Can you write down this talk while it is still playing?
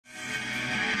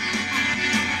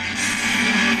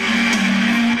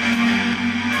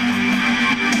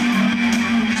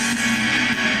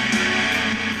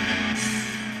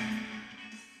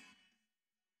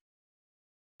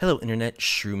Hello Internet,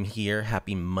 Shroom here,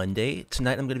 happy Monday.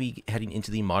 Tonight I'm going to be heading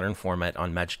into the modern format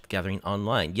on Magic the Gathering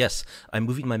Online. Yes, I'm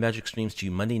moving my Magic streams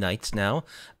to Monday nights now.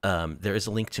 There is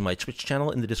a link to my Twitch channel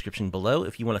in the description below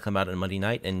if you want to come out on Monday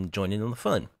night and join in on the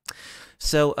fun.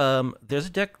 So there's a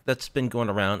deck that's been going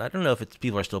around. I don't know if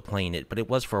people are still playing it, but it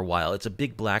was for a while. It's a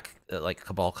big black like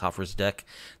Cabal Coffers deck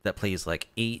that plays like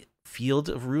 8 Field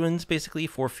of Ruins, basically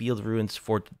 4 Field of Ruins,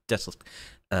 4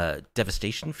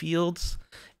 Devastation Fields,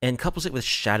 and couples it with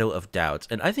Shadow of Doubt.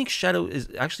 And I think Shadow is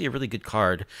actually a really good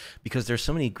card because there's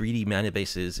so many greedy mana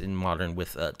bases in Modern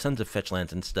with tons of fetch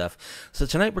lands and stuff. So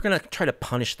tonight we're going to try to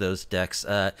punish those decks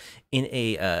in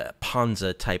a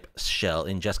Ponza type shell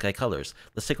in Jeskai colors.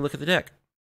 Let's take a look at the deck.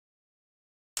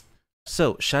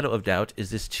 So Shadow of Doubt is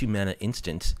this 2 mana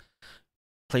instant.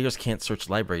 Players can't search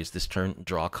libraries this turn,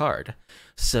 draw a card.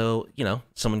 So, you know,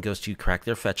 someone goes to crack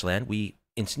their fetch land, we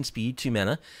instant speed, 2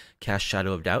 mana, cast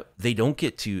Shadow of Doubt. They don't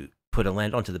get to put a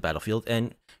land onto the battlefield,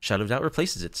 and Shadow of Doubt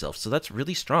replaces itself. So that's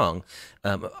really strong.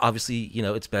 Obviously, you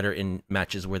know, it's better in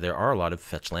matches where there are a lot of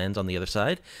fetch lands on the other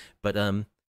side, but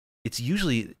that's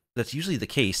usually the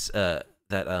case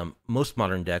that most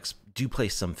modern decks do play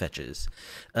some fetches.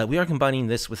 We are combining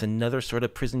this with another sort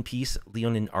of prison piece,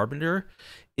 Leonin Arbiter.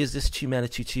 Is this 2 mana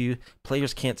 2/2?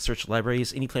 Players can't search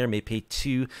libraries. Any player may pay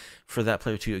 2 for that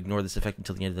player to ignore this effect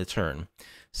until the end of the turn.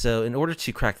 So in order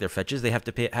to crack their fetches, they have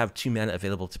to have 2 mana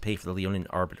available to pay for the Leonin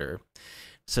Arbiter.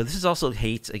 So this is also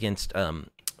hate against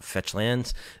fetch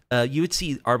lands. You would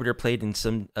see Arbiter played in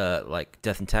some like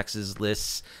Death and Taxes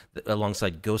lists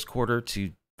alongside Ghost Quarter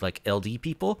to like LD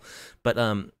people, but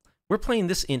we're playing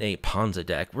this in a Ponza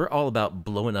deck. We're all about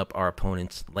blowing up our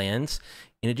opponent's lands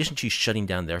in addition to shutting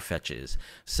down their fetches.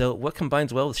 So what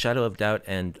combines well with Shadow of Doubt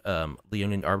and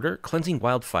Leonin Arbiter? Cleansing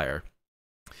Wildfire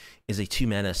is a 2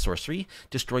 mana sorcery.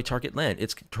 Destroy target land.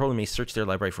 Its controller may search their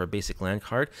library for a basic land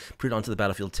card, put it onto the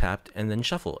battlefield tapped, and then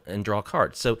shuffle and draw a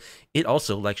card. So it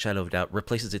also, like Shadow of Doubt,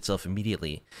 replaces itself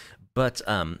immediately. But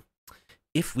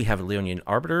if we have a Leonin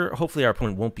Arbiter, hopefully our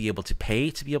opponent won't be able to pay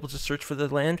to be able to search for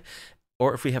the land.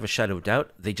 Or if we have a Shadow of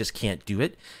Doubt, they just can't do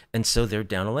it. And so they're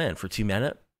down a land for 2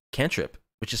 mana cantrip,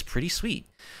 which is pretty sweet.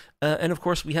 And of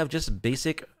course, we have just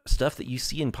basic stuff that you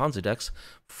see in Ponza decks.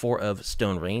 4 of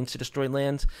Stone Rain to destroy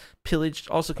lands. Pillage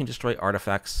also can destroy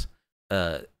artifacts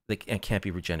that can't be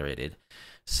regenerated.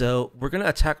 So we're going to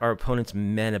attack our opponent's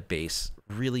mana base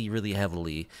really, really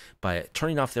heavily by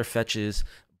turning off their fetches,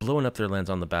 blowing up their lands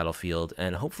on the battlefield,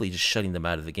 and hopefully just shutting them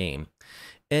out of the game.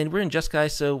 And we're in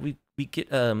Jeskai, so we get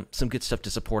some good stuff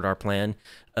to support our plan.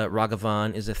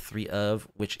 Ragavan is a 3 of,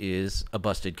 which is a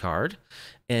busted card.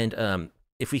 And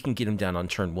if we can get him down on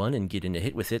turn 1 and get in a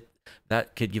hit with it,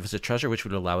 that could give us a treasure, which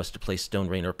would allow us to play Stone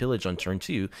Rain or Pillage on turn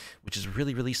 2, which is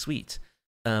really, really sweet.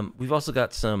 We've also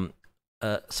got some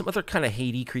other kind of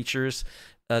Haiti creatures,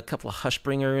 a couple of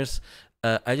Hushbringers.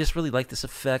 I just really like this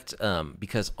effect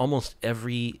because almost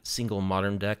every single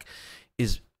modern deck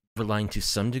is relying to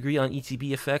some degree on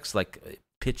ETB effects, like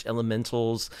Pitch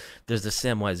Elementals. There's the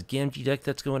Samwise Gamgee deck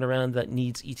that's going around that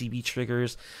needs ETB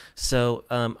triggers. So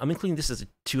I'm including this as a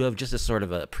 2 of, just as sort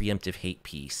of a preemptive hate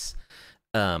piece.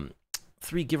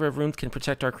 3 Giver of Runes can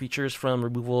protect our creatures from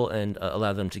removal and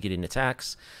allow them to get in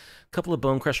attacks. A couple of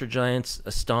Bone Crusher Giants.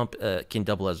 A Stomp can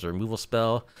double as a removal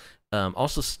spell.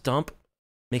 Also Stomp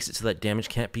makes it so that damage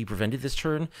can't be prevented this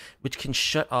turn, which can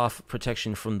shut off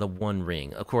protection from the One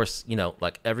Ring. Of course, you know,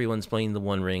 like everyone's playing the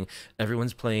One Ring.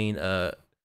 Everyone's playing,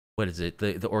 what is it,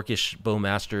 the Orcish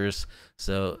Bowmasters.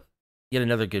 So yet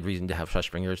another good reason to have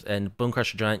Hushbringers. And Bone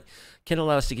Crusher Giant can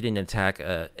allow us to get in and attack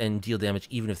and deal damage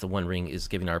even if the One Ring is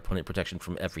giving our opponent protection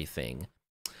from everything.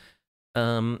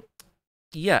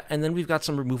 Yeah, and then we've got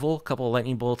some removal, a couple of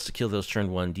Lightning Bolts to kill those turn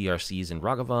 1 DRCs and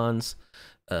Ragavans.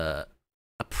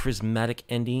 A Prismatic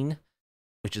Ending,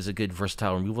 which is a good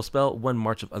versatile removal spell. 1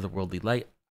 March of Otherworldly Light.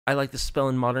 I like this spell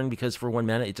in Modern because for 1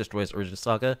 mana it destroys Urgent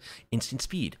Saga, instant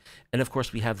speed. And of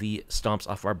course we have the Stomps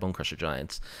off our Bone Crusher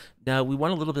Giants. Now we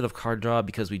want a little bit of card draw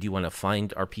because we do want to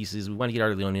find our pieces. We want to get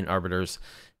our Leonin Arbiters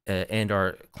and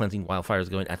our Cleansing Wildfires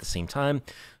going at the same time.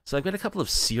 So I've got a couple of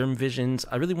Serum Visions.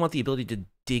 I really want the ability to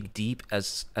dig deep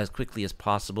as quickly as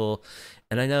possible.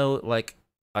 And I know, like,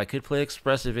 I could play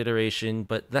Expressive Iteration,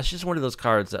 but that's just one of those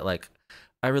cards that, like,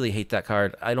 I really hate that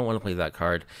card. I don't want to play that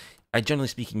card. I, generally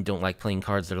speaking, don't like playing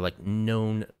cards that are, like,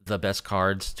 known the best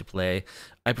cards to play.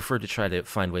 I prefer to try to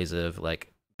find ways of,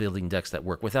 like, building decks that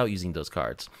work without using those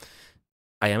cards.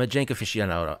 I am a jank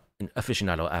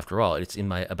aficionado after all. It's in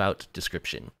my About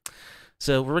description.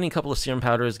 So we're running a couple of Serum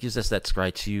Powders, gives us that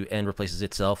Scry 2 and replaces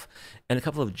itself, and a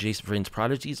couple of Jace Vryn's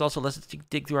Prodigies also lets us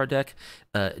dig through our deck.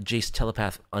 Jace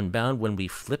Telepath Unbound, when we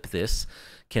flip this,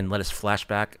 can let us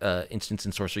flashback instants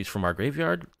and sorceries from our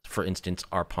graveyard, for instance,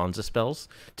 our Ponza spells,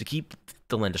 to keep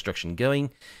the land destruction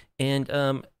going, and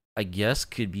I guess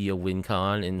could be a win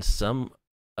con in some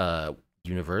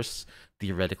universe,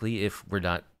 theoretically, if we're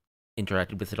not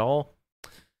interacted with it all.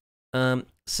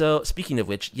 So speaking of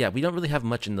which, yeah, we don't really have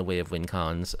much in the way of win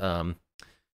cons.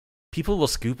 People will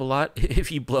scoop a lot if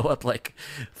you blow up like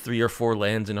 3 or 4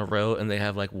 lands in a row and they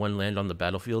have like 1 land on the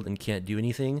battlefield and can't do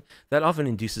anything. That often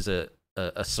induces a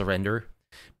surrender.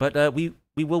 But we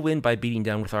will win by beating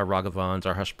down with our Ragavans,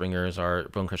 our Hushbringers, our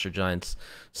Bonecrusher Giants.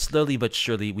 Slowly but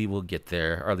surely we will get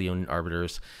there, our Leonin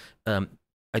Arbiters.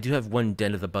 I do have 1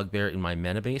 Den of the Bugbear in my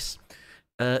mana base.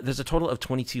 There's a total of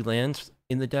 22 lands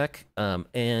in the deck,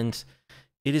 and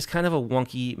it is kind of a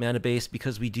wonky mana base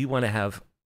because we do want to have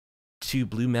 2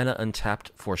 blue mana untapped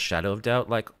for Shadow of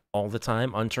Doubt, like all the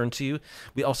time on turn 2.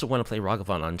 We also want to play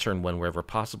Ragavan on turn 1 wherever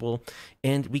possible,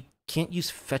 and we can't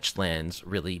use fetch lands,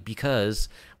 really, because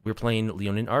we're playing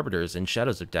Leonin Arbiters and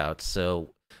Shadows of Doubt, so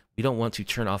we don't want to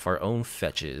turn off our own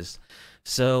fetches.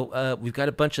 So we've got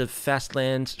a bunch of fast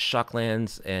lands, shock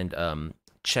lands, and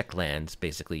check lands,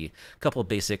 basically. A couple of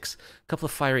basics, a couple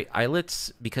of fiery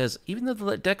islets, because even though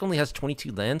the deck only has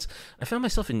 22 lands, I found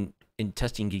myself in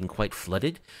testing getting quite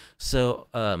flooded. So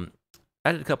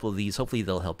added a couple of these. Hopefully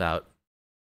they'll help out.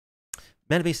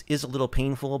 Mana base is a little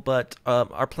painful, but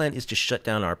our plan is to shut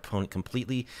down our opponent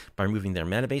completely by removing their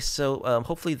mana base, so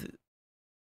hopefully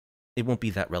it won't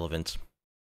be that relevant.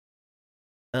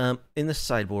 In the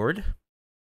sideboard,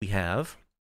 we have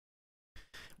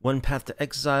 1 Path to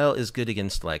Exile is good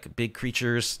against like big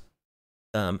creatures.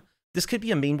 This could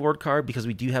be a main board card because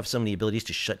we do have so many abilities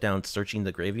to shut down searching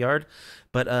the graveyard,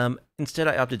 but instead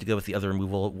I opted to go with the other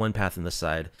removal, 1 Path in the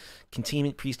side.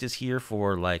 Containment Priest is here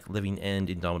for like Living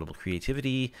End, Indomitable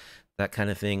Creativity, that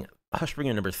kind of thing.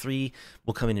 Hushbringer number 3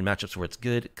 will come in matchups where it's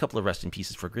good. A couple of Rest in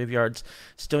Pieces for graveyards.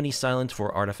 Stony Silence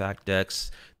for artifact decks.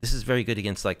 This is very good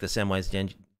against like the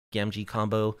Samwise Gamgee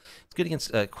combo. It's good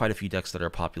against quite a few decks that are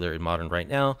popular in Modern right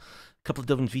now. A couple of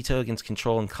Dovin Veto against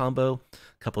Control and combo.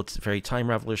 A couple of Very Time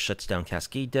Ravelers shuts down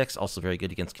Cascade decks, also very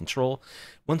good against Control.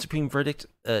 1 Supreme Verdict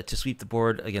to sweep the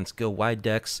board against Go Wide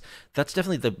decks. That's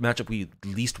definitely the matchup we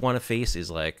least want to face, is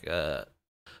like a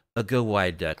Go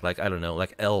Wide deck, like, I don't know,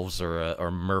 like Elves or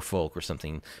Merfolk or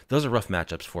something. Those are rough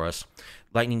matchups for us.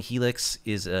 Lightning Helix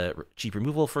is a cheap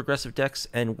removal for aggressive decks,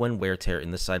 and 1 Wear Tear in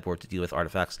the sideboard to deal with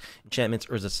artifacts, enchantments,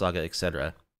 Urza Saga,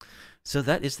 etc. So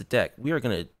that is the deck. We are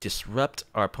going to disrupt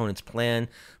our opponent's plan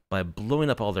by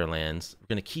blowing up all their lands. We're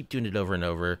going to keep doing it over and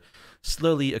over,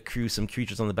 slowly accrue some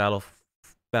creatures on the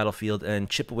battlefield, and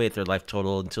chip away at their life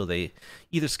total until they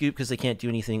either scoop because they can't do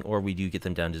anything, or we do get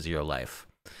them down to 0 life.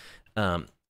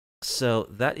 So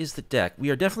that is the deck.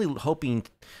 We are definitely hoping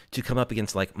to come up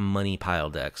against like money pile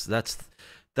decks. That's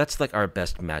like our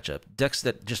best matchup. Decks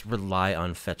that just rely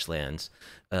on fetch lands,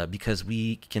 because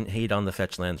we can hate on the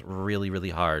fetch lands really, really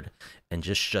hard and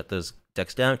just shut those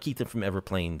decks down, keep them from ever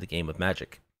playing the game of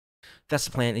Magic. That's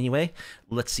the plan anyway.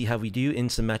 Let's see how we do in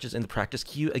some matches in the practice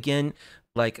queue. Again,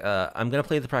 like, I'm going to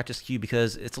play the practice queue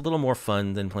because it's a little more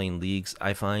fun than playing leagues,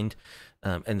 I find.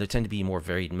 And there tend to be more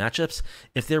varied matchups.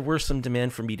 If there were some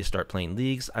demand for me to start playing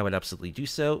leagues, I would absolutely do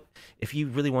so. If you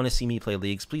really want to see me play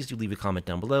leagues, please do leave a comment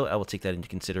down below. I will take that into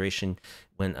consideration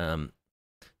when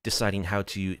deciding how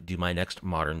to do my next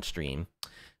Modern stream.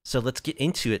 So let's get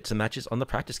into it, some matches on the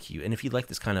practice queue. And if you like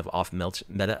this kind of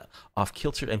off-meta,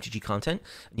 off-kilter MTG content,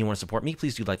 and you want to support me,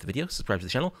 please do like the video, subscribe to the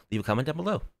channel, leave a comment down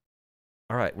below.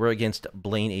 All right, we're against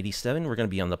Blaine87. We're going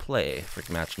to be on the play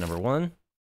for match number 1.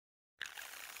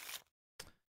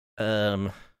 Yeah,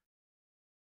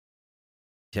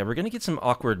 we're gonna get some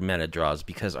awkward mana draws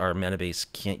because our mana base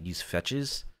can't use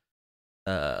fetches.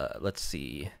 Let's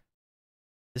see.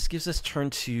 This gives us turn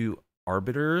 2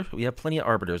 Arbiter. We have plenty of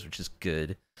Arbiters, which is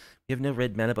good. We have no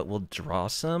red mana, but we'll draw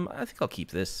some. I think I'll keep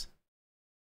this.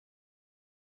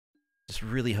 Just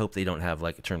really hope they don't have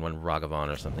like a turn 1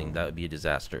 Ragavan or something. That would be a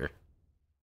disaster.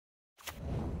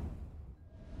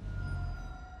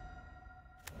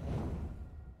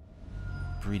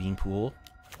 Breeding Pool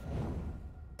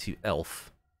to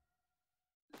Elf.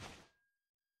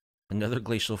 Another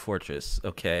Glacial Fortress.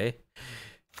 Okay.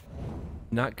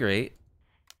 Not great.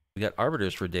 We got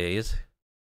Arbiters for days.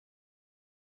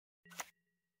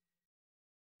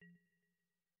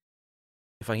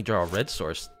 If I can draw a red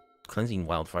source, Cleansing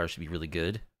Wildfire should be really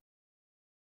good.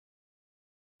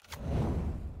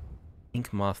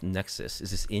 Ink Moth Nexus. Is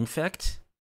this Infect?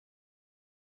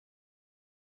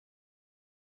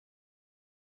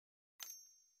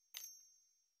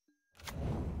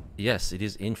 Yes, it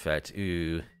is infect.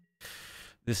 Ooh.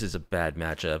 This is a bad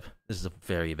matchup. This is a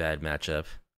very bad matchup.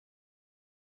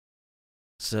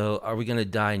 So, are we going to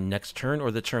die next turn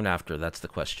or the turn after? That's the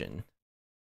question.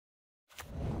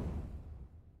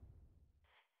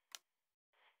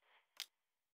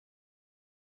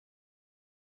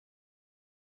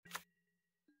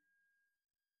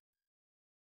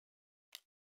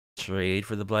 Trade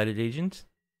for the Blighted Agent?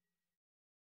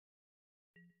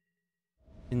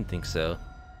 Didn't think so.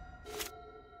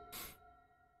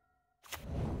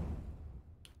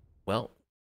 Well,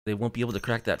 they won't be able to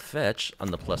crack that fetch on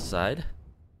the plus side.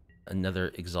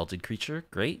 Another exalted creature,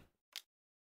 great.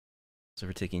 So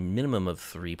we're taking minimum of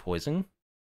 3 poison.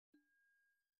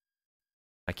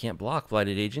 I can't block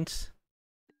Blighted Agents.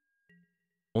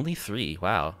 Only 3,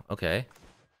 wow, okay.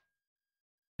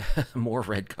 More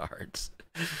red cards.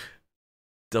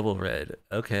 Double red,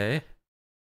 okay.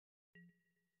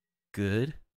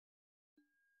 Good.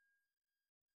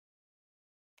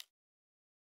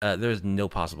 There's no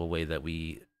possible way that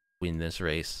we win this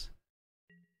race.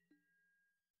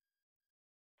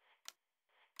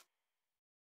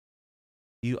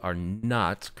 You are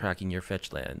not cracking your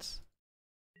fetch lands.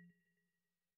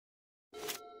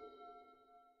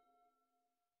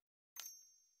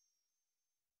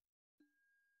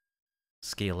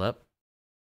 Scale up.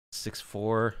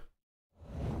 6/4.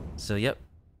 So, yep.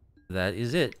 That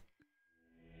is it.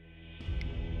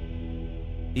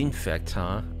 Infect,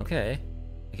 huh? Okay.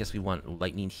 I guess we want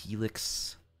Lightning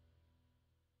Helix.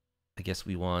 I guess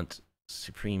we want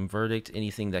Supreme Verdict.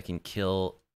 Anything that can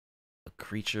kill a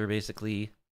creature,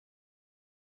 basically.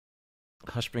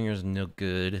 Hushbringer's no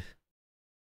good.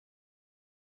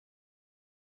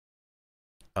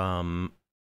 All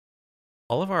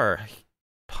of our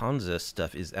Ponza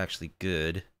stuff is actually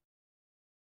good.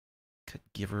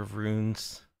 Giver of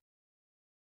Runes.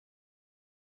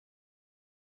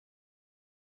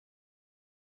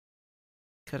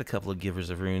 Cut a couple of Givers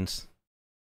of Runes.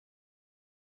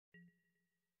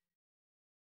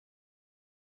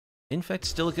 Infect's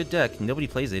still a good deck. Nobody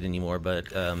plays it anymore, but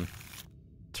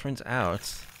turns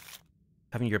out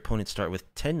having your opponent start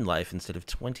with 10 life instead of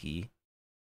 20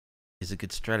 is a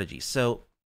good strategy. So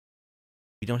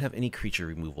we don't have any creature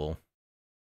removal.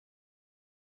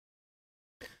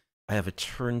 I have a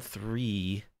turn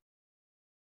 3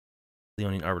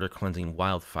 Leonin Arbiter cleansing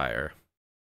Wildfire.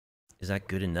 Is that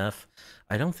good enough?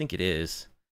 I don't think it is.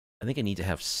 I think I need to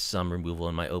have some removal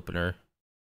in my opener.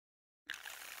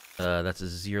 That's a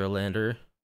 0-lander.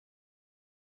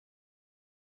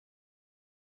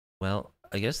 Well,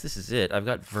 I guess this is it. I've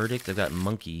got Verdict, I've got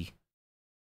Monkey.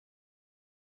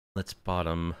 Let's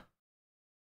bottom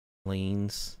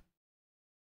lanes.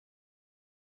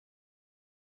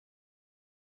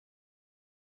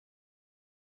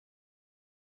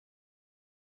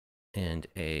 And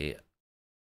I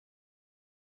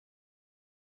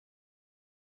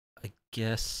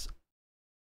guess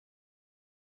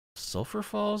Sulphur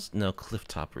Falls? No,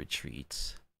 Clifftop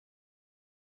Retreats.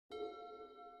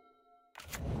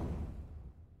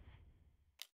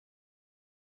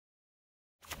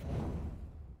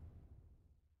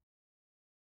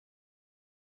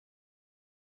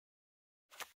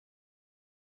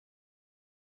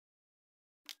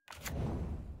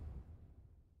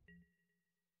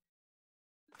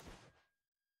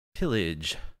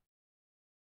 Pillage.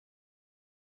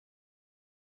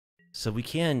 So we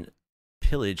can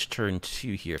pillage turn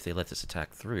 2 here if they let this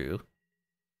attack through.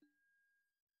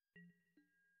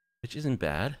 Which isn't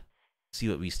bad. See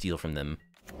what we steal from them.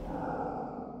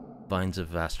 Vines of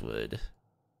Vastwood.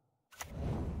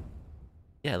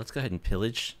 Yeah, let's go ahead and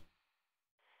pillage.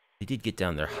 They did get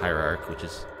down their Hierarch, which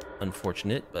is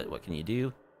unfortunate, but what can you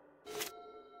do?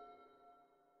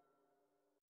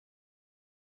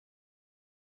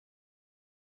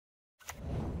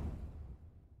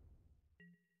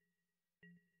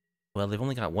 Well, they've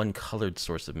only got one colored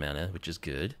source of mana, which is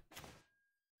good.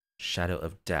 Shadow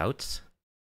of Doubt.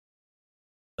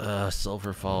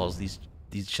 Sulphur Falls, these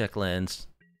check lands.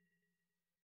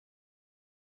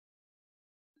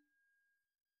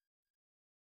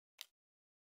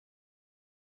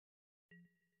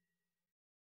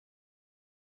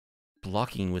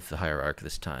 Blocking with the Hierarch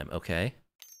this time, okay.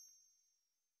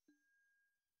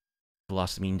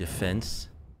 Blossoming Defense.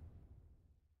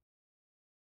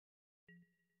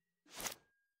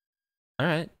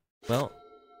 Alright, well,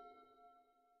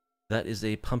 that is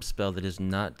a pump spell that is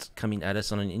not coming at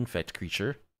us on an infect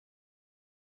creature.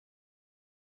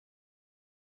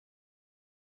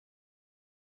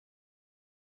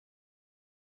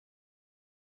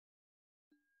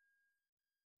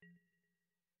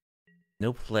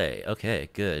 No play. Okay,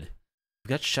 good. We've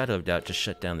got Shadow of Doubt to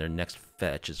shut down their next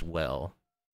fetch as well.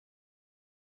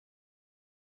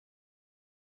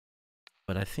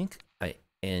 But I think I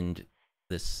end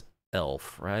this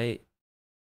elf, right?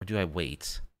 Or do I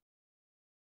wait?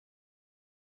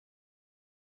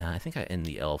 Nah, I think I end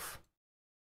the elf.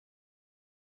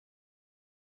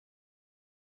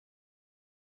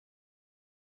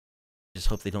 Just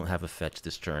hope they don't have a fetch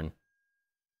this turn.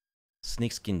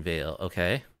 Snakeskin Veil,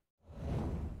 okay.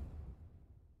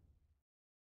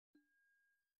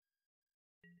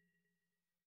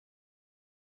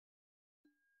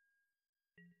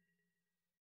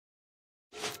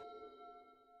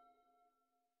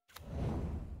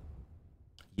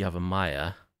 You have a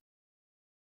Maya.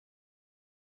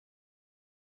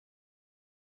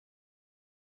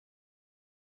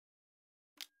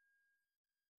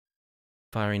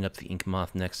 Firing up the Ink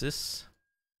Moth Nexus.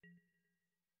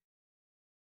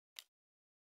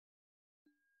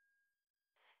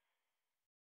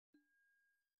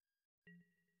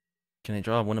 Can I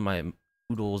draw one of my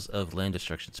oodles of land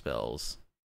destruction spells?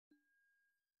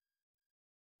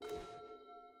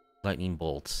 Lightning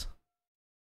bolts.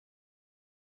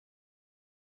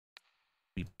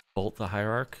 We bolt the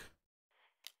Hierarch.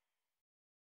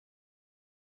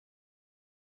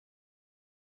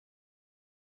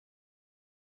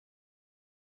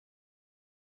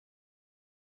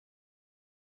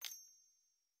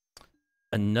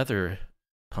 Another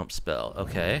pump spell,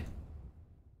 okay.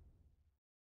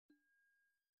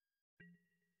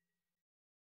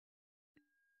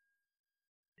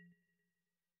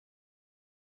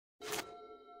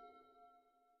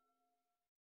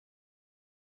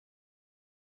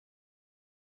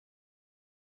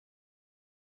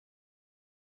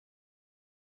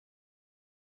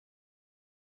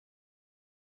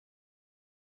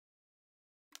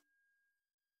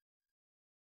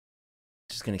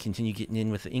 Just gonna continue getting in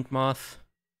with the Ink Moth.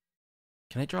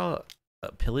 Can I draw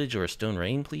a Pillage or a Stone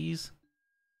Rain, please?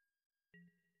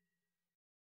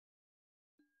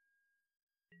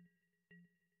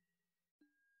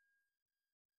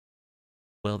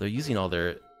 Well, they're using all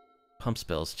their pump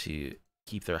spells to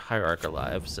keep their Hierarch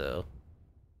alive, so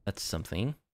that's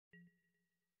something.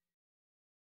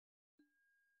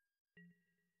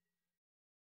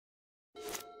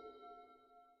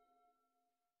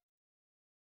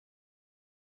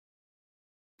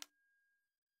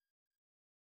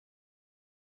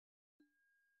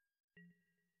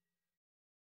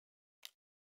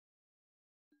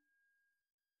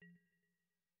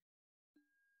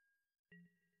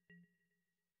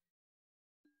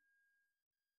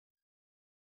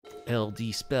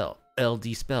 LD spell.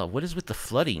 LD spell. What is with the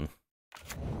flooding?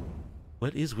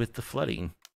 What is with the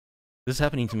flooding? This was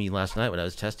happening to me last night when I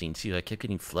was testing too. I kept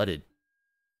getting flooded.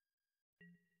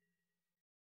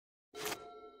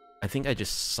 I think I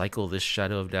just cycle this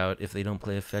Shadow of Doubt if they don't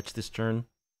play a fetch this turn.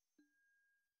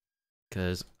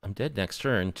 Because I'm dead next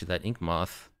turn to that Ink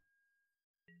Moth.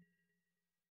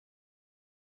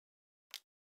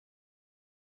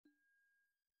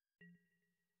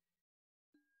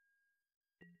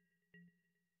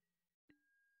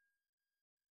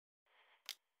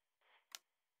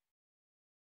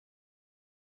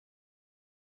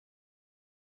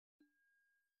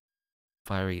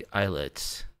 Fiery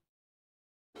Islet.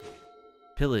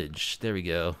 Pillage. There we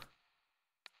go.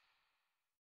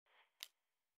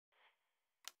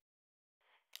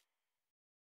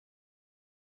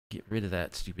 Get rid of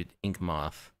that stupid Ink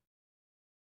Moth.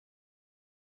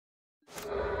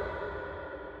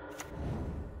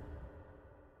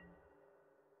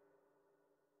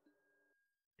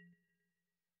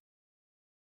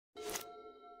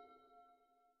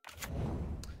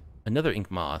 Another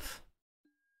Ink Moth.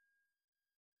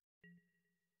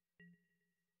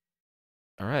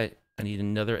 Alright, I need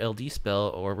another LD spell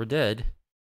or we're dead.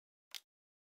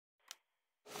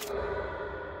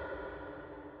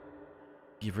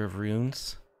 Giver of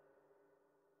Runes.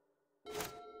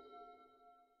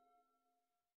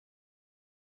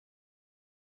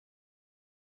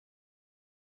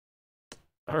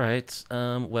 Alright,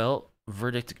 well,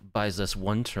 Verdict buys us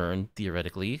one turn,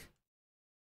 theoretically.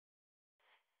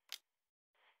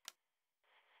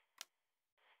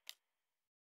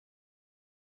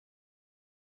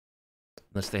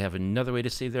 Unless they have another way to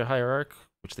save their Hierarch,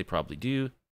 which they probably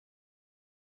do.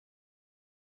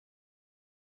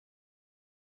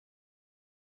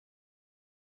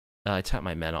 I tapped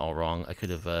my mana all wrong. I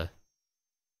could have, Oh,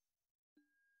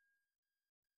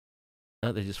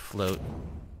 they just float.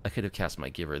 I could have cast my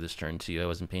Giver this turn, too. I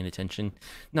wasn't paying attention.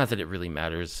 Not that it really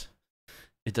matters.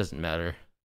 It doesn't matter.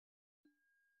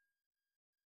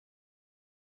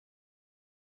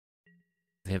 If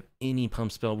they have any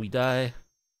pump spell, we die.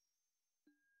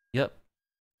 Yep,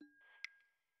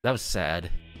 That was sad.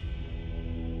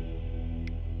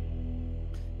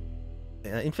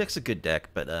 Infect's a good deck,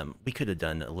 but we could have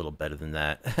done a little better than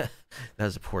that. That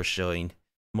was a poor showing.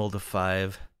 Mold of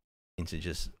 5 into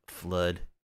just flood.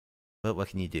 But what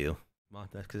can you do?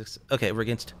 Okay, we're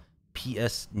against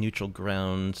PS neutral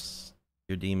grounds.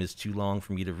 Your game is too long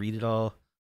for me to read it all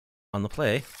on the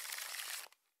play.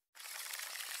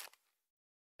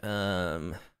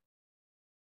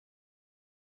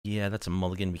 Yeah, that's a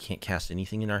mulligan. We can't cast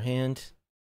anything in our hand.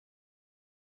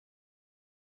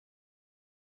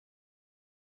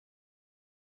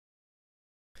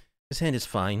 His hand is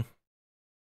fine.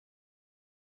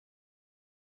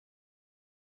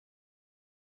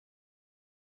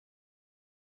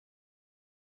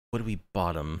 What do we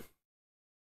bottom?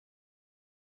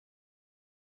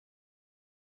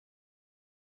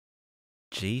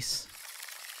 Jace?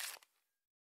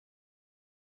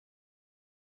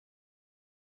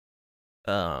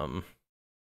 I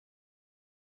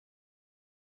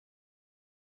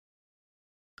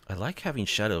like having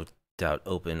Shadow Doubt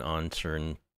open on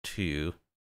turn 2,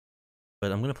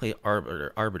 but I'm gonna play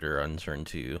Arbiter on turn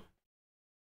 2.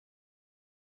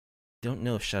 Don't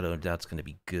know if Shadow Doubt's gonna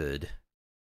be good.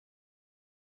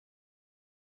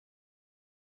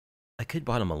 I could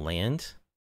bottom a land.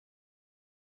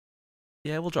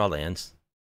 Yeah, we'll draw lands.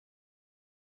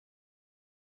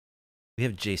 We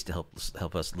have Jace to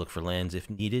help us look for lands if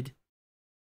needed.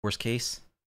 Worst case.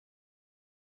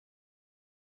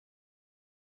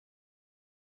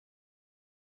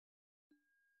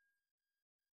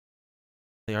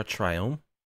 They are Triome.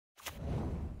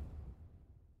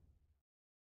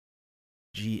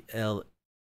 GLHF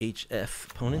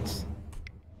opponents.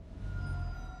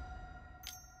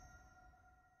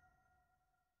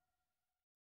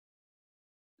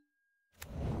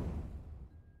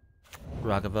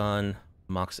 Ragavan,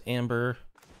 Mox Amber.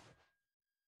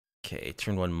 Okay,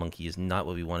 turn 1 monkey is not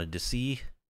what we wanted to see.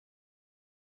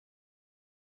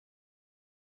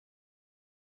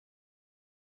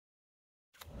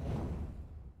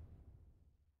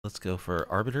 Let's go for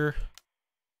Arbiter.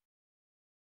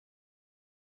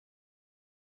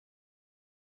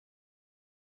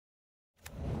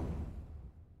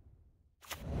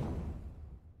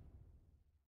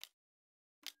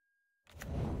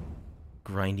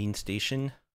 Grinding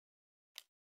Station.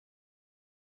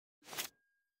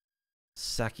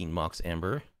 Sacking Mox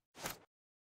Amber.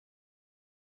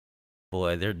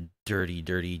 Boy, they're dirty,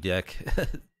 dirty deck.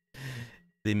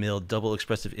 They milled double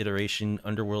expressive iteration,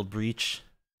 Underworld Breach.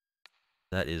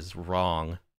 That is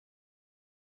wrong.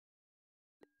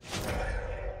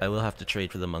 I will have to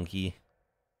trade for the monkey.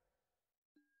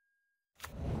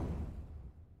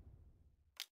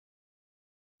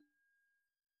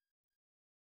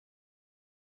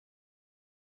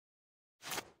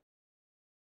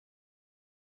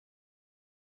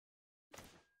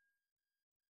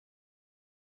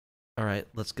 Alright,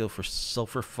 let's go for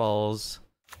Sulphur Falls.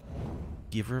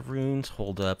 Giver of Runes,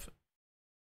 hold up.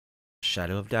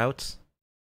 Shadow of Doubt.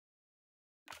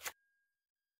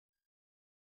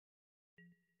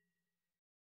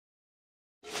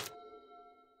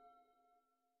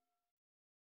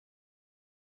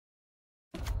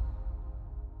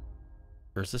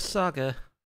 Versus Saga.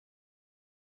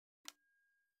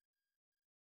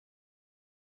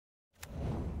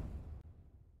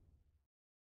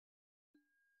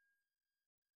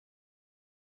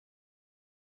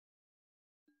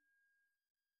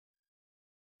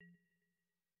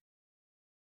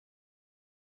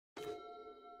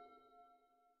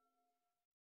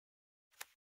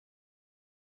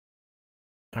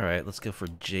 Alright, let's go for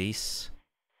Jace.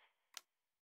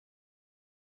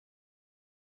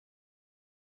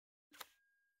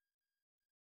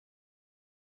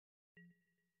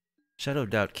 Shadow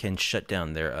of Doubt can shut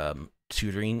down their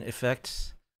tutoring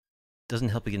effects. Doesn't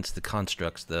help against the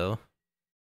constructs, though.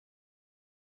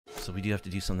 So we do have to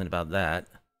do something about that.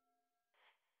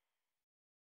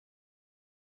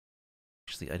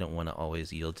 Actually, I don't want to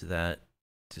always yield to that,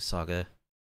 to Saga.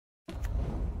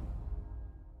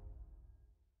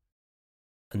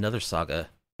 Another Saga.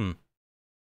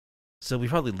 So we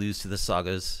probably lose to the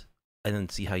Sagas. I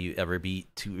didn't see how you ever beat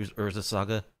 2 Urza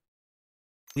Saga.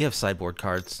 We have sideboard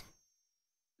cards.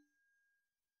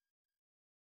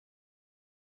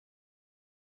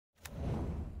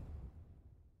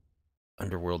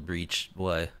 Underworld Breach,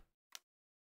 boy.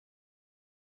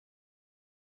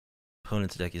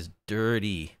 Opponent's deck is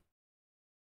dirty.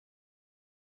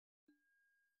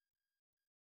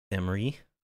 Emery.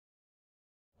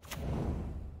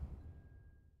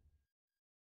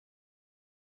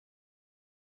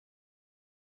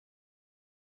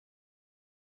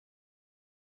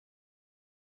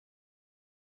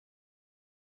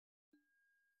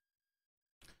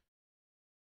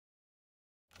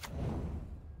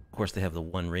 Of course, they have the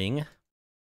One Ring,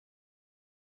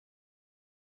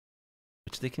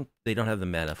 which they don't have the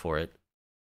mana for it.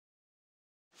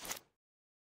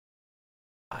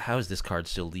 How is this card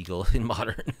still legal in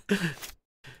Modern?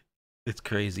 It's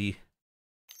crazy.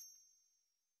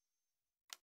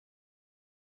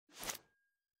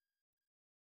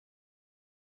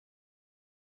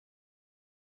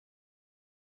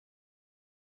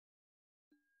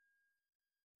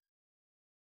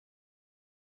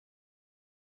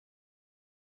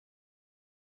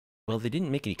 Well, they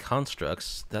didn't make any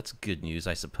constructs. That's good news,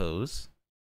 I suppose.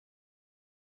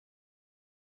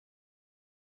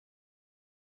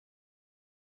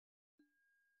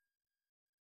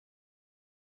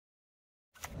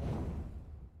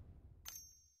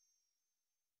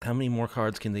 How many more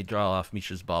cards can they draw off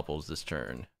Mishra's Baubles this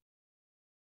turn?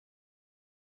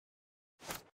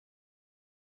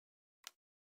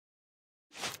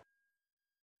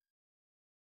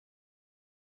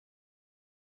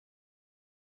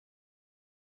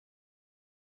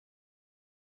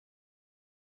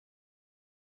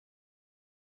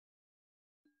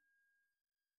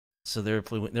 So they're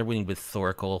winning with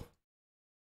Thoracle.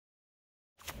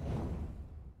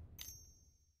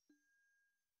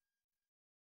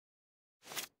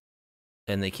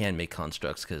 And they can make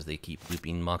constructs because they keep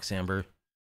looping Mox Amber.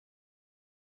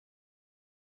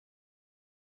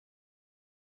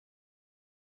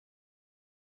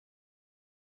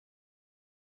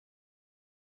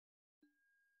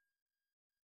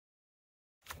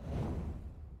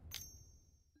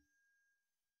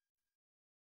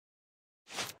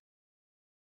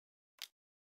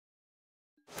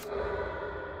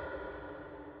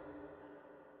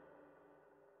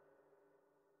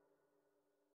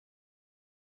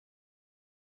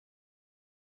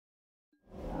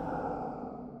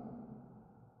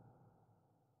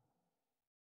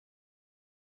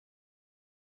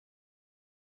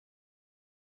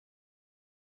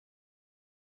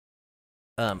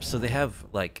 So they have,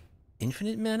 like,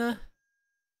 infinite mana?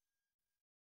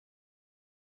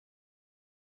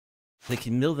 They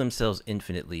can mill themselves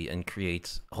infinitely and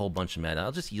create a whole bunch of mana.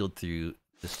 I'll just yield through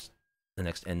the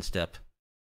next end step.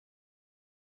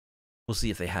 We'll see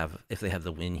if they have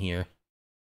the win here.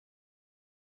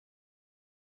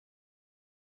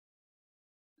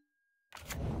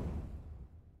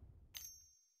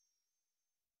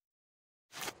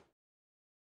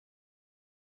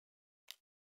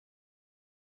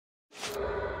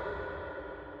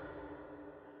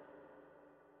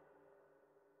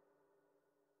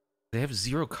 They have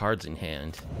 0 cards in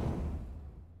hand.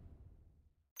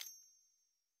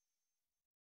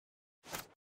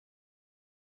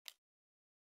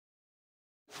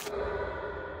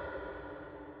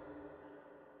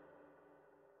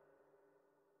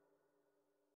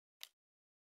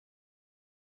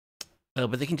 Oh,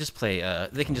 but they can just play the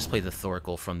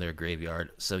Thoracle from their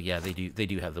graveyard. So yeah, they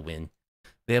do have the win.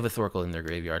 They have a Thoracle in their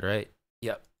graveyard, right?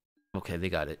 Yep. Okay, they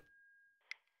got it.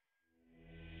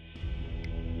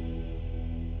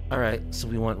 Alright, so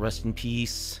we want Rest in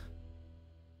Peace.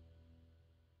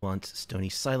 Want Stony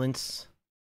Silence.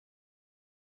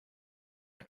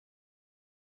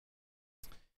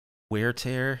 Wear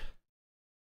Tear.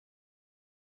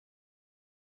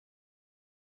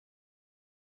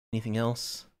 Anything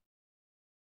else?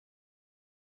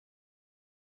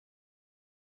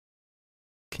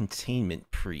 Containment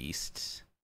Priest.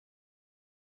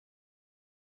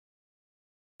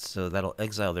 So that'll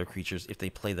exile their creatures if they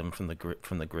play them from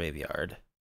the graveyard.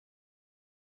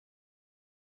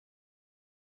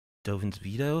 Dovin's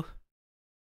Veto.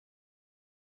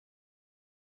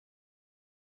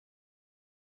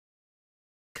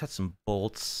 Cut some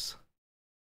bolts.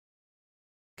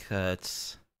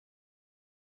 Cut.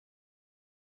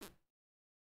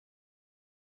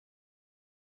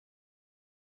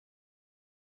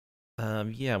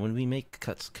 Yeah, when we make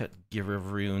cuts, cut Giver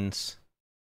of Runes.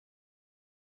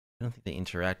 I don't think they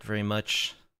interact very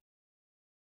much.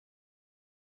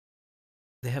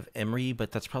 They have Emery,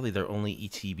 but that's probably their only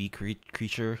ETB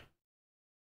creature.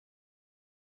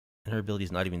 And her ability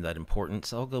is not even that important,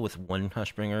 so I'll go with 1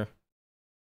 Hushbringer.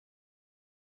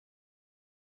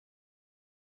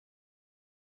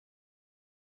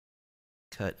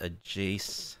 Cut a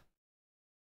Jace.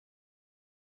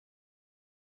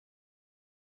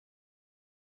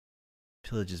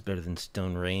 Pillage is better than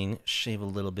Stone Rain. Shave a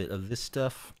little bit of this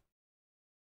stuff.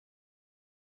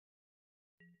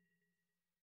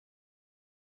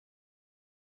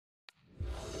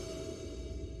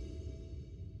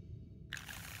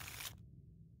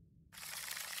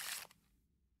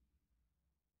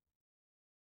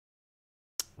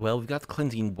 Well, we've got the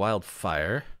Cleansing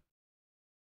Wildfire.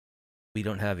 We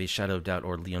don't have a Shadow, Doubt,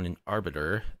 or Leonin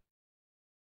Arbiter.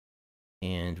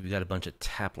 And we got a bunch of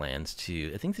tap lands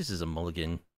too. I think this is a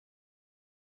mulligan.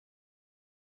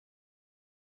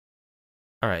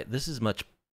 Alright, this is much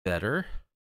better.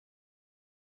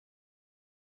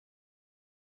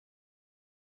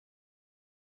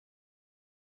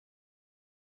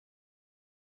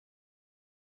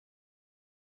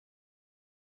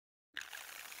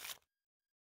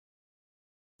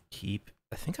 Keep.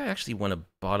 I think I actually want to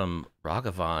bottom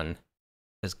Ragavan,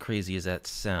 as crazy as that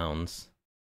sounds.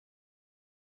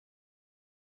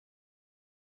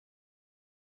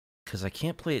 Because I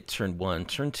can't play it turn 1.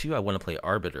 Turn 2, I want to play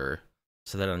Arbiter,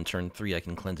 so that on turn 3 I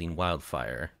can Cleansing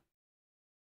Wildfire.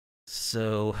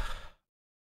 So,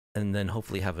 and then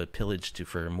hopefully have a Pillage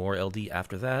for more LD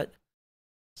after that.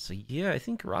 So yeah, I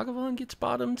think Ragavan gets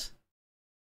bottomed.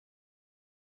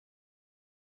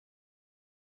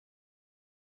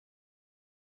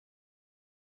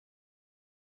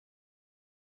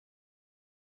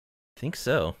 I think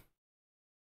so.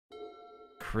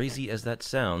 Crazy as that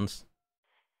sounds.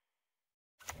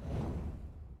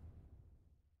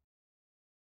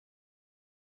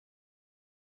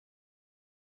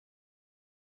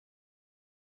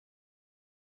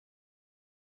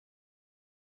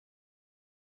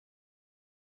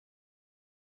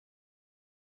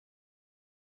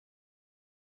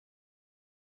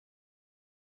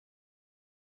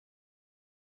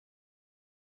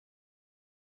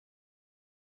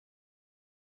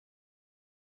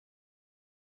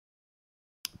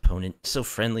 Opponent so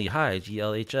friendly, hi,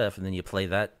 GLHF, and then you play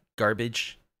that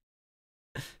garbage.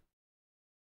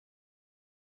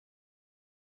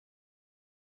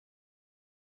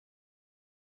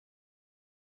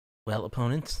 Well,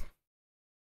 opponents.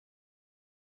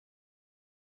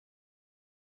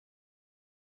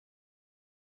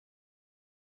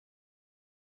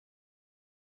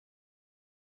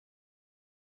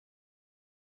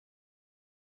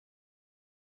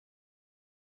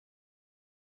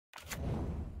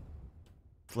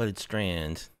 Flooded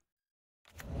Strand.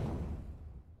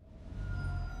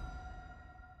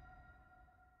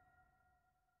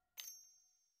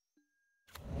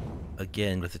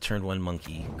 Again with the turn 1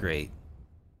 monkey. Great.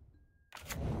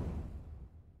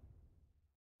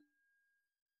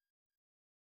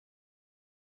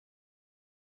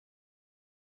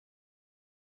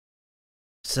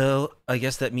 So, I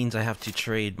guess that means I have to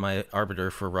trade my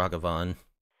Arbiter for Ragavan.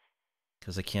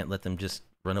 Because I can't let them just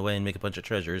run away and make a bunch of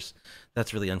treasures.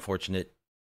 That's really unfortunate.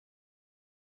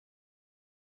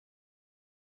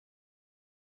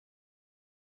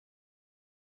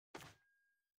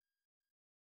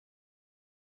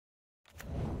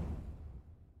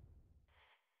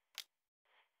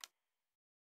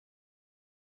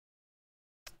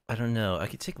 I don't know. I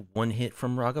could take 1 hit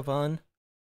from Ragavan.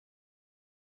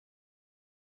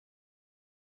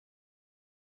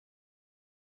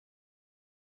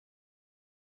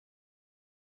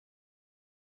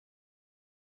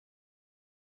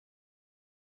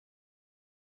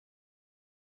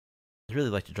 I'd really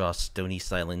like to draw Stony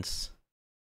Silence.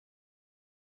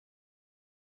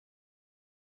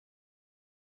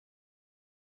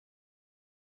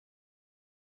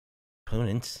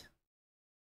 Opponents.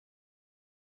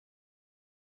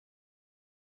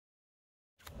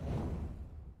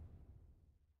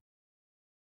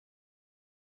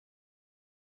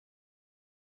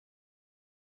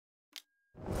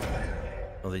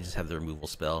 Oh, they just have the removal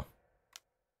spell.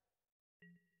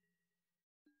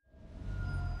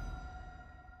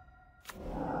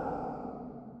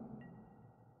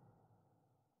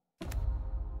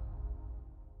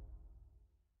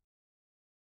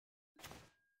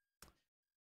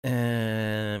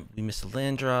 And we missed a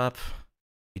land drop.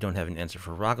 We don't have an answer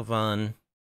for Ragavan.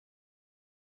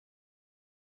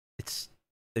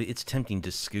 It's tempting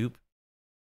to scoop.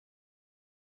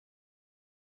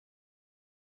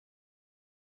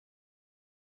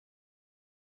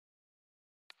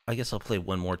 I guess I'll play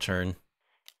 1 more turn.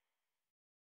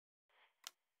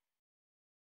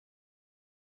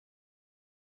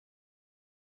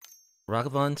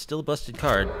 Ragavan, still a busted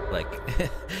card. Like,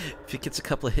 if it gets a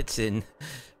couple of hits in,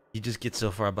 you just get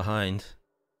so far behind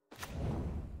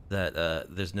that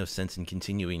there's no sense in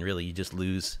continuing, really. You just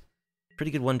lose.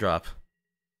 Pretty good 1-drop.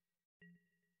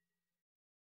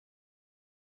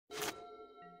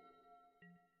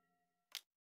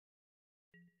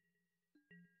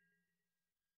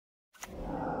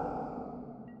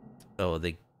 Oh,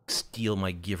 they steal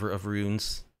my Giver of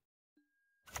Runes.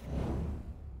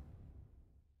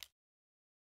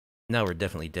 Now we're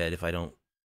definitely dead if I don't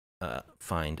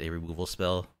find a removal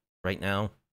spell right now.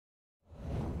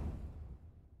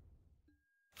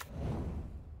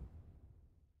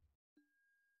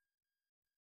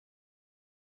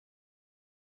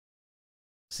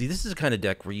 See, this is the kind of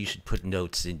deck where you should put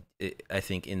notes in, I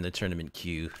think, in the tournament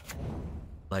queue.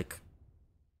 Like,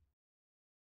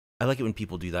 I like it when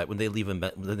people do that, when they leave when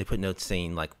they put notes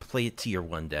saying, like, play a tier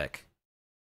 1 deck.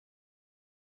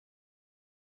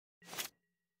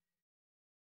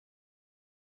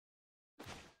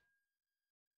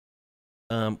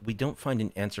 We don't find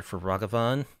an answer for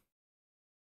Ragavan.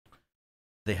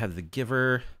 They have the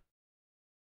Giver.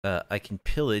 I can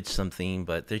pillage something,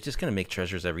 but they're just going to make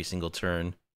treasures every single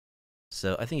turn.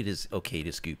 So I think it is okay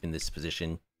to scoop in this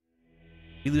position.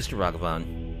 We lose to Ragavan.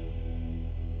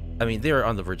 I mean, they're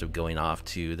on the verge of going off,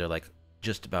 too. They're, like,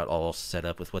 just about all set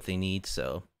up with what they need,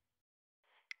 so...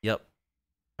 Yep.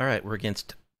 Alright, we're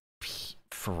against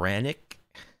Frantic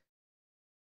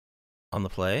on the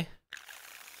play.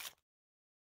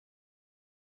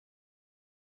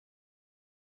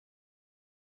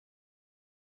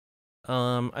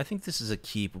 I think this is a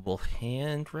keepable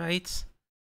hand, right?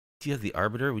 Do you have the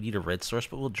Arbiter? We need a red source,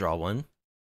 but we'll draw one.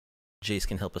 Jace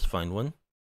can help us find one.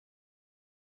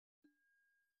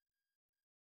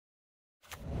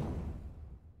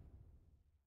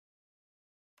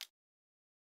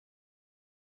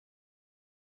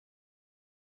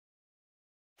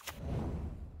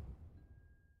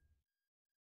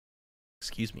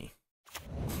 Excuse me.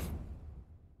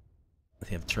 They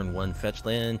have turn 1 fetch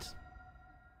land.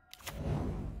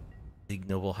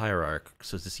 Ignoble Hierarch.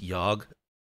 So is this Yogg?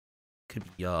 Could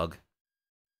be Yogg.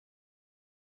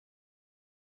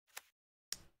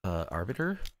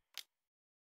 Arbiter?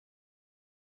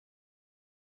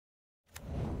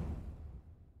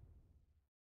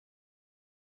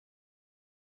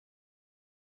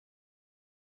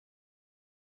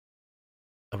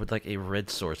 I would like a red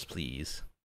source, please.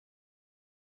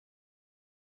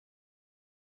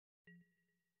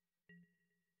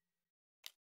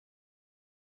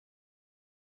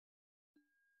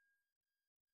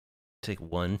 Take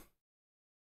one.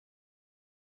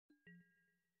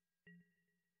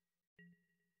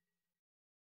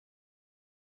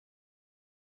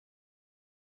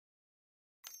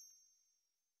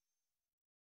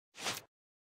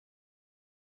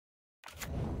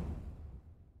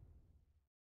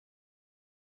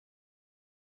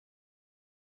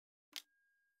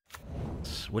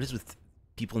 What is with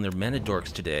people and their mana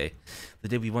dorks today? The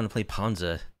day we want to play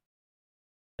Ponza,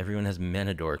 everyone has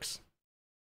mana dorks.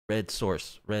 Red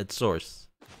source, red source.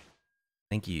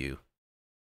 Thank you.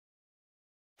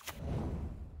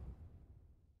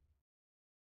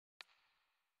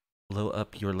 Blow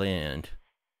up your land.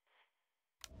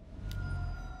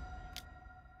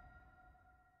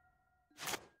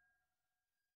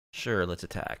 Sure, let's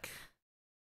attack.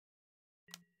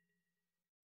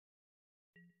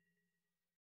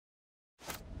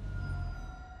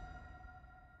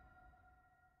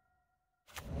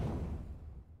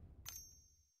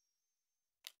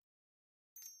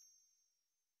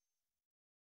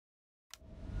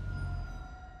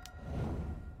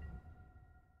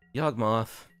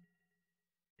 Yawgmoth.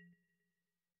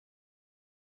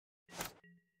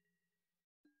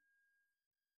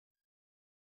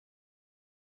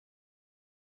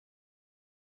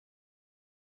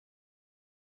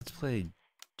 Let's play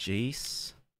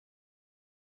Jace.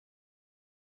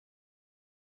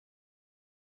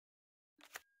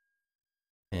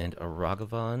 And a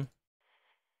Ragavan.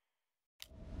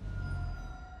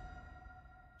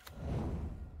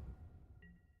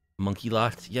 Monkey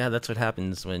locked? Yeah, that's what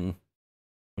happens when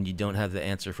you don't have the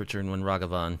answer for turn 1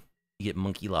 Ragavan. You get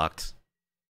monkey locked.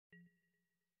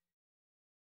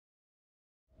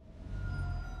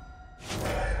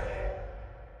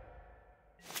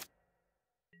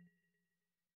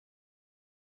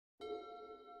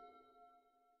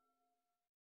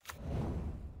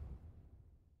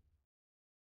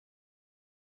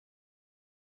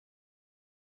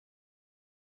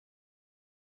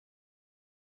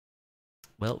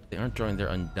 Well, they aren't drawing their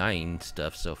Undying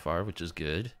stuff so far, which is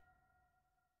good.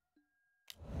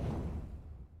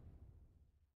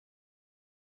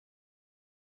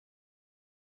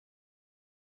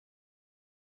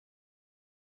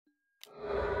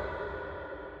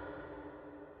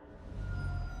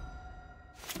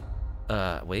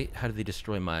 Wait, how did they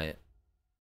destroy my...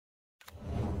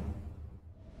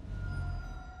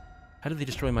 How did they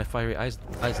destroy my Fiery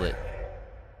Islet?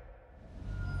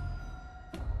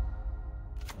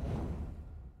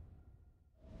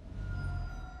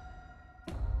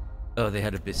 Oh, they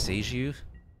had to besiege you?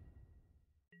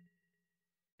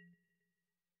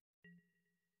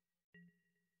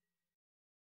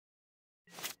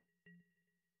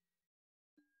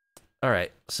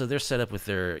 Alright, so they're set up with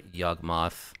their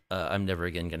Yawgmoth. I'm never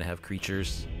again gonna have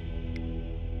creatures.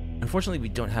 Unfortunately, we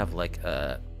don't have, like,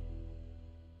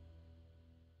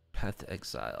 Path to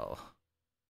Exile.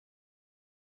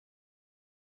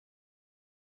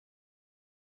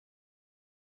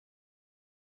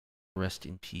 Rest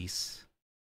in peace.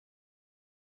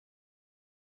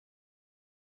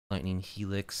 Lightning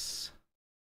Helix.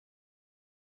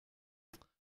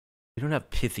 We don't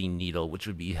have Pithy Needle, which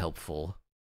would be helpful.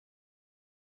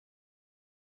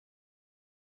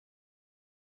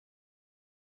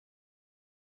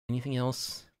 Anything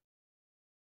else?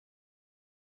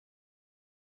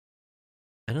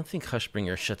 I don't think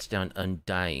Hushbringer shuts down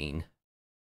Undying.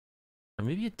 Or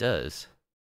maybe it does.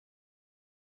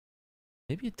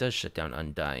 Maybe it does shut down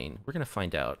Undying. We're gonna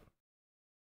find out.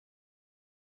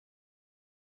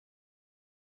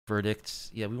 Verdicts.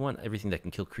 Yeah, we want everything that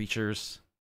can kill creatures.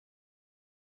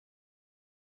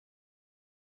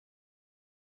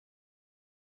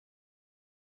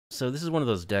 So this is one of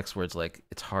those decks where it's like,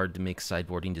 it's hard to make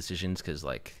sideboarding decisions because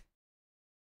like,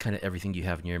 kind of everything you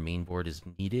have in your main board is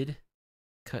needed.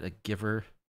 Cut a Giver.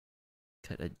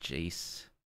 Cut a Jace.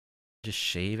 Just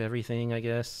shave everything, I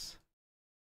guess.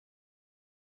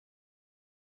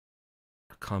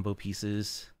 Combo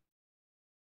pieces.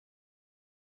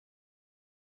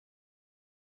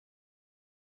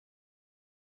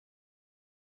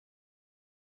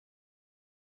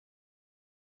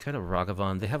 Kind of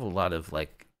Ragavan. They have a lot of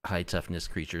like high toughness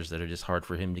creatures that are just hard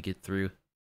for him to get through.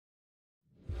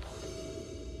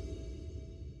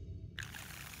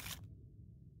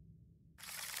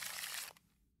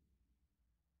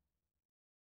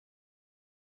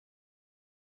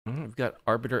 We've got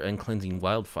Arbiter and Cleansing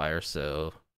Wildfire,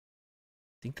 so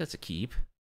I think that's a keep.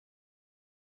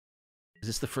 Is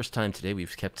this the first time today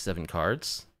we've kept 7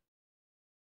 cards?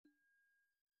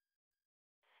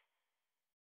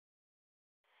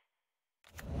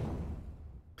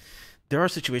 There are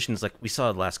situations like we saw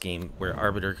last game where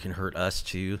Arbiter can hurt us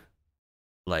too.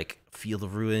 Like Field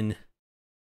of Ruin.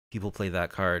 People play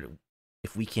that card.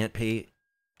 If we can't pay...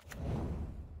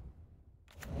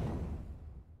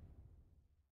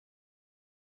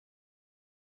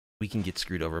 we can get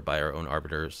screwed over by our own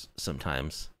Arbiters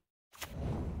sometimes.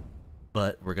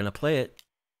 But we're gonna play it.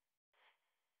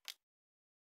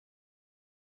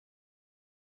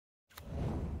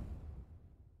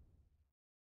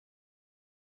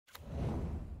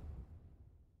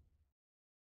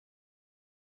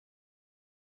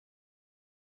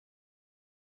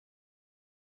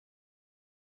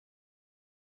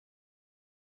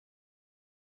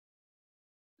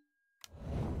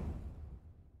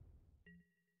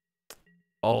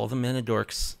 All the mana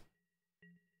dorks.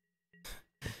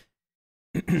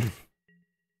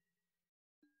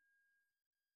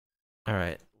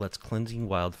 Alright, let's Cleansing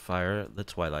Wildfire the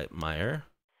Twilight Mire.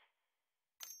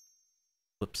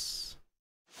 Whoops.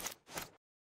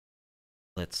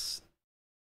 Let's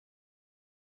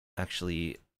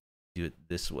actually do it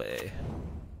this way.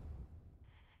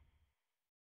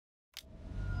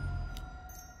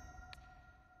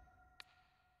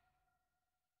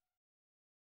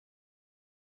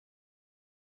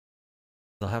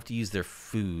 They'll have to use their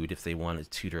food if they want to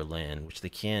tutor land, which they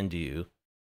can do,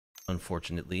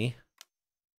 unfortunately.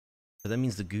 But that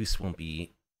means the goose won't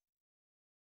be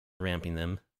ramping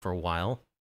them for a while.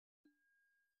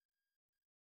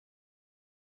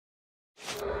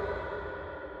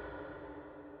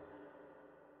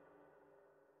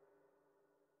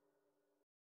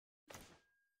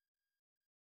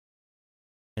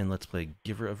 And let's play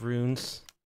Giver of Runes.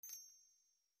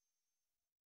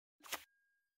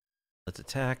 Let's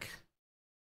attack.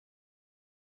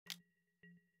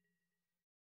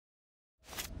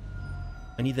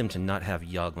 I need them to not have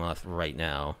Yawgmoth right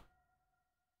now.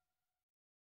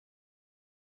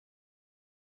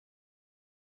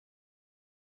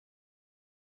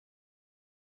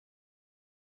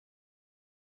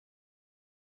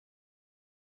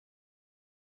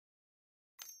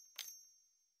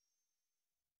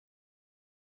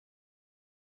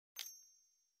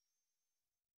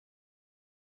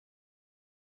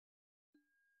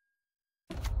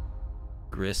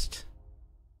 Grist.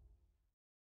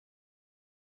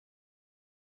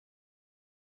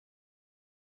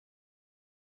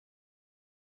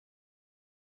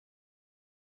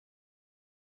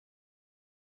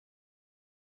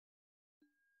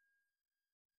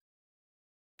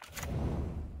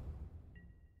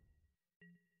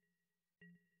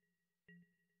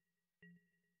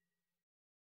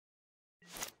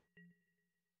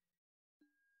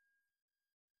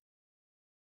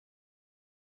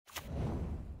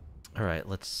 Alright,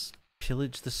 let's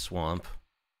pillage the swamp.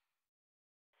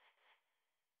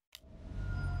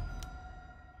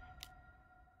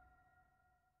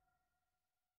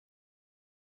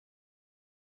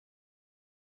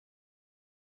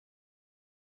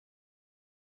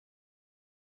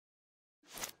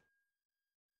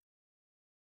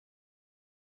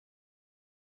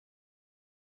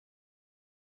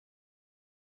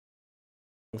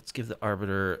 Let's give the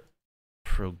Arbiter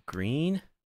Pro Green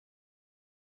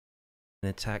and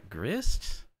attack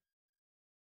Grist.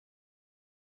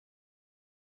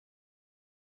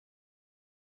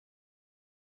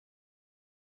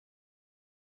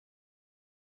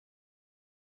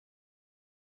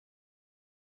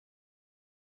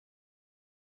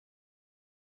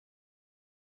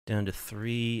 Down to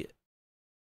 3.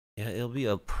 Yeah, it'll be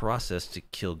a process to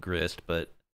kill Grist, but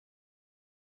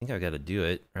I think I gotta do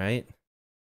it, right?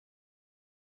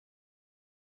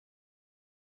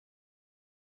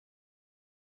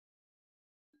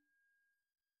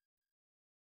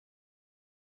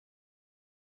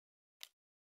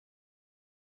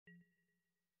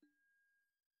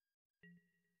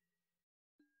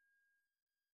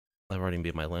 I've already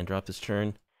made my land drop this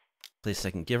turn. Play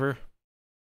second Giver.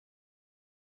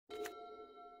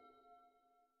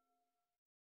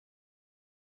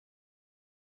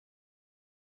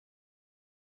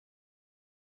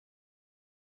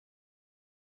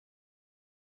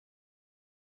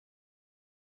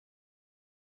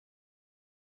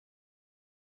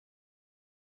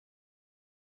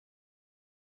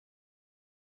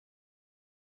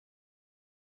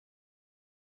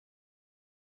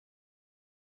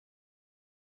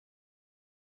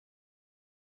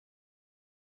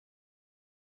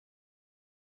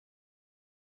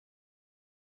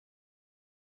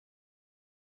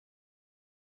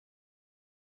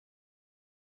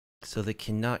 So they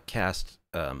cannot cast,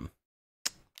 they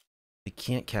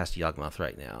can't cast Yawgmoth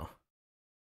right now.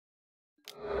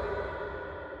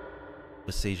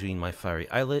 Besaging my Fiery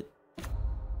Islet.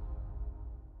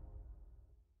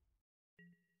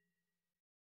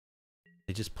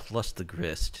 They just plus the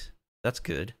Grist. That's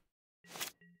good.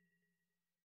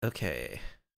 Okay.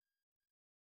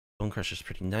 Bone Crusher's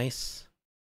pretty nice.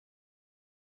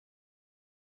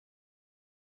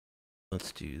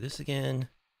 Let's do this again.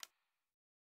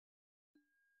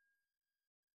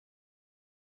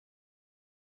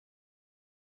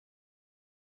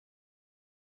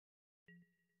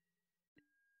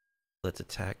 Let's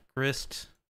attack Grist.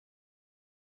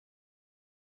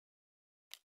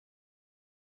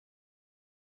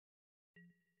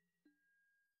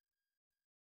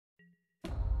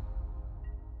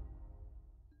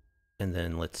 And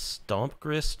then let's stomp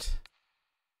Grist.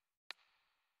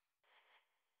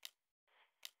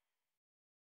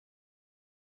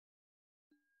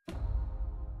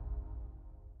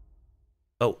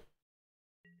 Oh.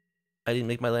 I didn't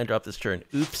make my land drop this turn.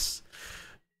 Oops.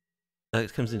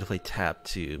 That comes into play tap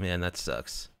too. Man, that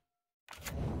sucks.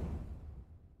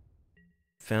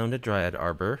 Found a Dryad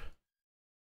Arbor.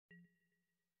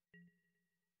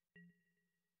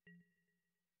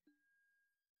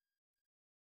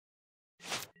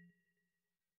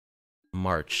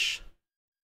 March.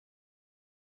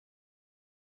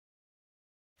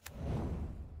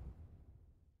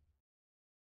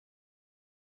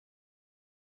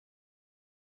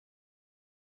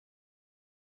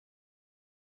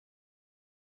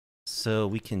 So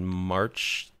we can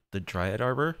march the Dryad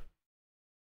Arbor.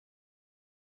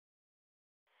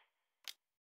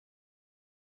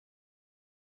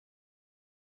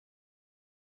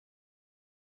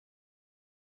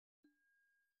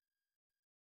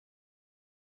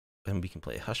 And we can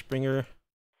play Hushbringer.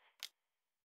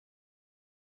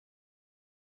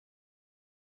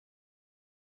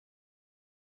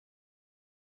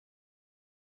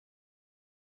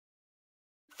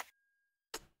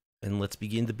 And let's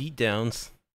begin the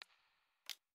beatdowns.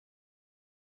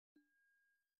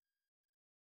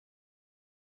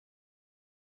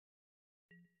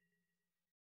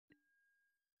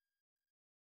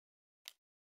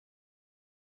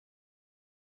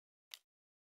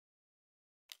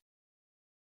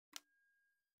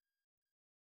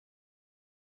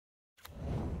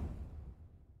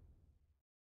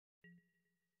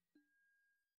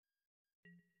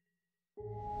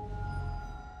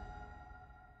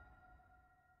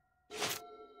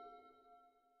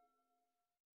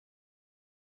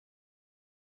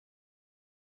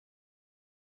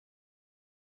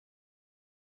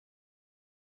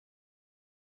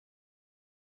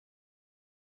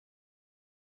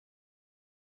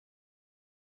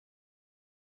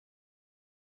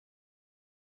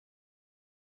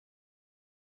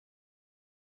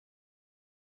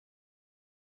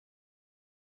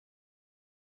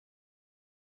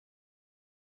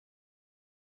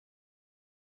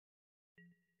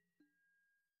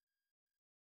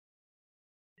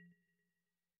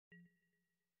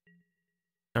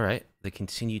 All right, they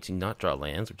continue to not draw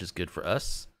lands, which is good for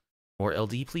us. More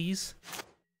LD, please.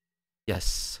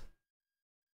 Yes.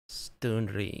 Stone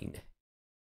Rain.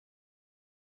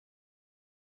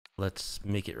 Let's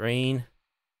make it rain.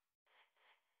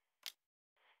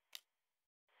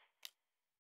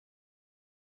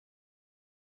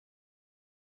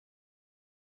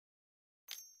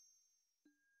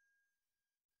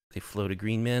 They float a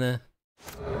green mana.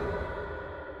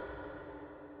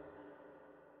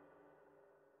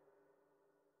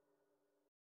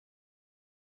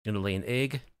 Gonna lay an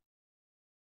egg.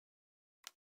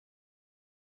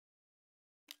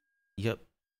 Yep.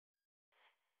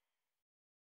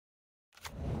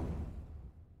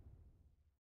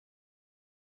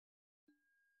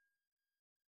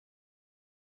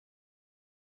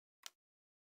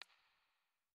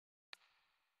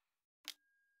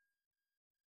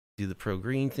 Do the pro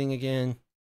green thing again.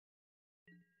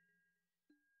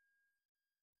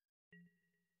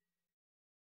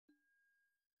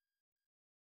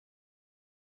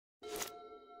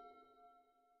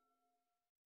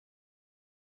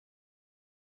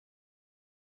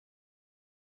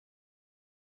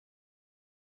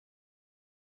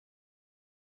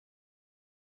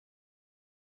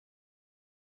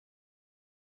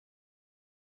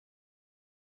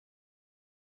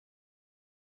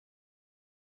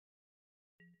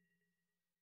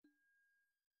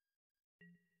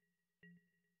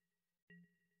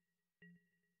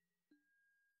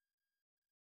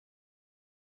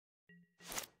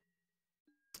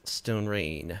 Stone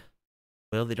Rain.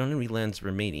 Well, they don't have any lands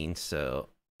remaining, so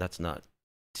that's not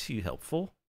too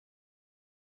helpful.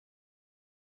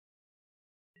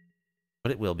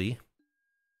 But it will be.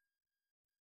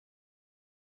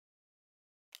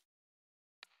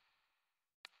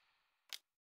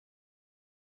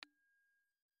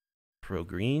 Pro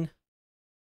green.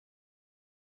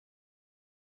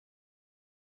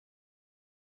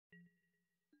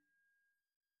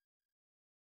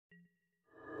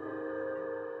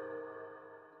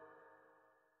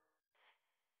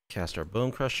 Cast our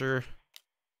Bone Crusher.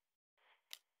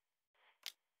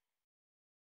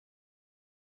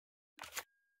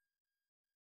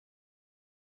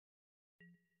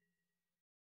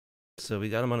 So we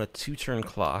got them on a 2-turn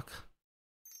clock.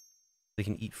 They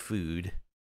can eat food.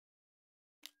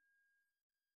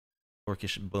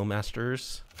 Orcish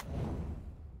Bowmasters.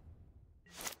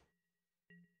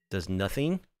 Does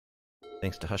nothing.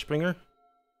 Thanks to Hushbringer.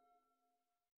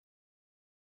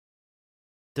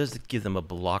 Does give them a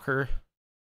blocker.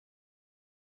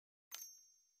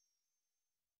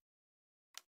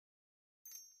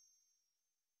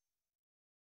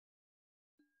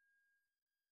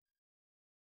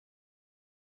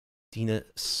 Dina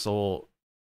Soul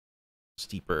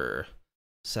Steeper.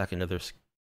 Sack another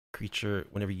creature.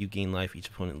 Whenever you gain life, each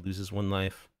opponent loses 1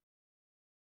 life.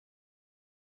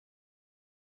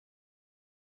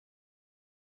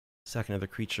 Sack another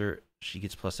creature. She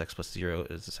gets +X/+0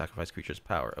 as the sacrifice creature's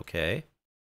power. Okay.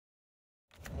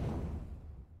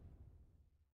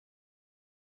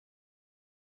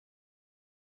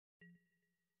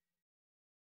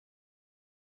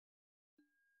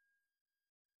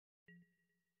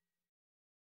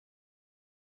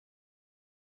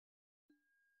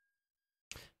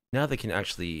 Now they can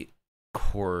actually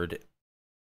chord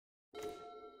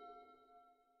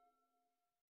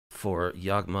for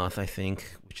Yawgmoth, I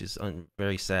think, which is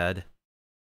very sad.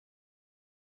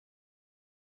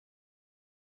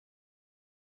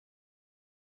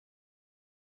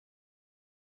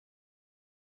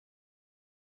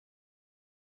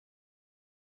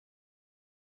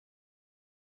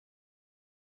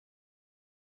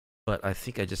 But I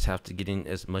think I just have to get in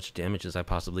as much damage as I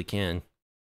possibly can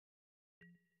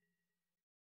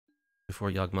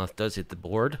before Yawgmoth does hit the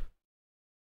board.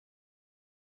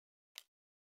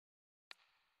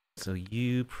 So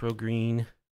you, pro green.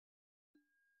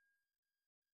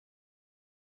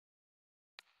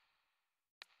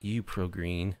 You, pro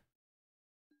green.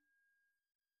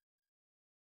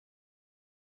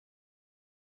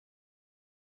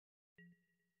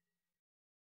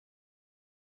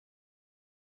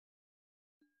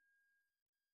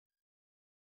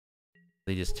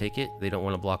 They just take it. They don't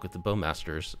want to block with the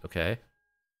Bowmasters. Okay.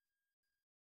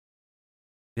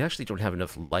 They actually don't have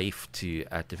enough life to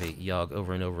activate Yogg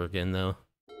over and over again, though.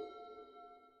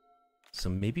 So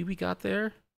maybe we got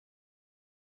there?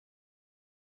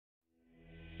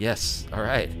 Yes. All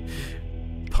right.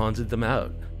 Ponzed them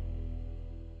out.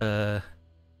 Do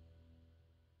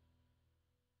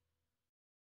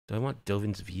I want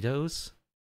Dovin's Vetoes?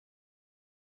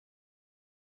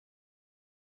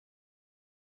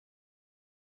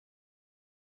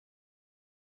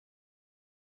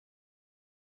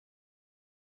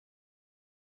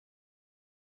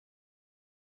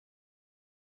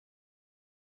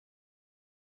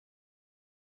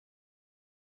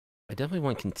 I definitely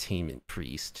want Containment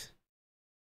Priest.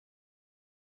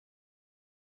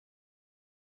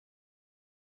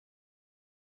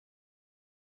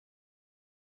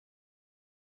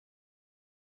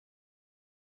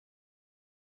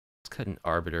 Let's cut an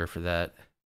Arbiter for that.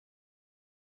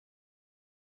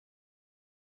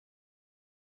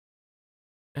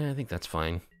 I think that's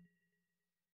fine.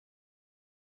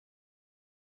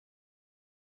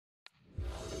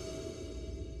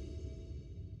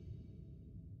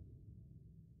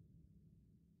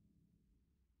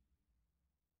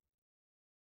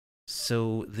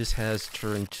 So this has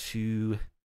turn 2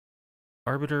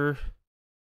 Arbiter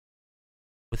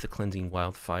with the cleansing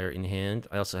Wildfire in hand.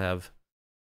 I also have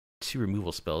 2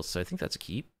 removal spells, so I think that's a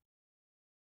keep.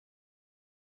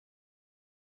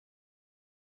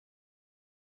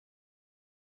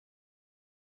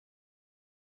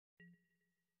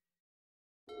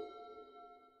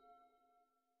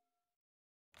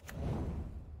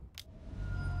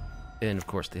 And of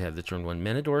course they have the turn 1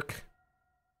 Mana Dork.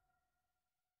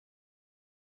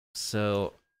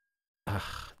 So, I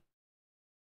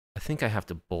think I have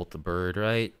to bolt the bird,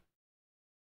 right?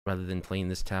 Rather than playing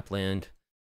this tap land.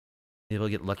 Maybe I'll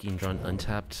get lucky and draw an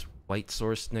untapped white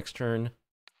source next turn.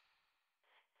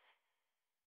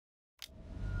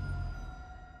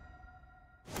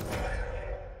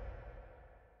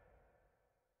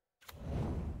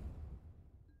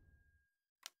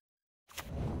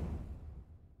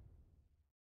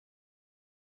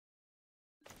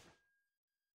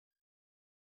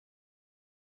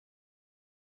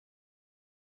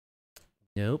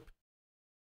 Nope.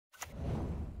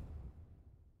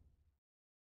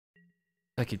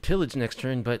 I could pillage next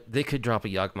turn, but they could drop a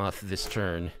Yawgmoth this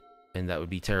turn, and that would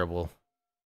be terrible.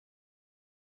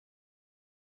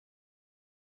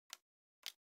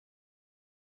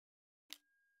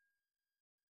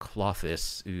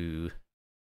 Clothis, ooh.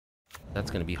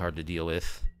 That's gonna be hard to deal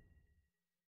with.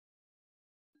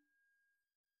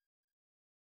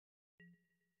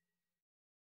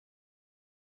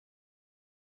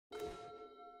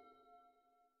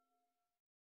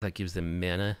 That gives them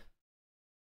mana.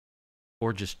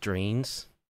 Or just drains.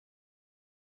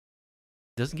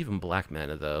 Doesn't give them black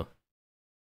mana, though.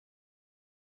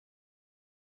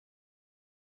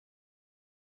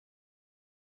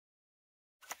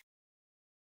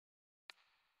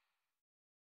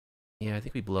 Yeah, I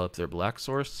think we blow up their black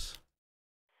source.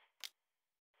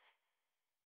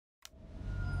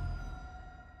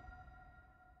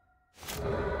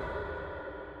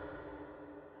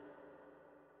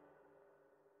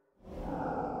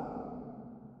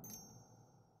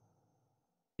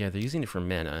 Yeah, they're using it for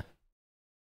mana.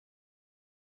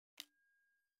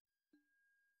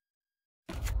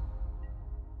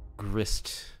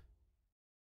 Grist.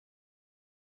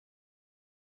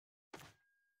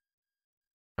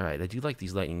 Alright, I do like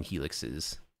these lightning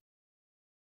helixes.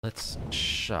 Let's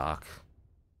shock.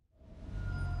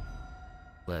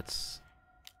 Let's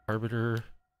Arbiter.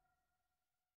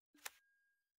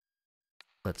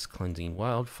 Let's cleansing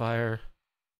Wildfire.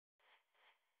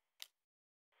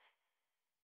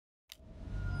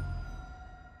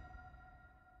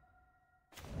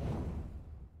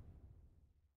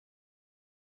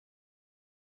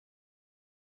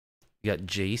 We got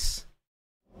Jace.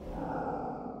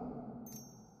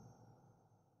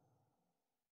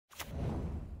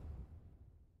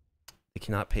 They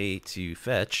cannot pay to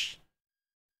fetch.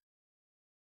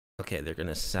 Okay, they're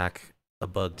gonna sack a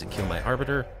bug to kill my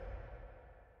Arbiter.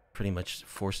 Pretty much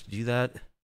forced to do that.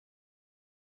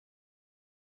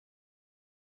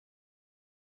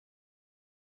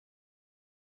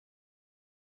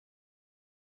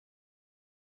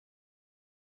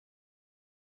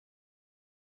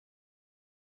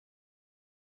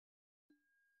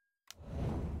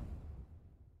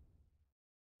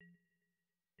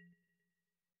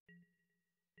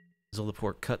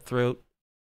 Zolaport Cutthroat.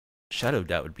 Shadow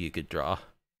Doubt would be a good draw.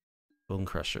 Bone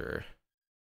Crusher.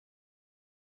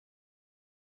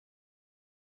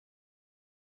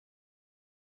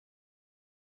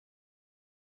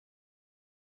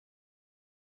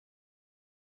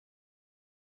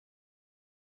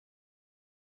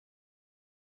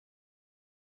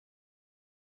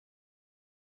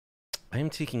 I am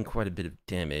taking quite a bit of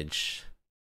damage.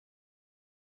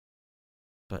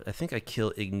 But I think I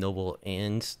kill Ignoble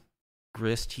and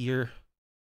Grist here.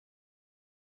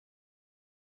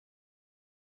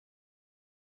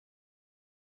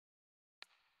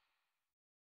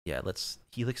 Yeah, let's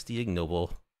Helix the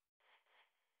Ignoble.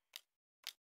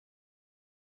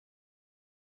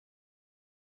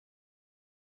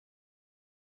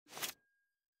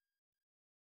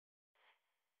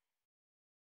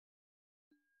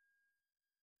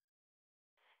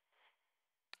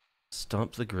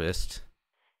 Stomp the Grist.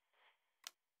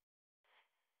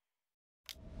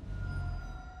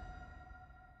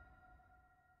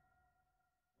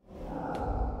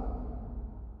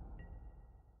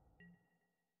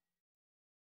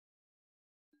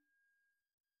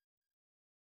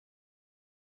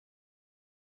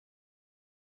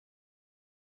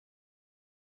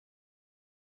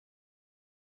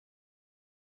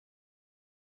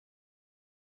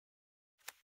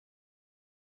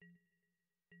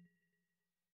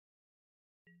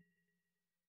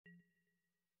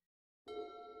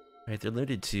 Right, they're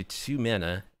limited to 2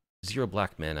 mana, 0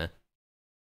 black mana.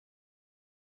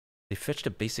 They fetched a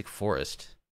basic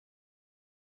forest.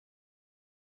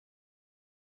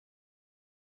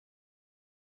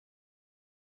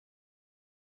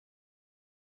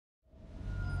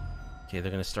 Okay,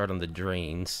 they're gonna start on the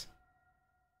drains.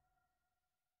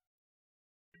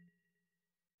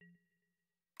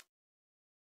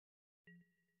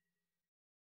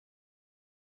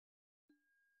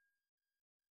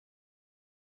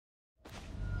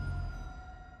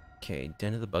 Okay,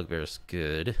 Den of the Bugbear's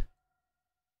good.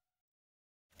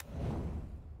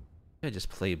 I just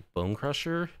play Bone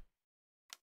Crusher.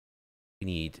 We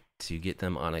need to get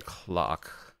them on a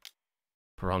clock.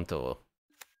 Pronto.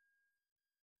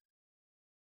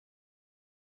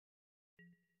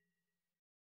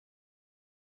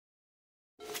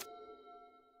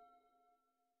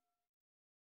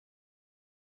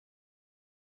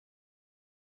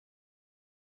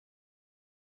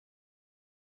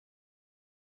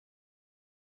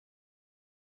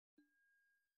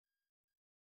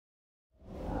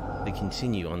 They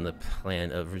continue on the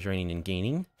plan of rejoining and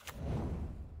gaining.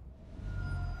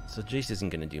 So Jace isn't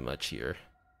going to do much here.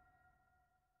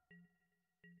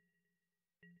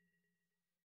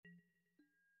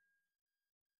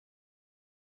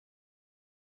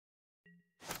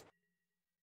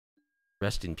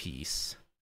 Rest in peace.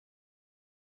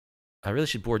 I really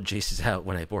should board Jace's out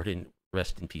when I board in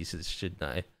Rest in Pieces, shouldn't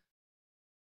I?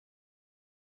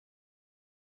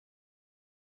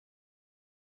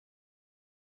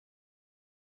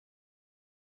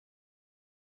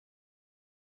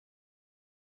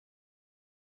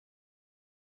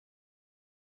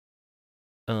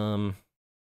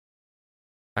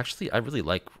 Actually, I really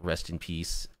like Rest in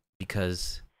Peace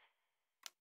because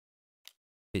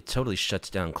it totally shuts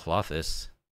down Clothis.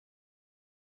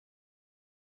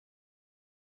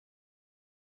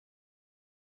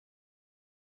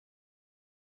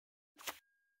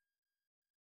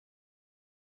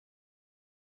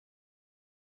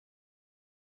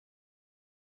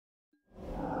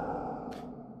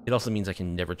 It also means I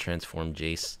can never transform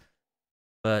Jace.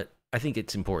 But I think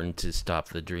it's important to stop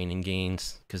the draining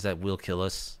gains, because that will kill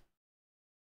us.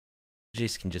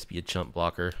 Jace can just be a chump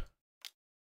blocker.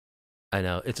 I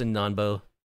know, it's a non-bow.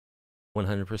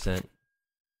 100%.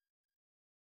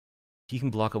 He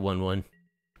can block a 1-1.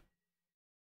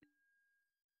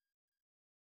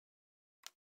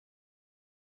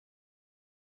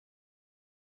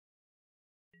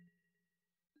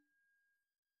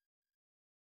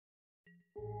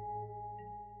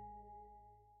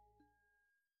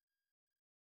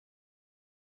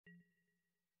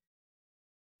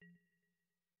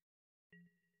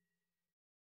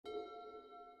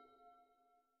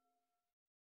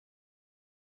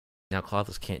 Now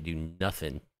Clothis can't do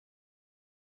nothing.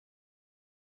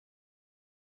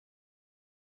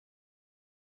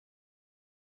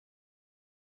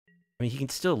 I mean, he can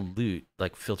still loot,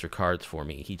 like, filter cards for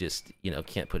me. He just, you know,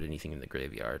 can't put anything in the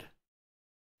graveyard.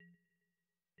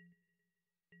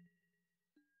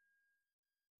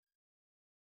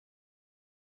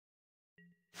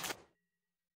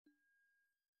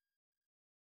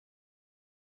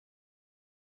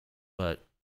 But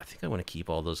I think I want to keep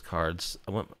all those cards.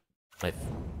 I want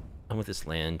this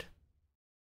land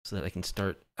so that I can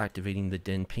start activating the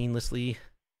den painlessly.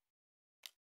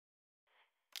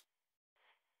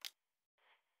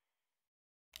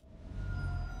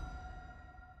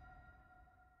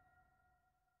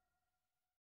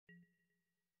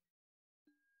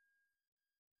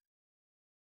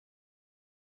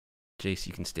 Jace,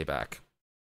 you can stay back.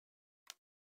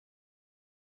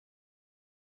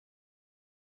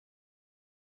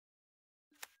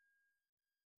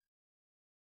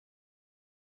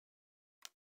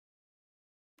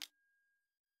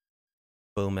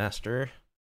 Bowmaster.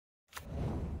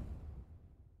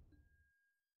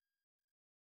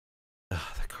 Ugh,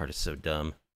 that card is so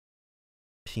dumb.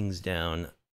 Pings down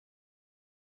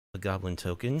a goblin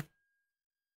token.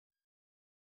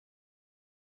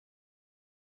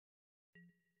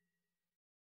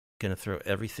 Gonna throw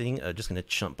everything. Just gonna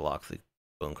chump block the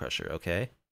Bone Crusher, okay?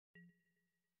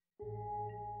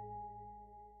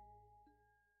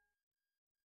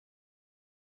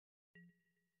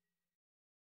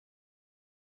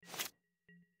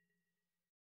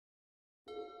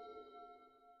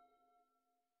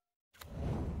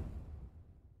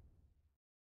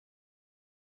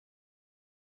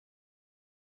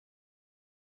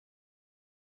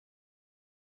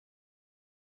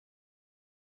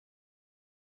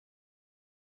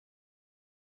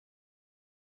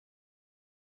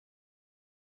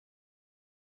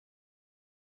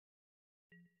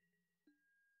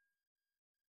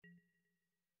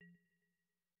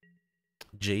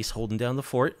 Jace holding down the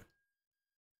fort.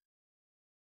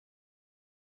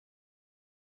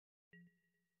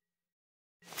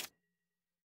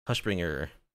 Hushbringer.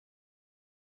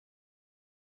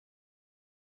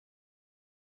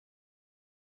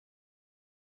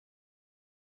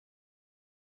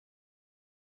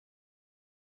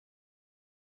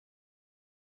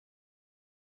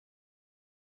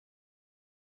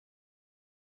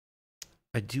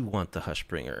 I do want the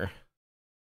Hushbringer.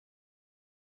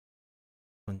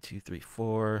 1, 2, 3,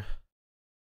 4.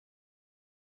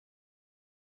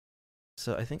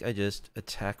 So I think I just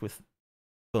attack with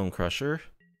Bone Crusher.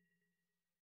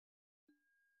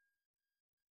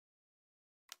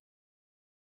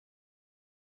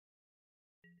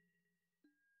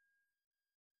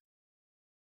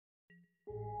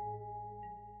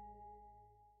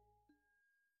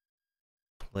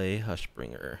 Play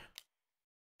Hushbringer.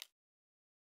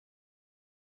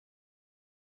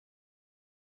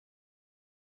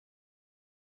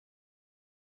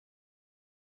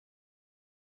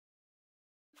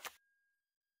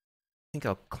 I think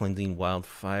I'll Cleansing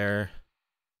Wildfire.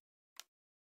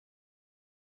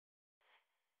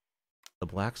 The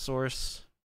Black Source.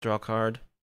 Draw a card.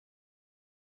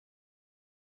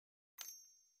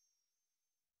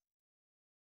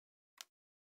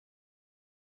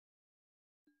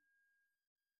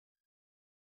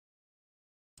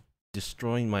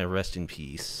 Destroying my Rest in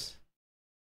Peace.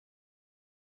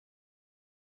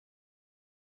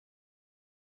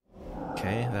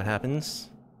 Okay, that happens.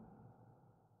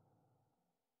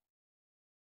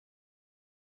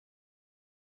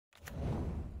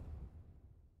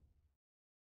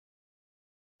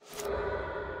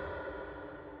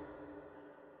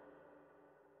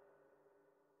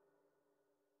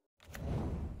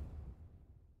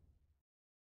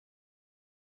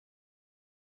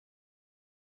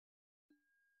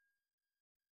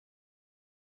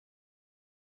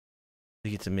 We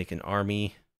get to make an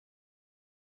army.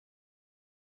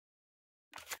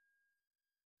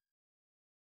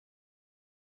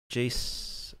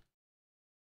 Jace.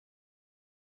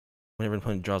 Whenever an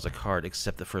opponent draws a card,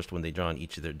 except the first one they draw on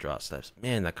each of their draw steps.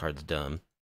 Man, that card's dumb.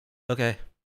 Okay.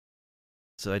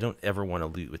 So I don't ever want to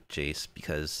loot with Jace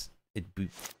because it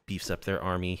beefs up their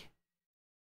army.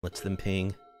 Lets them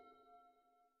ping.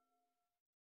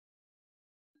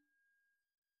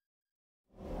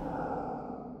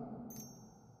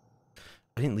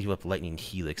 I didn't leave up Lightning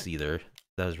Helix either.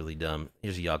 That was really dumb.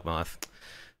 Here's a Yawgmoth.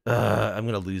 I'm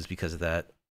gonna lose because of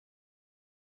that.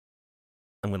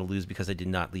 I'm gonna lose because I did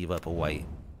not leave up a white.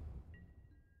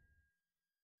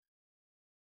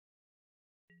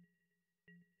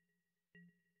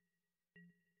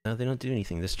 No, they don't do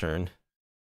anything this turn.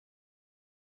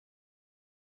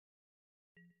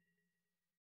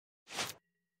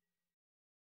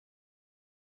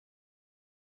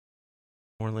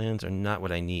 More lands are not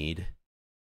what I need.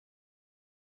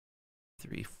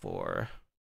 3, 4.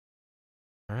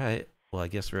 Alright, well I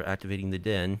guess we're activating the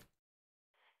den.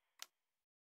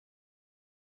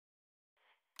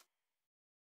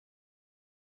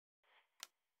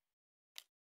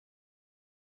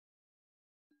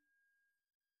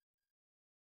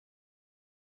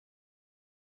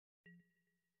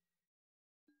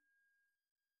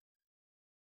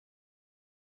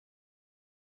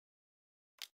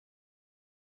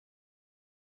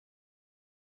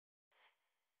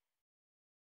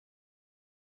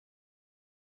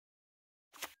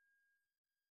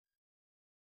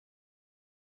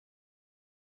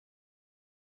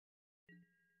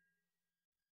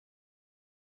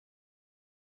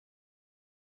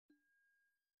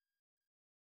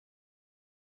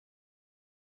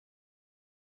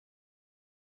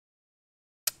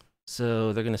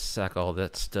 So they're gonna sack all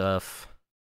that stuff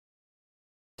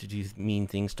to do mean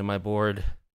things to my board.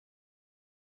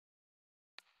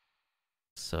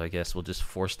 So I guess we'll just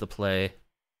force the play.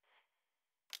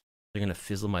 They're gonna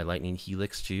fizzle my Lightning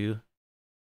Helix too.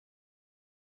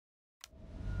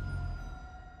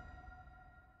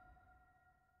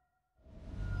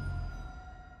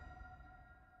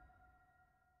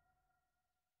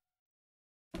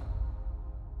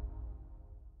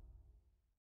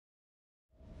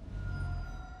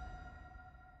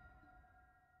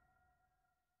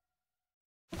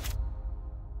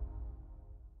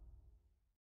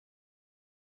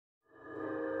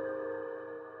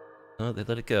 Oh, they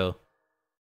let it go.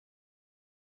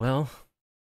 Well,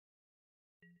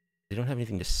 they don't have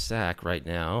anything to sack right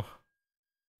now.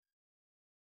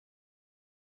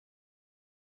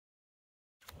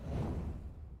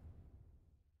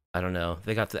 I don't know.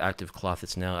 They got the active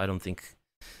Clothets now. I don't think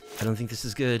this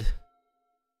is good.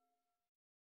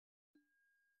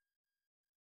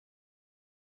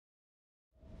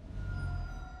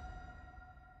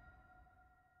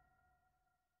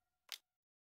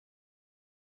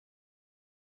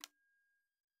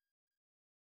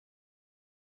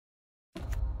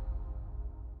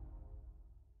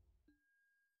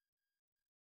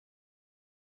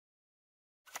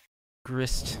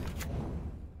 Grist.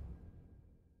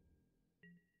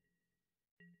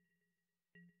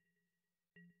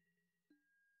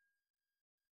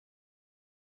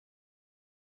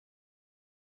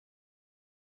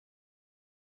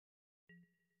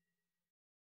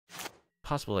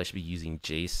 Possible I should be using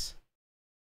Jace.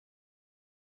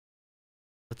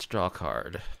 Let's draw a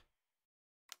card.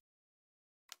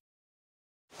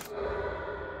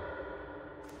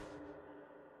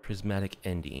 Prismatic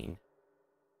Ending.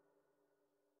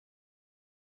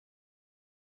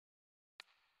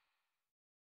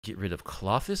 Get rid of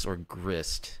Clothis or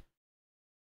Grist?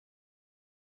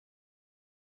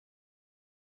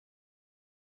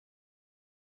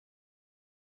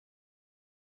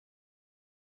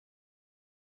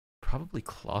 Probably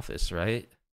Clothis, right?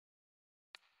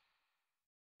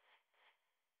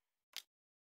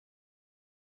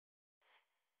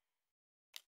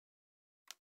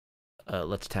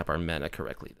 Let's tap our mana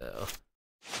correctly, though.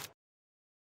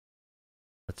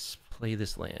 Let's play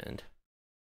this land.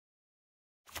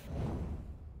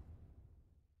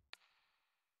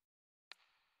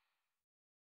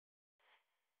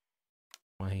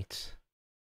 White.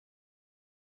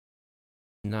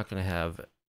 Not gonna have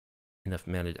enough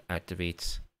mana to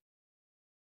activate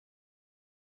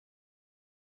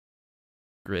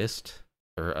Grist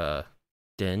or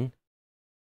Den.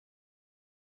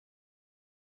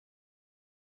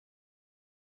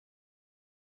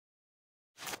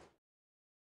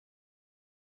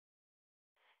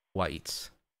 White.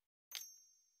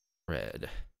 Red.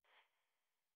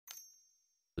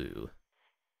 Blue.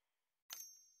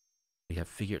 We have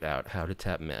figured out how to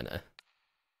tap mana.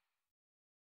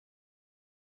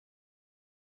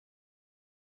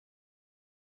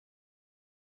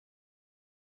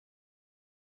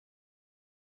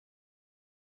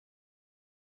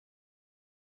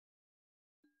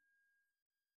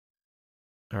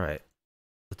 Alright.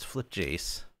 Let's flip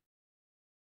Jace.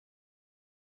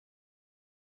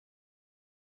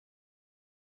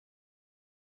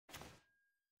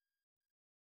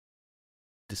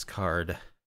 Discard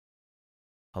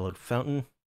Hollowed Fountain.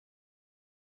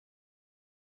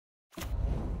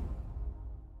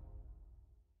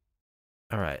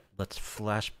 Alright, let's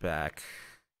flash back.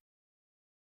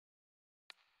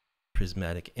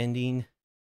 Prismatic Ending.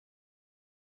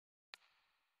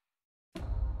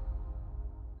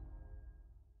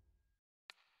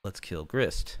 Let's kill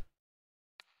Grist.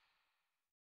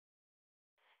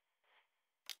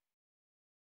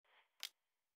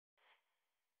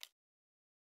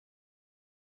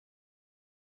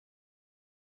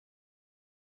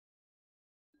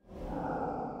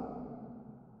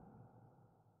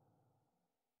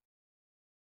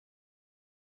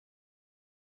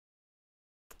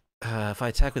 If I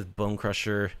attack with Bone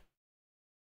Crusher,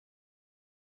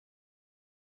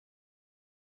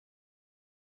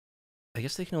 I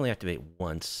guess they can only activate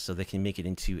once, so they can make it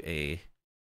into a,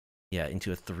 yeah,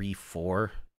 into a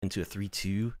 3/4, into a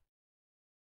 3/2.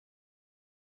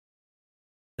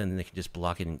 Then they can just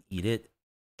block it and eat it.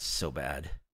 It's so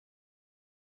bad.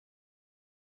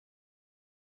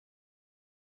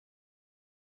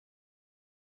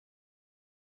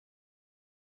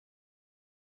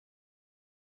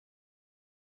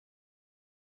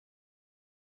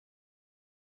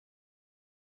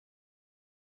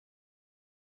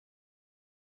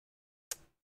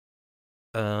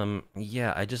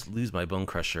 Yeah, I just lose my Bone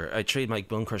Crusher. I trade my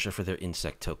Bone Crusher for their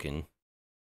Insect token.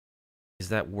 Is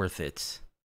that worth it?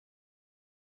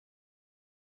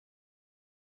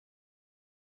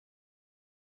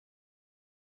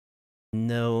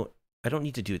 No, I don't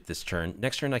need to do it this turn.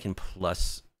 Next turn I can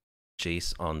plus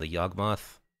Jace on the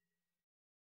Yawgmoth.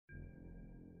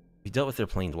 We dealt with their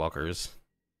Planeswalkers.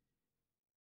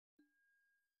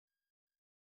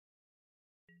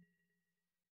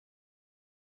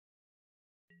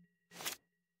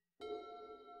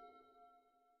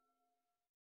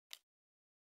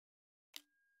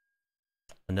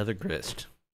 Another Grist.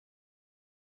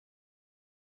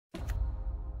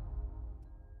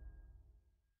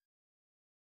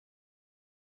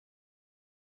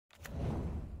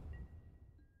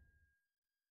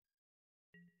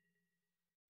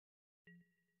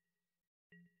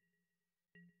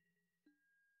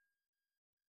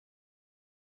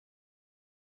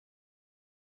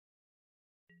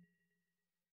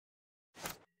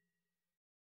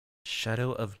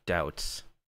 Shadow of Doubts.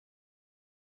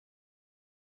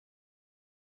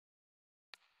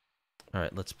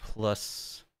 Alright, let's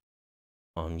plus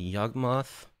on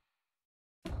Yawgmoth.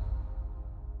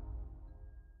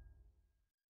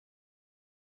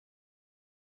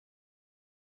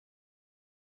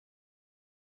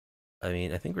 I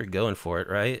mean, I think we're going for it,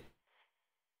 right?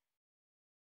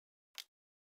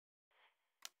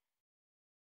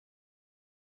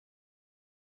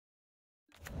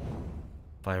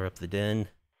 Fire up the den.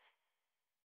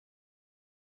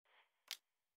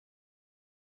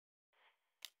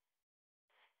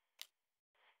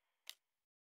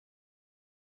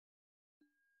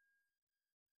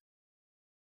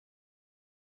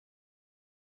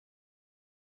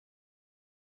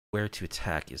 Where to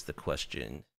attack is the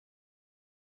question.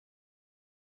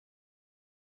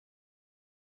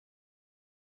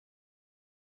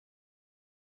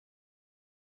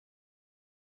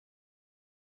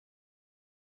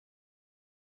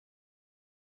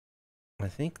 I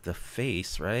think the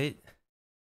face, right?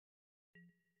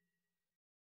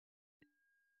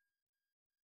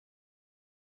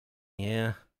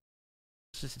 Yeah.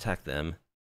 Let's just attack them.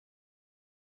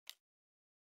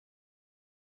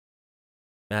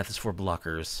 Math is for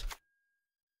blockers.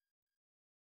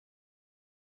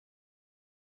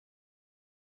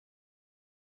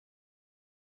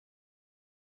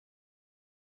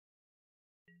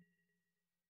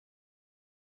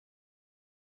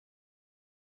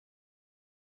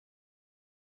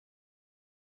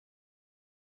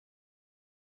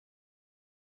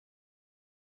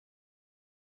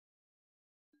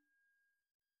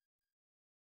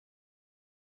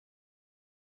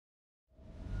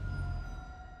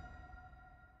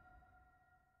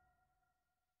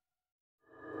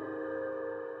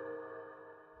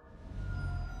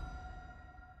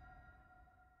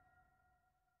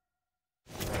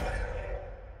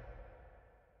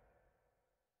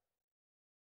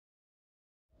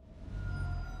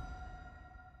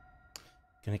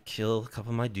 Gonna kill a couple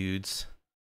of my dudes.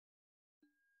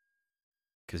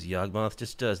 Because Yawgmoth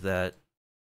just does that.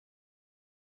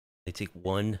 They take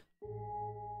one.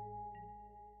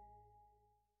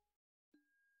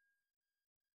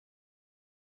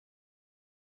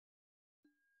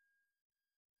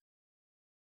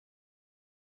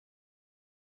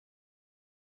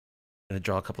 Gonna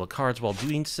draw a couple of cards while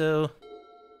doing so.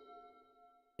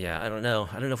 Yeah, I don't know.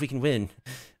 I don't know if we can win.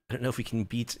 I don't know if we can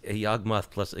beat a Yawgmoth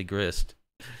plus a Grist.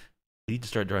 We need to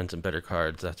start drawing some better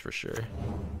cards, that's for sure.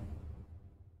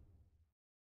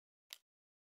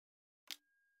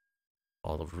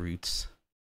 All of roots.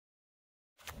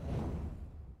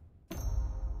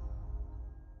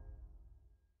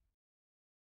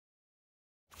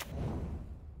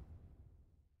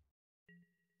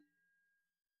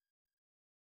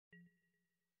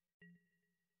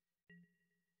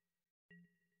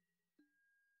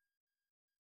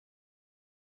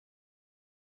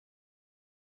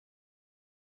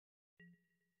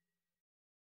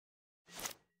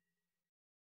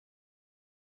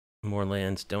 More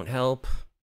lands don't help.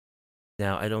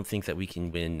 Now, I don't think that we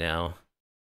can win now.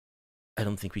 I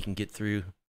don't think we can get through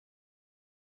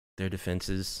their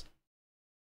defenses.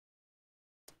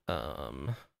 Is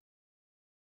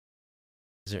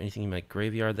there anything in my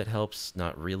graveyard that helps?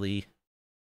 Not really.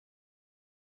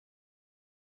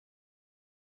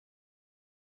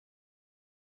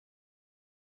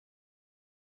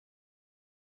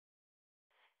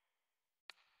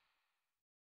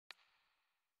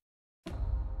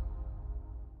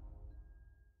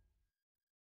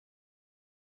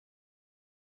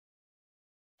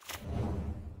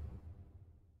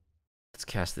 Let's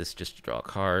cast this just to draw a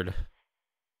card.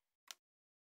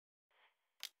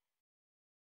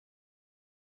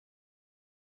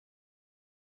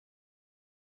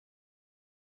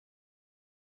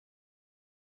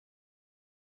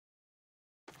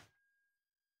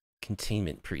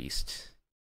 Containment Priest.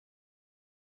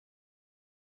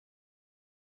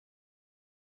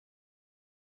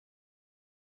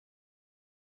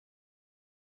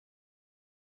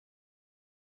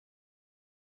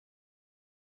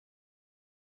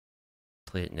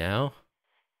 Play it now.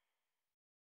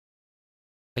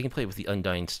 I can play it with the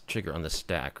Undying trigger on the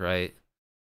stack, right?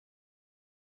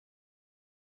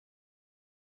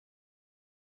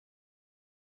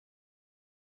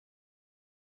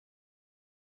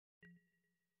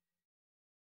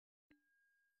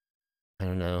 I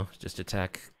don't know. Just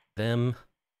attack them.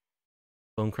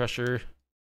 Bone Crusher.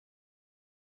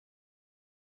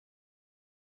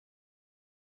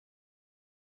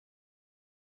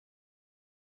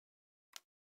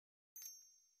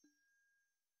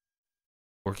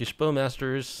 Orcish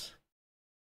Bowmasters.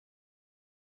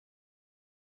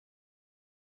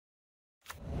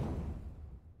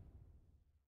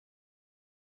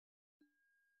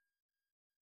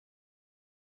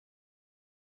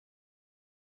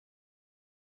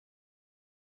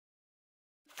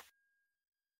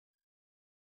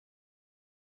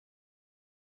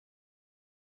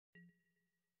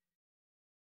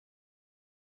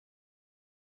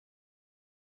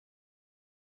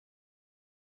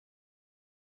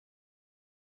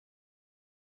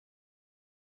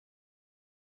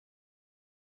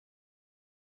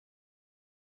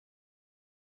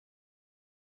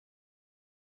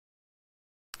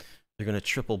 They're gonna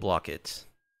triple block it.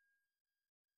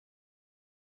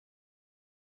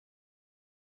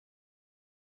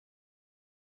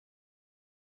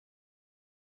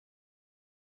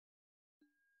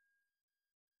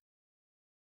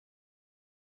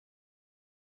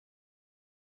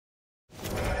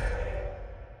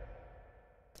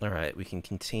 Alright, we can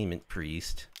Containment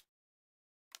Priest.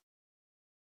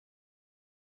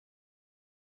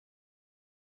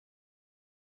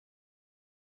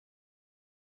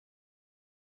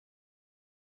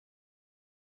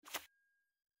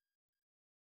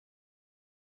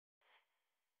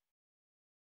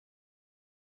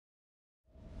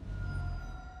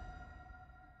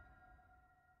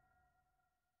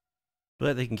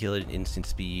 But they can kill it at instant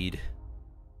speed.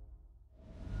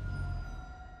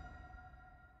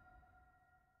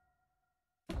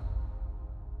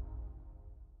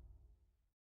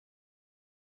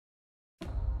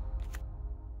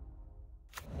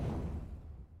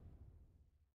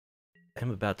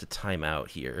 I'm about to time out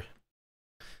here.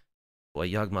 Boy,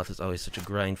 Yawgmoth is always such a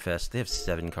grind fest. They have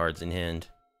 7 cards in hand.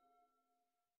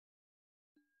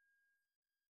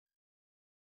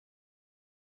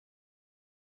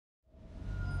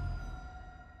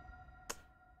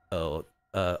 Oh,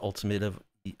 ultimate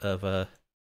of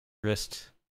wrist.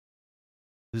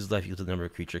 Lose life equal to the number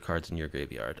of creature cards in your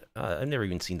graveyard. I've never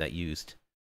even seen that used.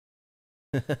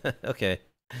 Okay.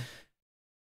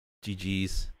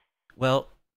 GG's. Well,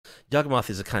 Yawgmoth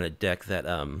is a kind of deck that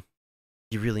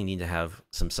you really need to have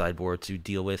some sideboard to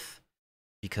deal with,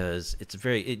 because it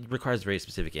requires very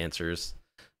specific answers,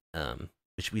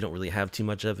 which we don't really have too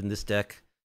much of in this deck.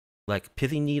 Like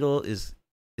Pithing Needle is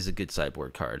a good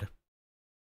sideboard card.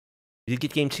 We did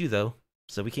get game 2 though,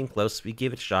 so we came close. We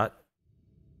gave it a shot.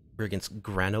 We're against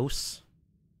Granos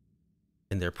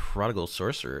and their Prodigal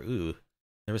Sorcerer. Ooh,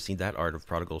 never seen that art of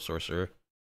Prodigal Sorcerer.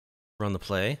 We're on the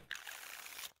play.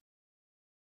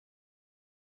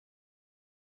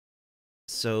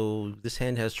 So this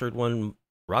hand has turn 1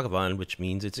 Ragavan, which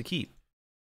means it's a keep.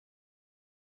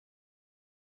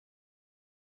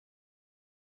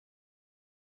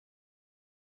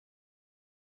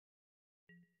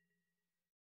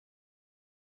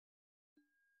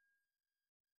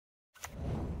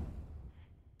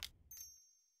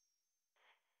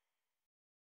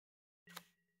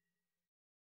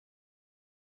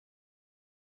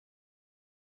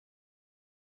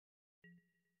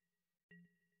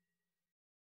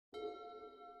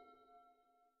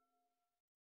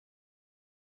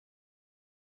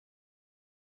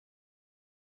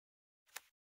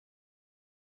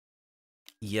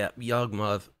 Yeah,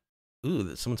 Yawgmoth.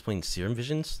 Ooh, someone's playing Serum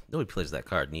Visions? Nobody plays that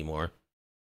card anymore.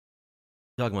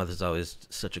 Yawgmoth is always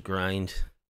such a grind.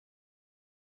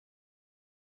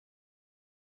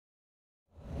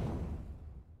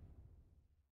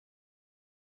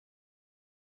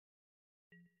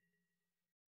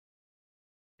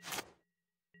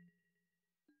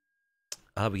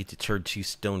 We get to turn 2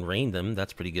 Stone Rain them.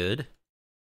 That's pretty good.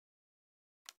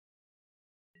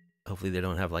 Hopefully they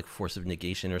don't have like Force of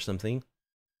Negation or something.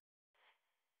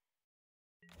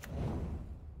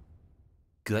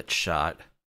 Gut Shot.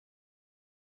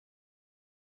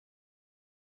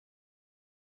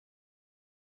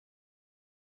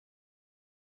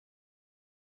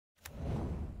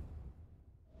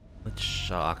 Let's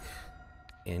shock.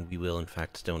 And we will, in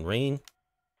fact, Stone Rain.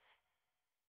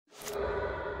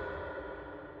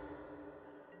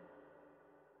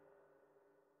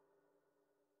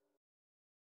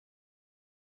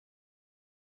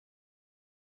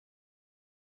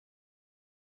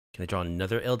 Can I draw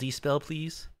another LD spell,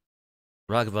 please?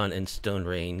 Ragavan and Stone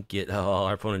Rain get... Oh,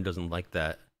 our opponent doesn't like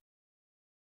that.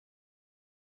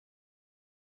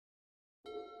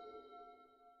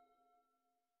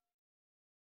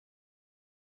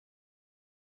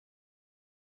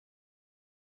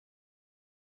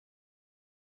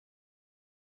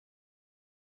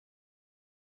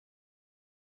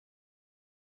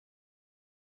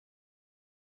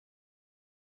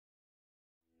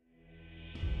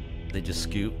 They just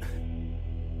scoot.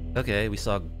 Okay, we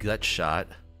saw Gut Shot.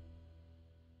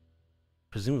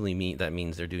 Presumably that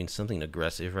means they're doing something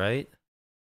aggressive, right?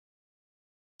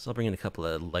 So I'll bring in a couple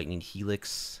of Lightning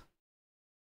Helix.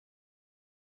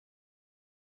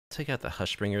 Take out the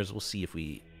Hushbringers. We'll see if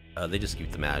we... they just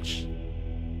scoot the match.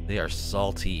 They are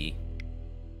salty.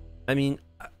 I mean,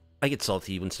 I get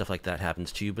salty when stuff like that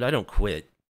happens too, but I don't quit.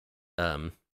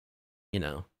 You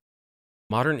know.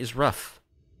 Modern is rough.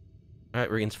 Alright,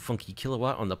 we're against Funky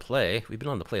Kilowatt on the play. We've been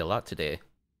on the play a lot today.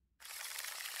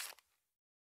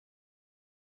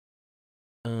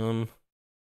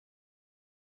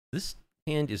 This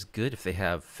hand is good if they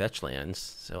have fetch lands,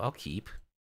 so I'll keep.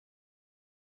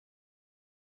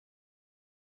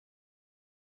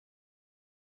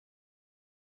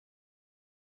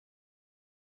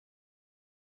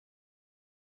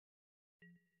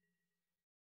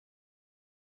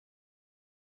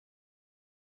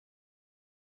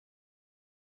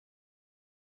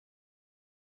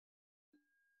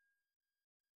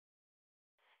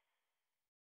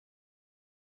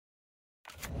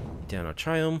 down our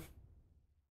Triome.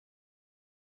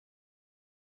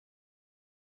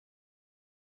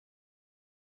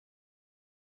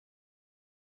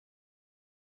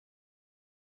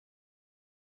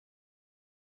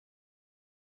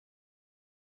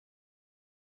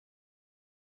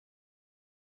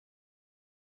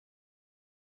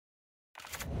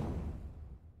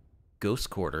 Ghost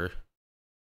Quarter.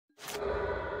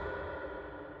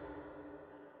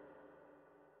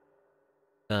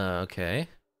 Okay.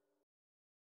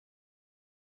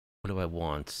 What do I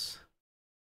want?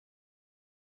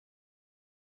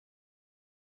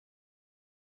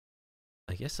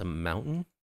 I guess a mountain?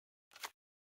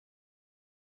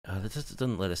 That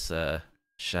doesn't let us,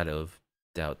 Shadow of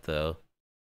Doubt, though.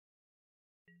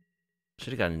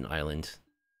 Should've gotten an island.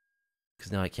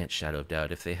 Because now I can't Shadow of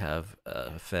Doubt if they have,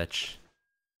 fetch.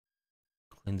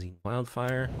 Cleansing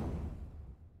Wildfire.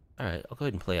 Alright, I'll go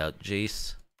ahead and play out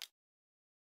Jace.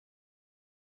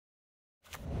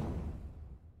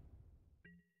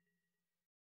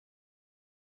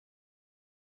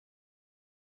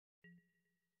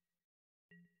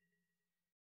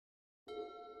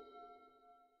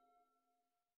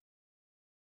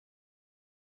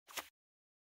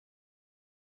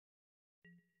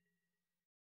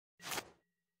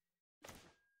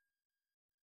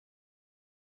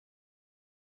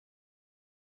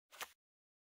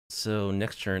 So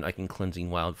next turn I can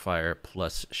Cleansing Wildfire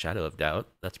plus Shadow of Doubt.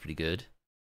 That's pretty good.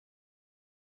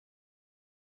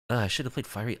 I should have played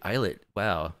Fiery Islet.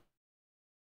 Wow.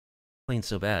 Playing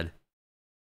so bad.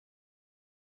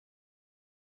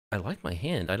 I like my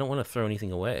hand. I don't want to throw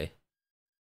anything away.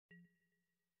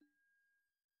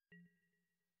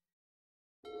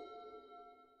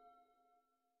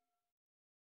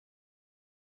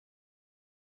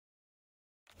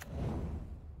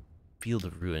 Field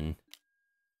of Ruin.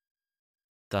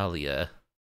 Thalia.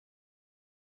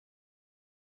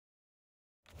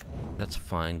 That's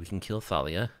fine. We can kill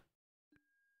Thalia.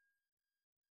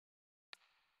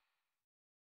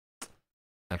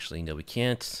 Actually, no, we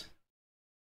can't.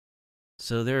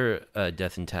 So their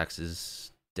Death and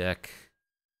Taxes deck.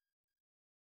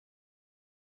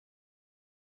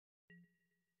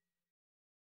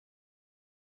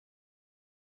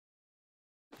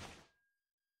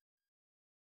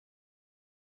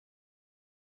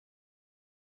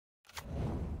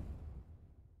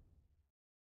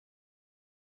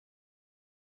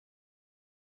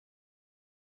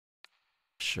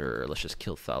 Sure, let's just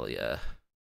kill Thalia.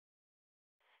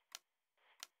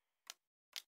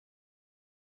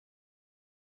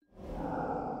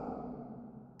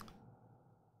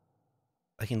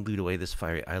 I can loot away this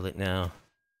Fiery Islet now.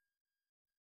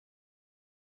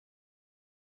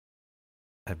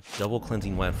 I have double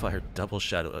Cleansing Wildfire, double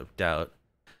Shadow of Doubt.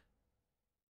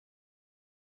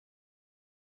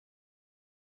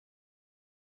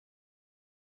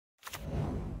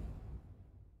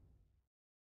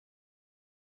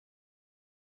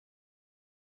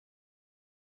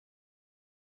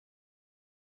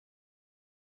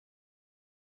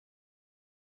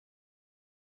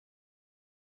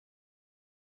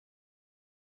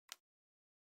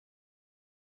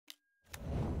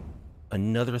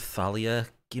 Another Thalia?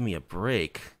 Give me a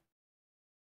break.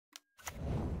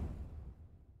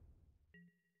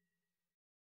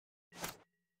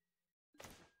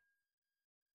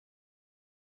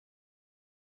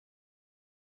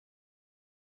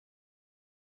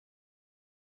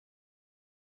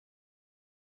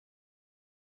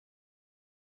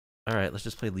 Alright, let's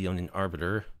just play Leonin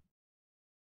Arbiter.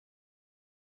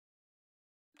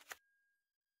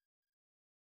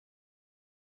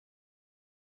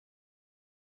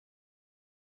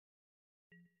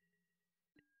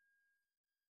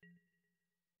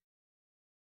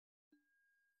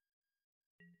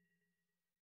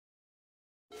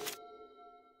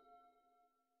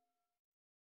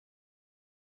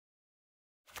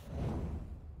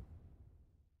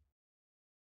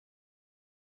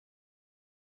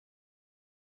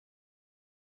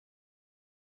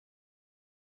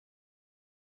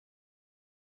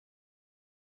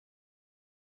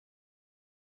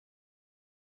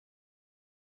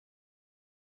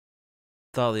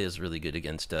 Thalia is really good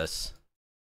against us.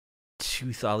 2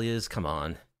 Thalias? Come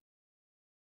on.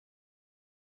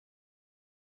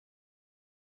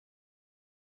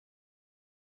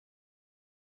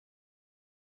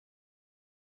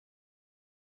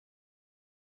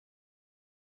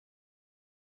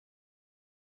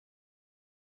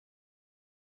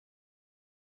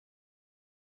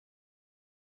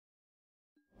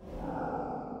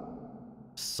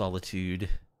 Solitude.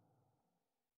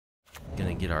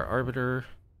 Gonna get our Arbiter.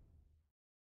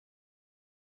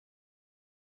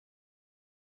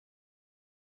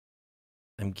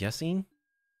 I'm guessing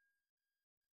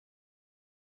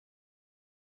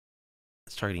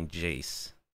it's targeting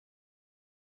Jace.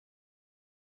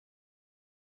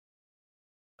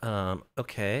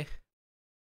 Okay.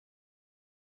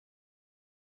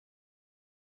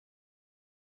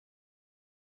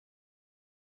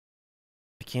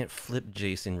 I can't flip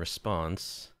Jace in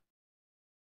response.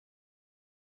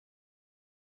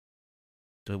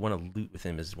 Do I want to loot with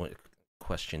him is one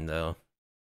question, though.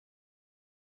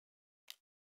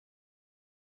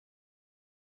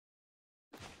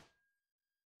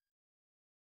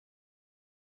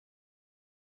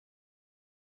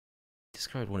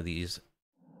 Discard one of these.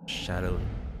 Shadow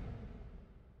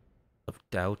of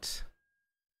Doubt.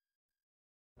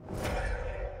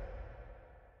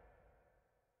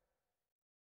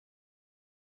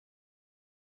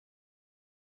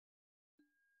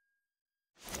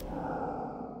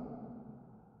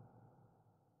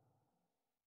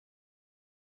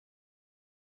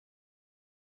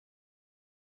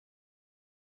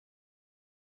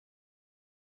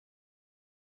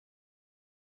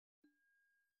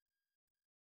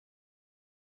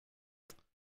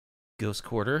 Ghost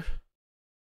Quarter.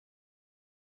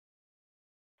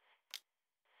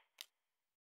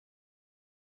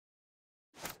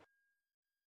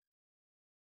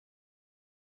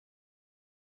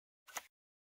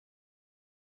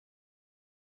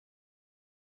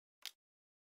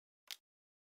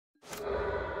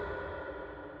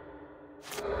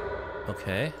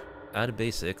 Okay. Out of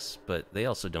basics, but they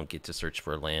also don't get to search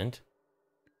for land.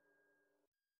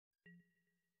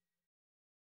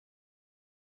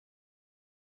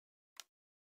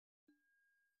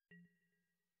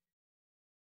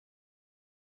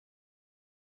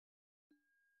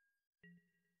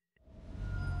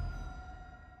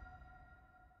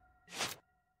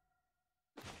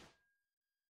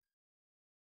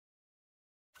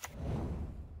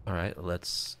 Alright,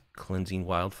 let's Cleansing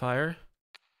Wildfire.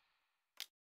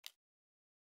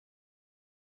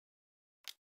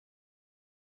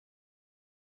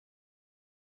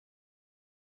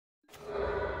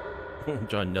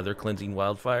 Draw another Cleansing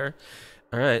Wildfire.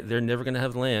 Alright, they're never gonna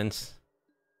have lands.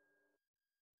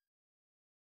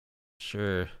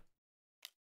 Sure.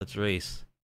 Let's race.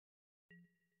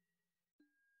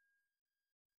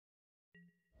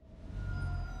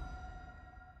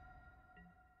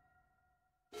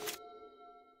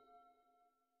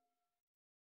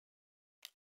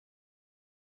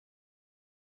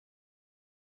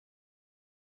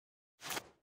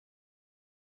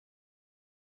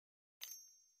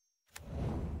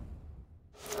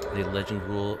 The Legend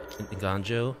Rule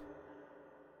Ganjo.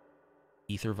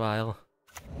 Ether Vial.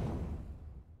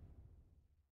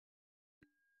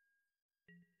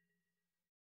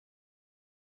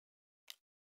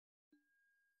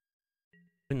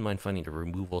 Wouldn't mind finding a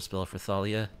removal spell for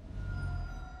Thalia.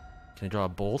 Can I draw a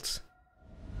bolt?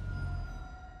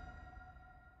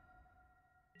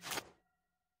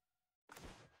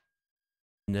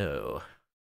 No.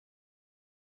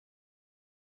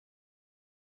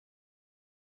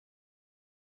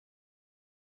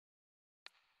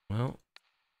 Well,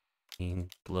 you can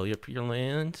blow up your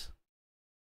land.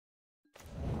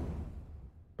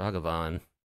 Ragavan.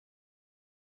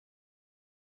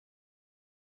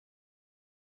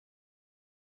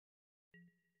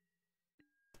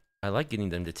 I like getting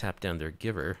them to tap down their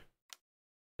giver,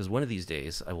 because one of these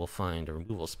days I will find a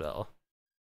removal spell.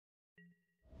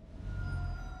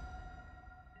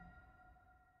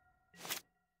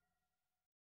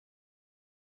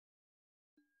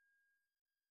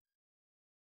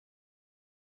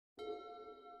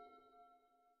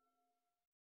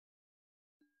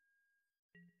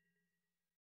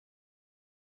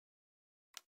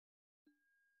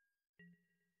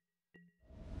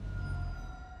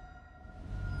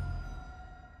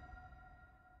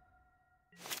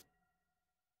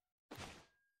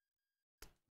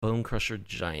 Bone Crusher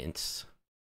Giants.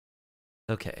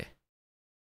 Okay.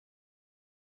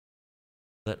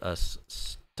 Let us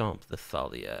stomp the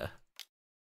Thalia.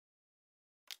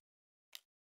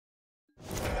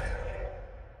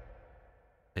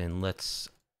 And let's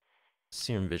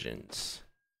Serum Visions.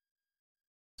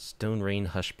 Stone Rain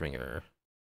Hushbringer.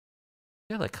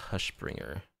 I like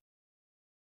Hushbringer.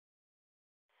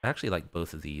 I actually like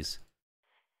both of these.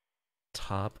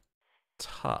 Top.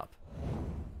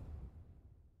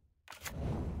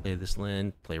 Play this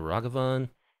land, play Ragavan.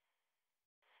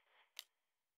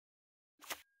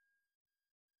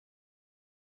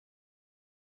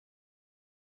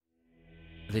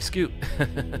 They scoot.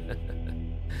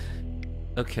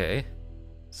 Okay.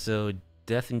 So,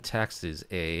 Death and Taxes,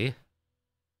 A.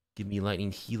 Give me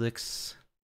Lightning Helix.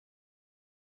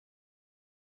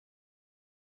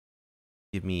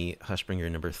 Give me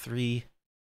Hushbringer number 3.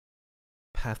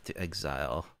 Path to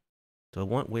Exile. Do I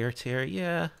want Wear Tear?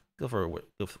 Yeah, go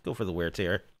for the Wear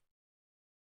Tear.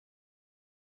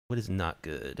 What is not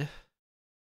good?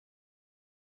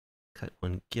 Cut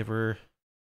 1 Giver.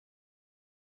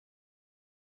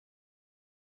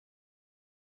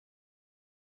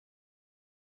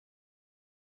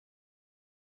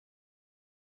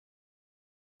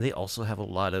 They also have a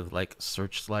lot of like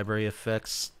search library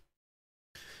effects,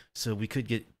 so we could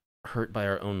get hurt by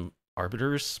our own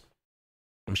arbiters.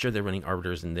 I'm sure they're running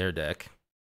arbiters in their deck.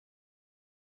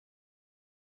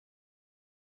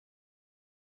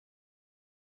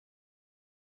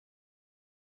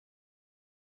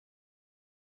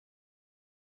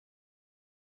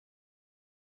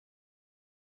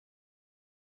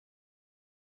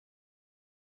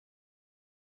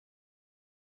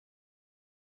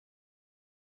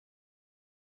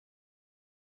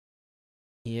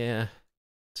 Yeah,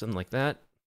 something like that.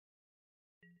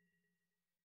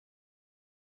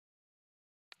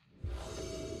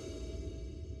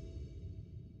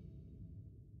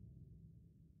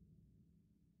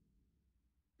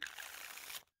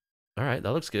 All right,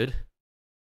 that looks good.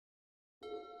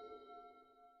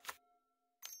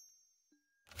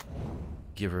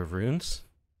 Giver of Runes.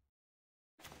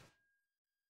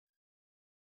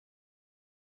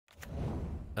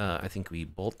 I think we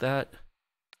bolt that.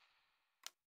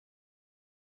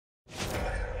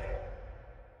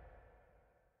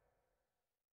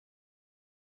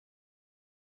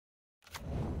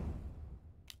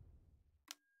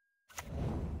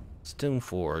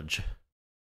 Stoneforge.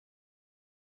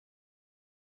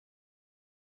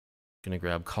 Gonna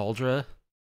grab Cauldra.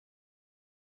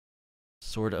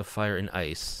 Sword of Fire and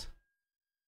Ice.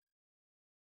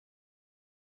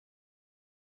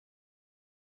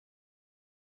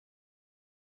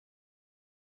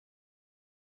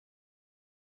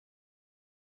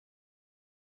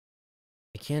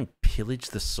 I can't pillage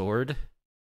the sword.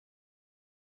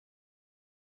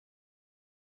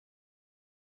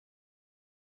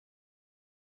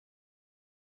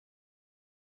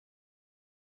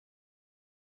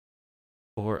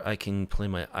 Or I can play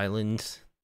my island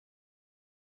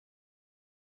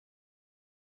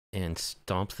and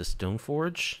stomp the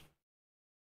Stoneforge.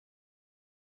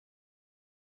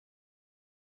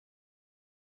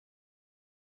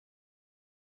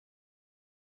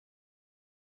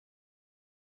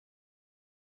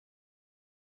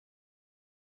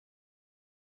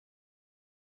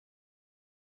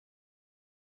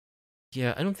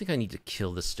 Yeah, I don't think I need to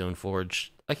kill the Stoneforge.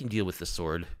 I can deal with the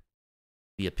sword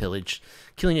via pillage.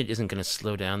 Killing it isn't going to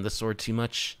slow down the sword too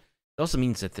much. It also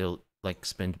means that they'll like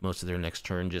spend most of their next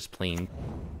turn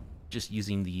just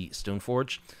using the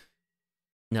Stoneforge.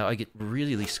 Now I get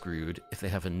really screwed if they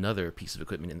have another piece of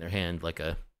equipment in their hand, like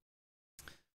a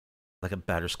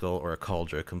Batterskull or a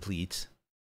Cauldra complete.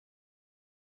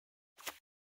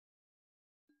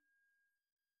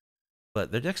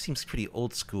 But their deck seems pretty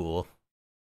old school.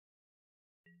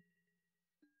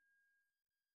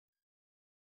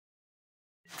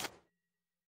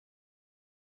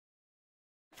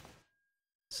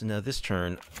 So now this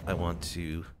turn, I want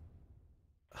to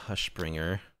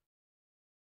Hushbringer.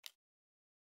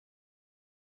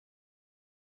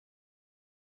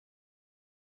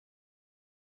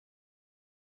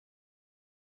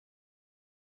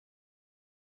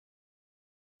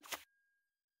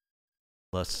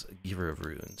 Plus Giver of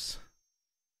Runes.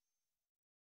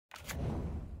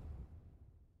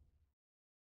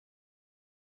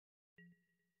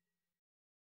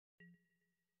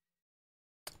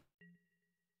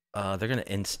 They're gonna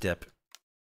end step.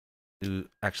 Ooh,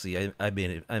 actually,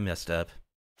 I messed up.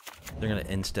 They're gonna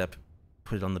end step,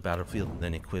 put it on the battlefield, and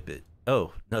then equip it.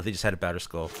 Oh no, they just had a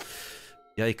Batterskull.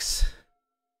 Yikes.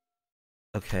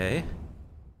 Okay,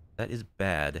 that is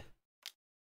bad.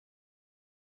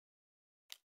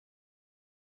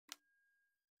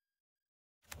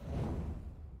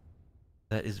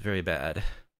 That is very bad.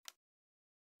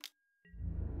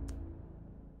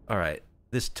 All right,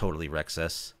 this totally wrecks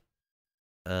us.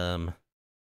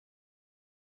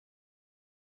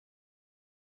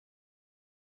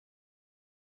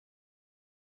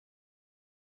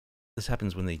 This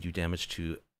happens when they do damage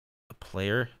to a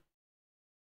player.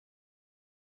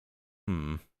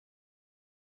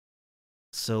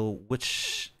 So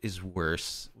which is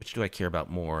worse? Which do I care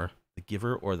about more? The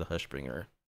Giver or the Hushbringer?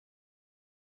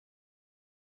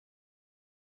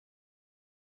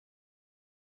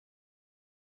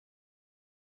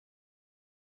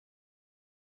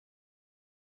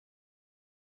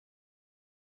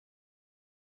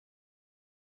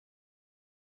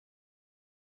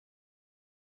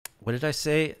 What did I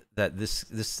say? That this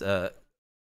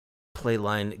play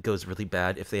line goes really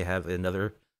bad if they have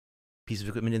another piece of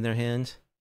equipment in their hand.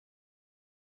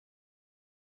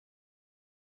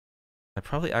 I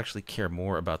probably actually care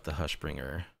more about the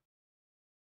Hushbringer.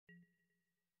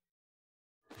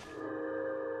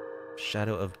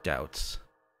 Shadow of Doubts.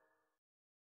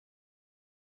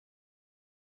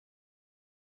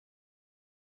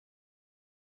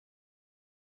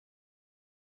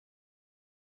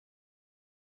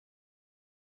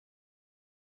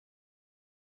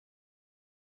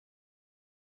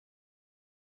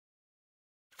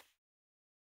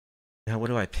 Now, what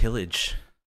do I pillage?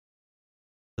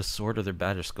 The sword or their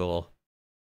batter skull?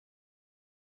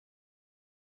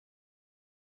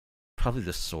 Probably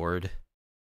the sword,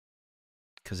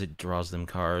 because it draws them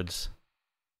cards.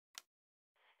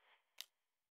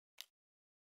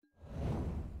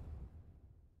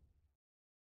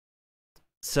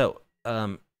 So,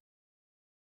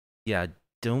 yeah,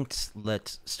 don't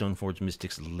let Stoneforge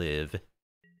Mystics live,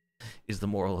 is the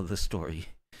moral of the story.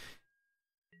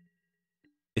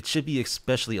 It should be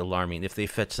especially alarming if they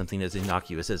fetch something as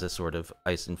innocuous as a sort of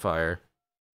ice and fire,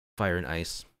 fire and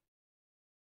ice.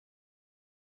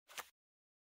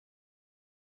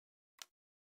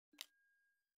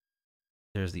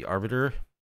 There's the Arbiter.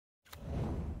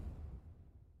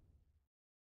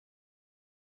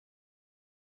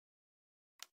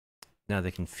 Now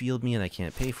they can field me and I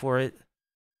can't pay for it.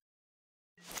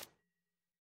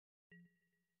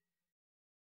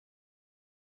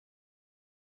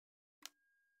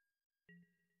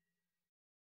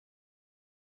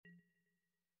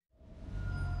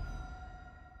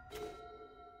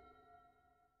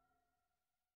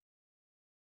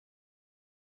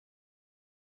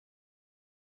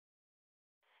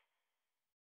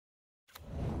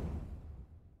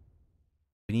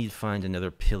 We need to find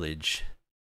another pillage.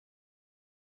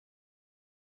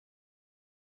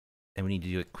 And we need to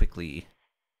do it quickly.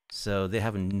 So they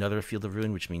have another Field of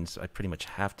Ruin, which means I pretty much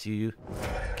have to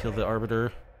kill the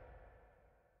Arbiter.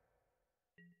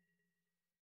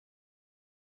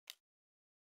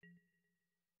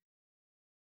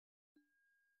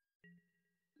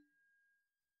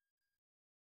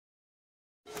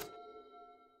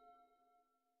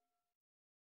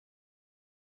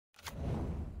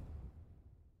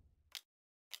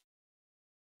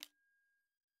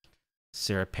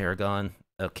 Sarah Paragon.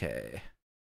 Okay.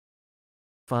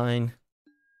 Fine.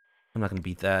 I'm not going to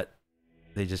beat that.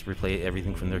 They just replay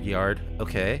everything from their yard.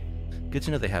 Okay. Good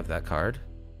to know they have that card.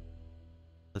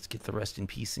 Let's get the Rest in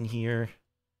Peace in here.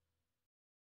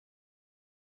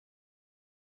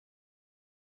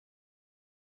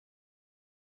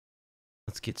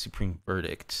 Let's get Supreme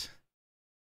Verdict.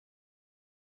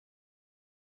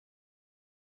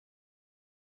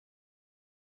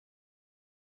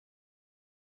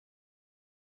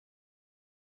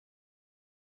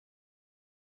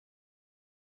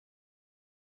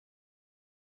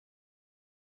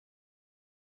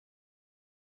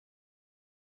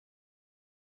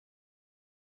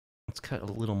 Let's cut a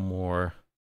little more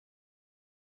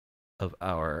of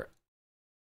our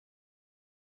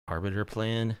Arbiter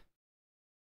plan.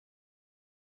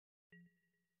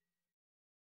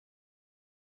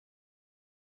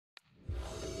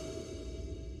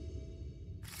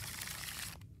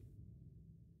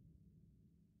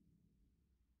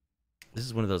 This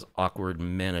is one of those awkward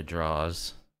mana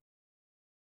draws.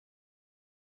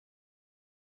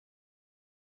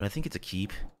 But I think it's a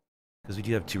keep, because we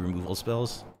do have 2 removal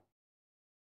spells.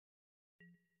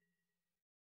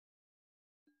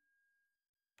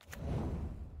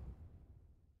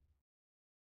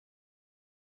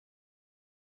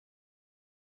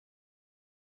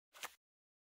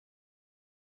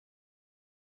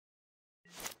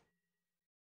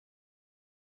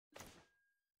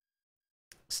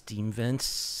 Steam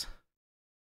Vents.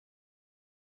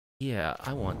 Yeah,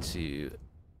 I want to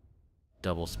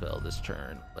double spell this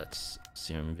turn. Let's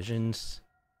Serum Visions.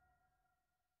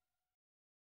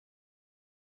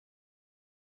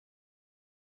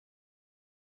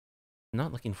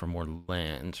 Not looking for more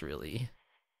lands, really.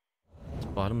 Let's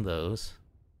bottom those.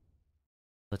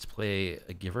 Let's play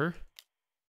a Giver.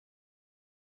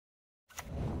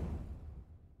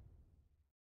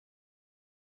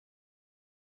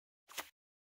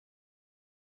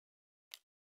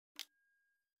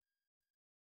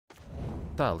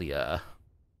 Thalia.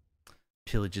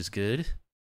 Pillage is good.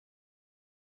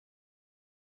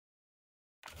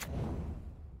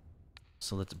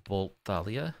 So let's bolt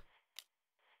Thalia.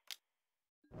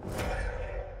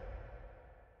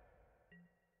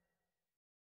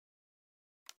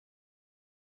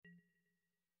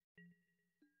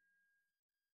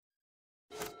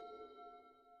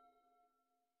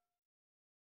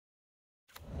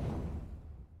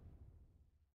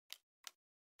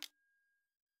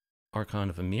 Archon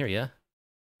of Emeria.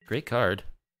 Great card.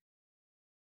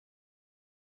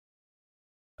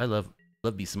 I love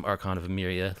me some Archon of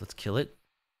Emeria. Let's kill it.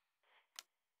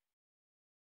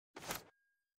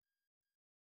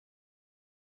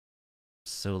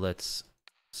 So let's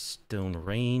Stone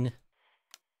Rain.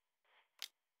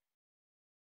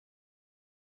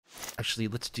 Actually,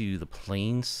 let's do the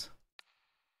plains.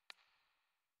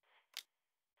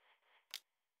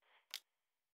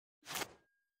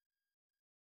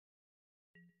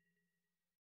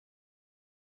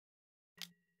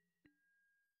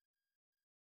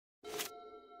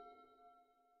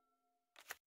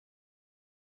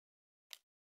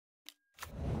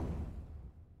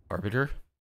 Arbiter.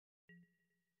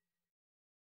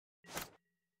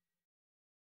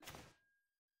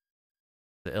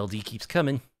 The LD keeps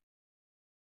coming.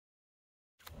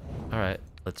 Alright,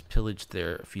 let's pillage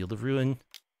their Field of Ruin.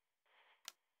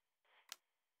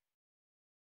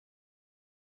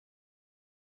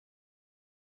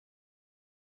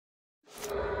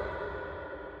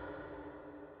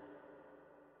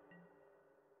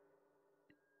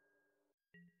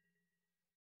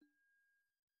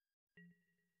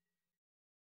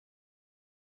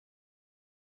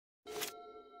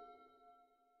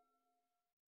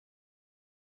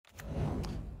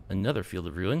 Another Field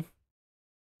of Ruin,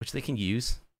 which they can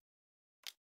use.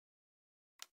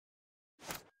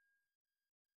 I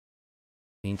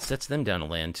mean, sets them down a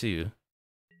land, too.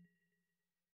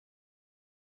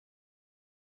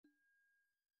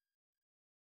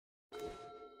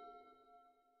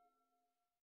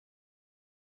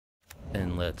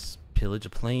 And let's pillage a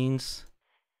plains.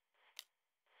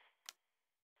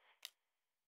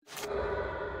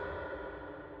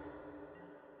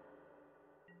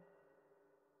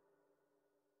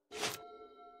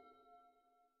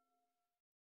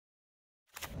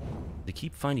 They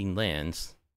keep finding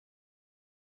lands.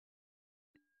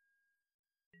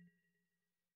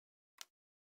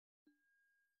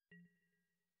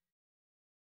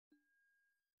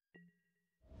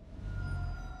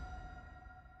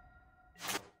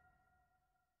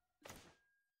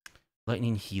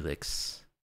 Lightning Helix.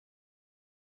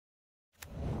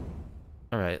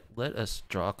 Alright, let us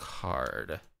draw a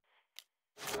card.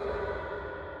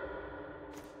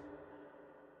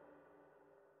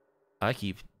 I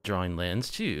keep drawing lands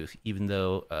too, even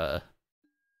though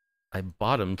I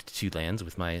bottomed 2 lands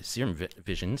with my Serum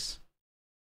Visions.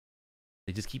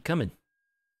 They just keep coming.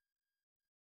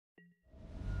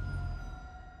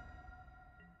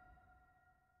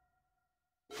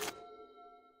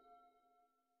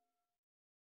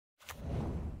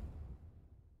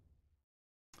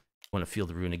 Want to Field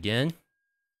the Ruin again?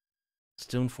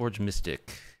 Stoneforge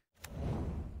Mystic.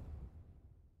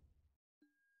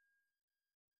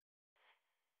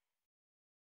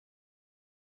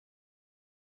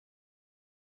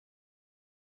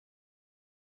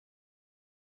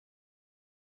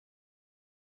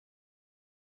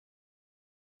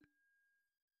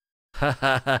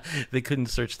 Haha, they couldn't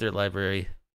search their library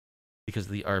because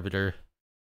of the Arbiter.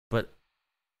 But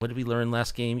what did we learn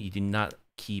last game? You do not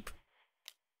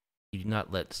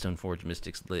let Stoneforge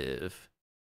Mystics live.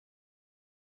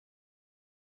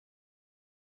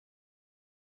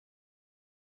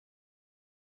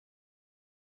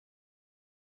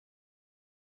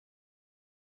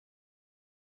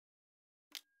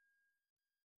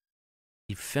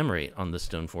 Ephemerate on the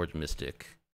Stoneforge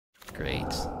Mystic.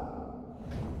 Great.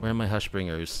 Where are my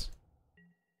Hushbringers?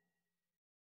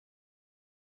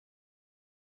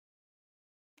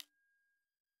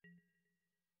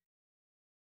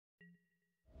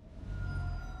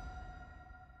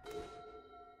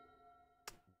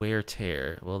 Wear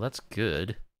Tear. Well, that's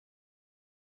good.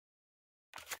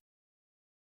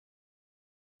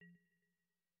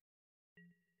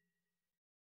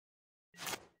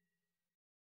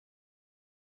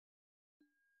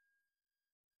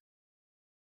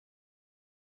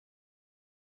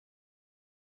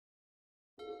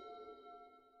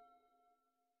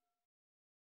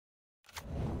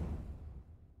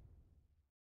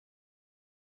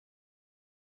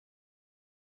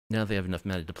 Now they have enough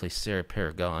mana to play Sarah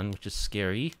Paragon, which is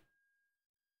scary.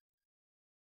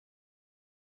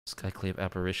 Skyclave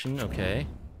Apparition, okay.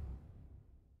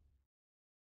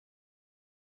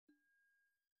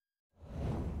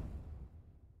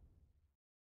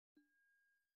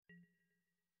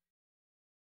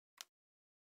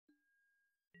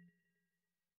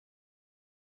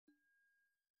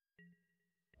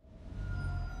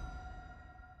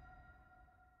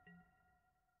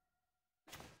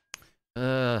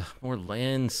 More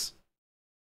lands.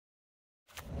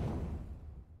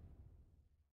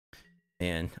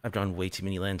 Man, I've drawn way too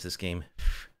many lands this game.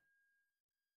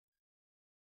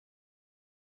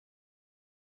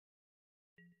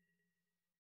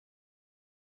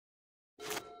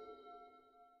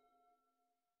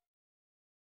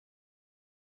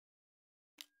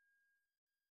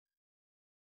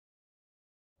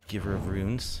 Giver of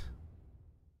Runes.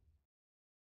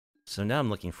 So now I'm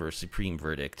looking for a Supreme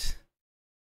Verdict.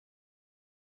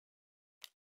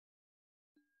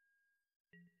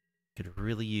 Could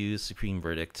really use Supreme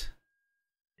Verdict.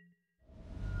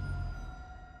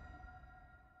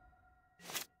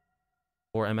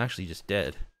 Or I'm actually just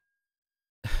dead.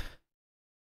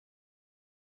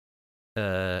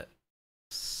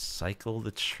 Cycle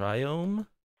the Triome?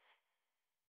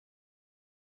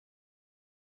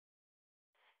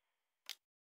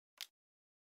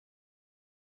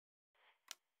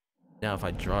 Now if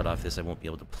I draw it off this, I won't be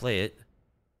able to play it.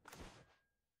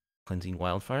 Cleansing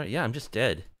Wildfire? Yeah, I'm just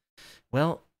dead.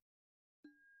 Well,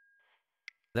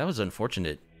 that was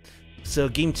unfortunate. So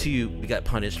game 2, we got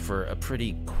punished for a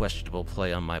pretty questionable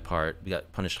play on my part. We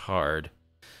got punished hard.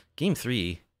 Game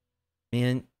 3,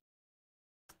 man,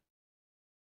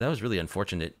 that was really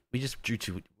unfortunate. We just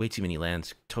drew way too many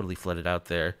lands, totally flooded out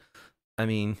there. I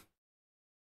mean,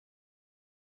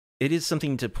 it is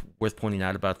something worth pointing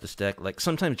out about this deck. Like,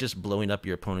 sometimes just blowing up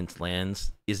your opponent's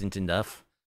lands isn't enough.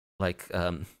 Like,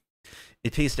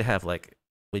 it pays to have, like,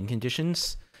 win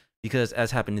conditions, because as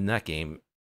happened in that game,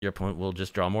 your opponent will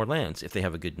just draw more lands if they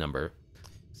have a good number.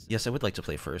 Yes, I would like to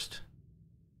play first.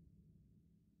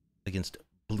 Against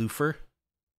Bloofer.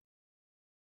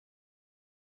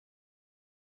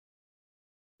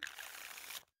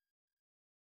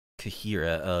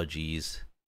 Kahira, oh geez.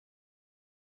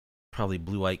 Probably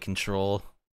blue-white control.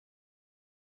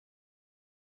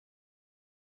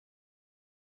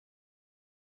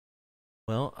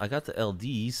 Well, I got the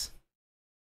LDs.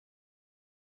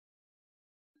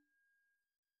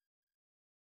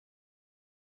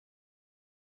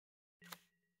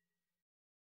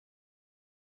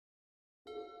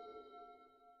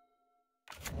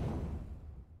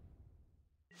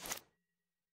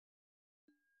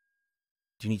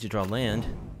 Do you need to draw land?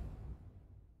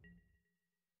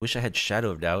 Wish I had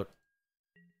Shadow of Doubt.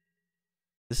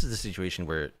 This is the situation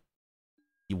where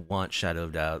you want Shadow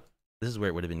of Doubt. This is where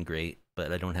it would have been great,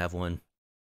 but I don't have one.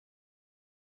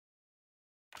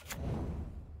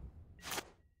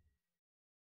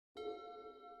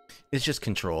 It's just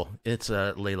control. It's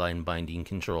a leyline binding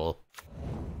control.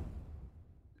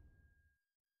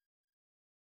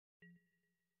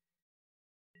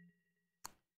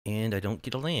 And I don't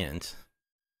get a land.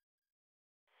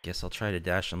 Guess I'll try to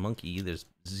dash a monkey. There's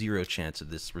 0 chance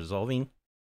of this resolving.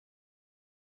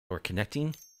 Or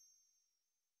connecting.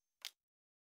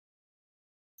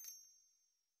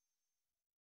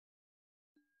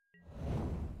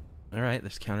 Alright,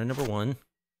 there's counter number 1.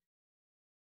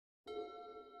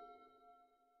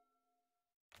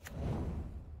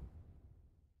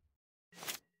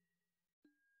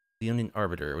 Leonin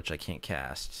Arbiter, which I can't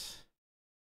cast.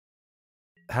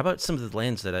 How about some of the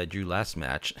lands that I drew last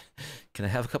match? Can I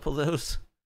have a couple of those?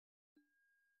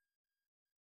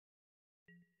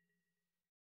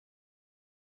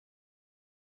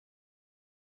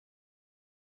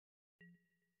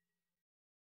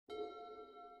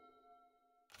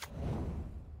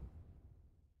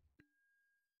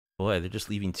 Boy, they're just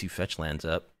leaving 2 fetch lands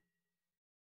up.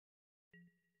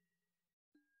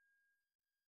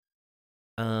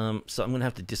 So I'm gonna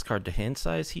have to discard the hand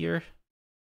size here.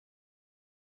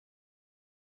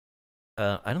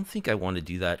 I don't think I want to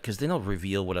do that, because then I'll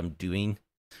reveal what I'm doing.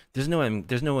 There's no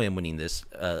way I'm winning this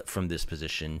from this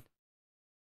position.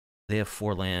 They have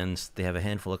 4 lands. They have a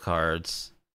handful of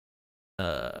cards.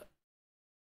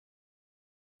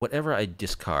 Whatever I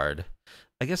discard,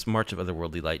 I guess March of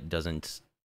Otherworldly Light doesn't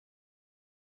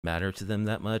matter to them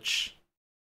that much.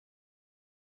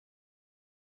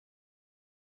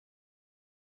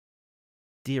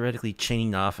 Theoretically,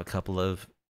 chaining off a couple of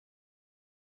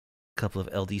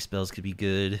LD spells could be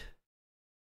good.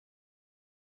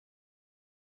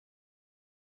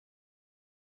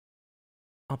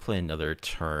 I'll play another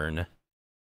turn.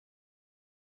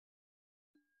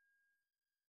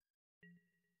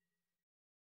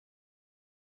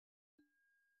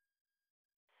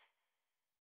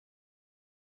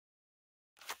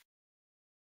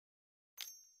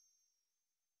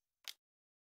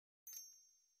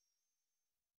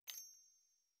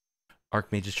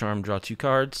 Archmage's Charm, draw 2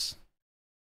 cards.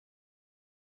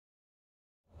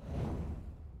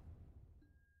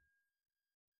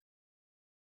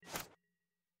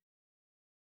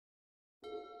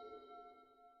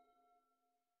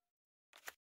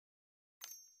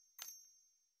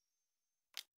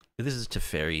 This is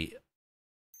Teferi.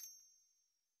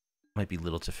 Might be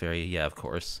Little Teferi, yeah, of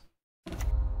course.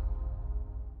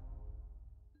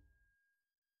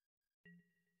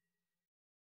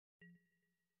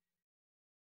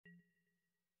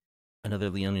 Another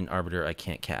Leonin Arbiter I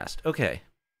can't cast. Okay.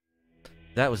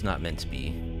 That was not meant to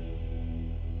be.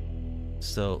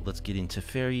 So let's get into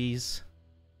fairies.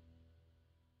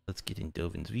 Let's get in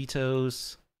Dovin's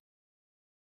Vetoes.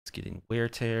 Let's get in Wear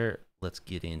Tear. Let's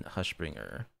get in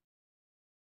Hushbringer.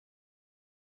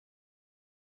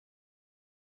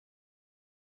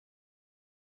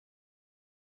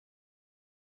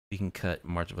 We can cut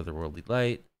March of Otherworldly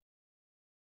Light.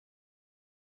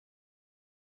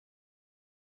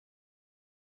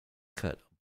 Cut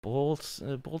bolts.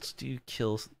 Bolts do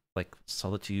kill like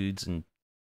Solitudes and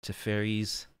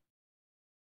Teferis.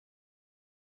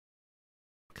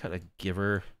 Cut a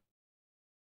Giver.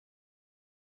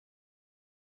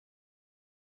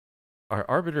 Our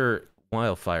Arbiter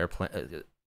Wildfire plan,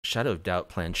 Shadow of Doubt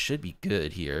plan should be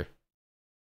good here.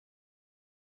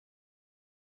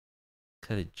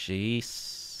 Cut a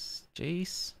Jace.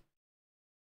 Jace.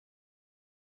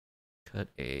 Cut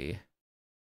a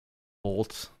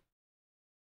Bolt.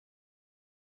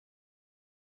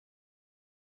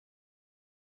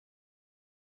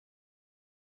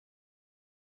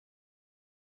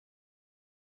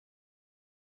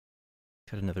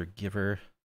 Cut another Giver.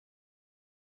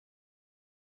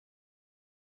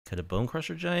 Cut a Bone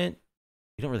Crusher Giant.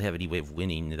 We don't really have any way of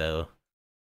winning though,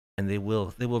 and they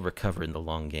will recover in the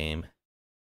long game.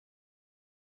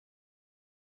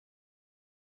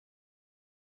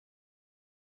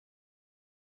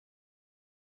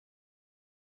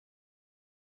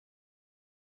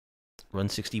 Run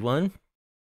 61.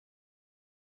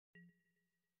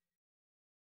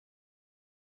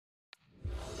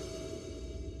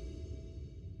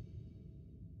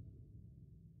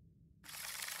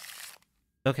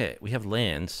 Okay, we have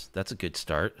lands. That's a good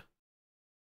start.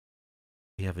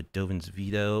 We have a Dovin's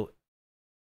Veto.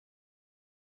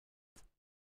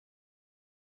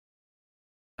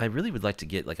 I really would like to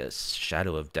get like a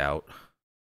Shadow of Doubt.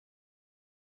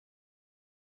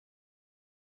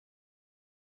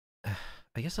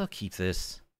 I guess I'll keep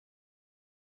this.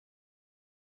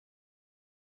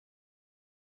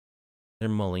 They're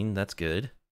mulling, that's good.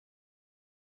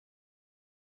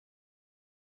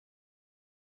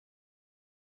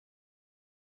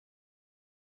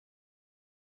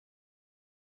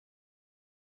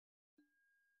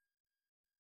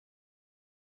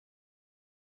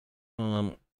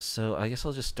 So I guess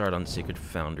I'll just start on Sacred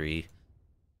Foundry.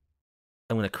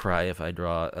 I'm gonna cry if I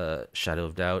draw a Shadow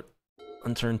of Doubt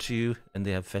on turn 2 and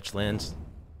they have fetch lands.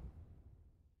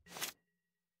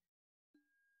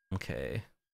 Okay.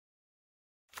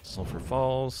 Sulfur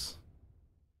Falls.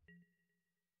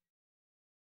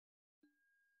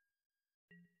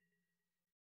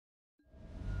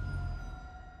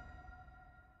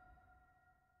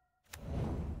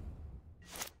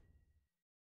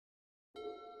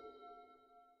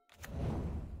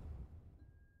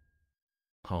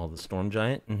 Call the Storm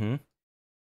Giant.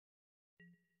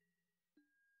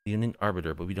 Leonin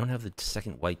Arbiter, but we don't have the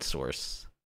second white source.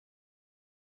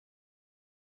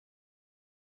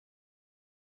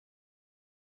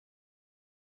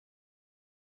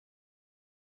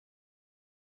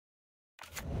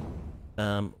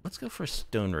 Let's go for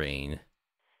Stone Rain.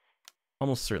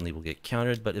 Almost certainly will get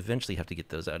countered, but eventually have to get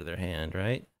those out of their hand,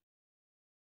 right?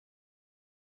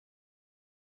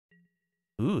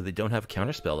 Ooh, they don't have a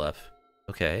counterspell up.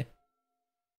 Okay.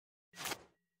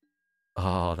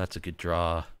 Oh, that's a good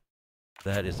draw.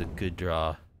 That is a good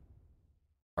draw.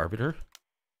 Arbiter?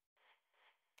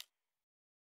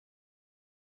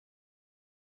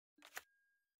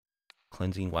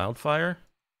 Cleansing Wildfire?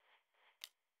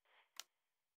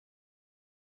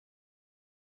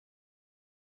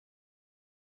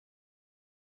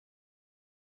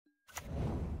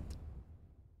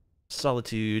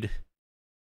 Solitude.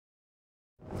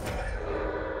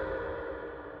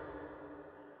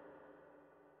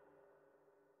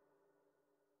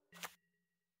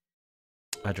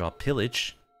 I draw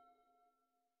Pillage.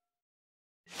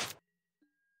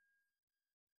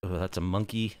 Oh, that's a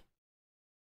monkey.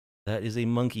 That is a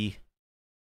monkey.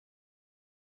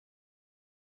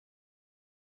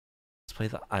 Let's play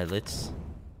the Islets.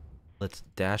 Let's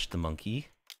dash the monkey.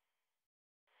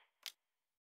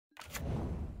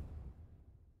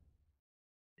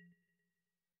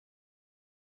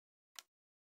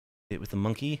 Hit with the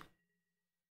monkey.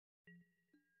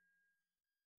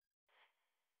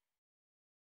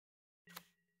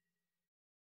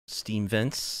 Steam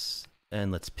Vents.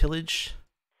 And let's pillage.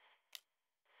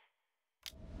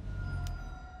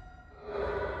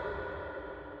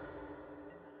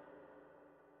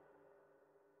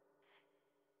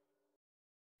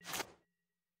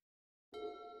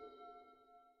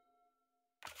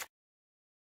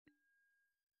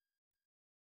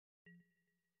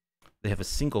 They have a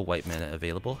single white mana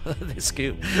available. They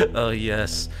scoop. Oh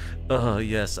yes. Oh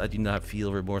yes. I do not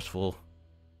feel remorseful.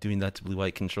 doing that to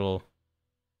blue-white control.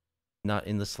 Not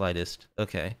in the slightest.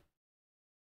 Okay.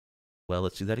 Well,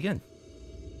 let's do that again.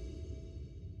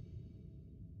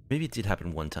 Maybe it did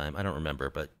happen one time. I don't remember,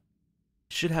 but it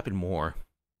should happen more.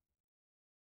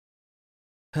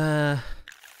 I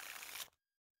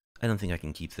don't think I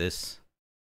can keep this.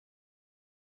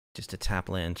 Just a tap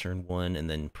land turn 1 and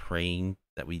then praying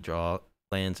that we draw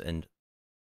lands and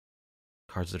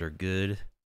cards that are good.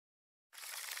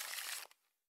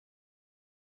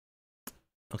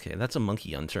 Okay, that's a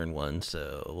monkey on turn 1,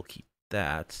 so we'll keep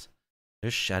that.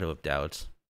 There's Shadow of Doubt.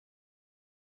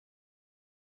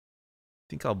 I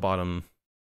think I'll bottom...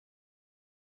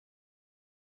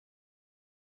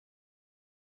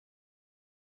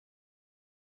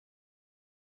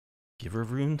 Giver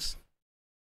of Runes?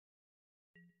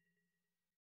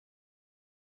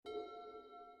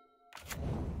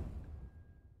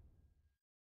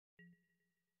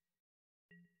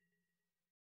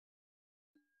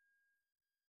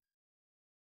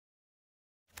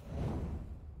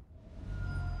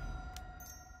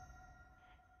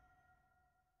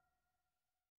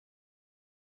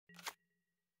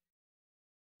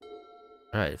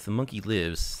 Alright, if the monkey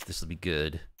lives, this will be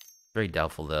good. Very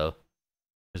doubtful, though.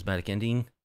 Prismatic Ending.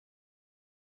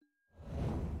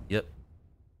 Yep.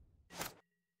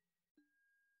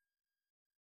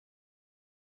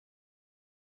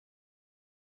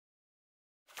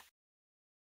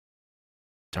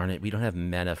 Darn it, we don't have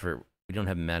mana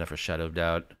for Shadow of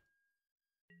Doubt.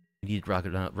 We need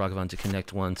Ragavan to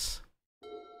connect once.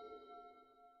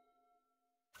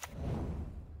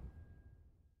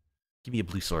 Give me a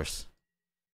blue source.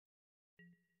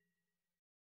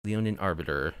 Leonin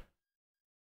Arbiter.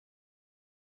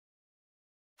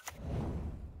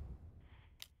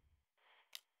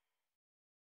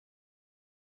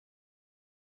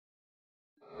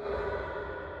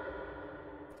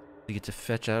 They get to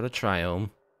fetch out a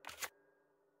Triome.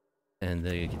 And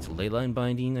they get to Leyline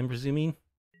Binding, I'm presuming.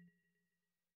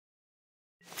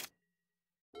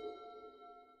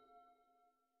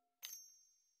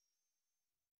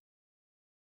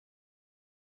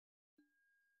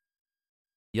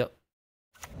 Yep.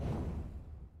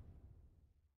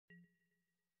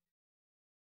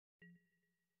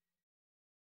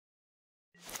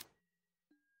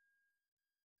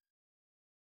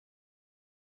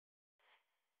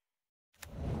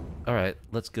 Alright,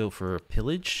 let's go for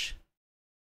Pillage.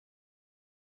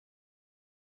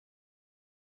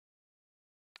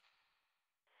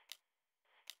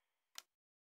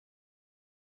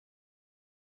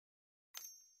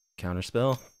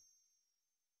 Counterspell.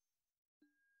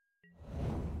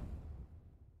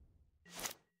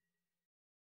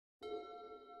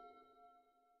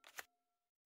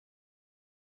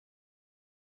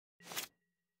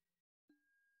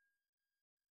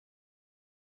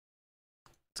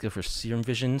 Let's go for Serum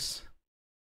Visions.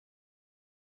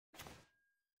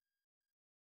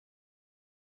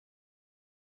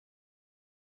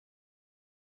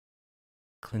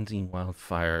 Cleansing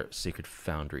Wildfire, Sacred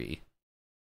Foundry.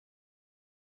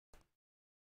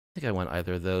 I think I want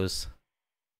either of those.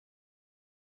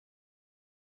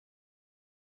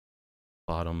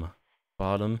 Bottom.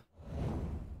 Let's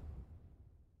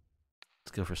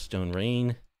go for Stone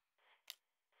Rain.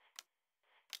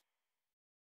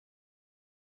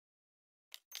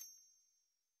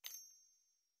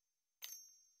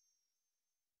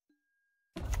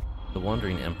 The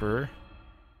Wandering Emperor.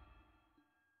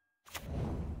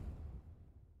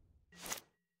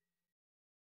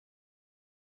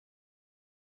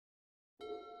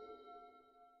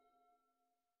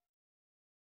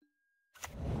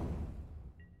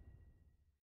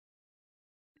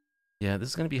 Yeah, this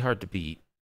is going to be hard to beat.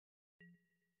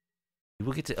 We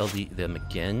will get to LD them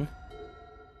again.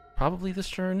 Probably this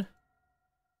turn.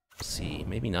 We'll see.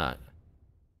 Maybe not.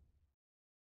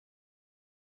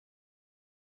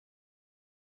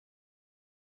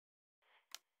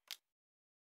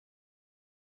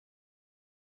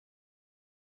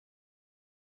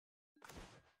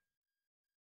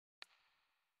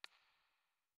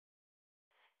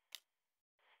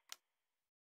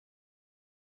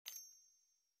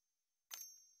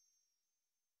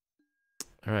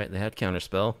 Alright, they had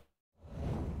Counterspell.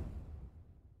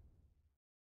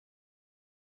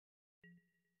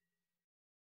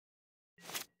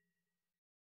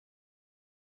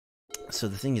 So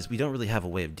the thing is, we don't really have a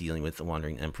way of dealing with the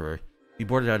Wandering Emperor. We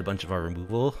boarded out a bunch of our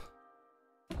removal.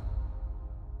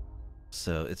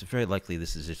 So it's very likely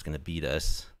this is just going to beat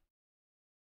us.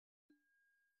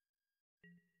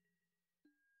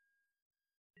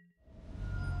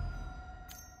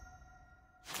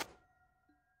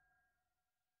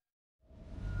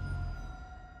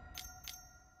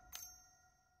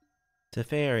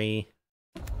 Teferi.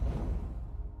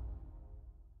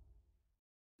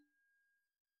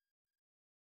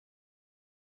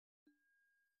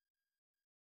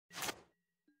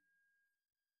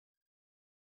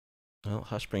 Well,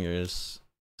 Hushbringer is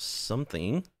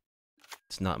something.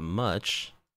 It's not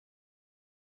much.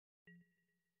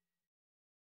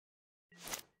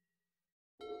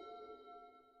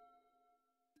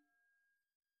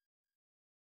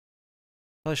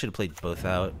 Probably should have played both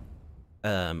out.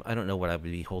 I don't know what I would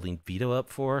be holding Veto up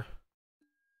for.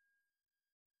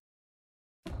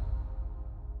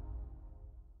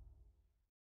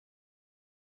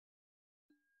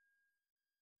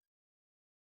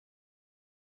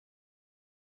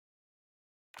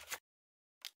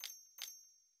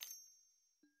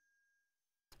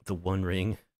 The One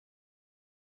Ring.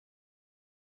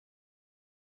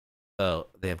 Oh,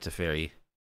 they have Teferi.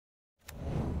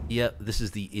 Yep, this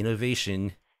is the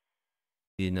innovation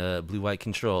in blue-white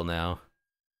control now.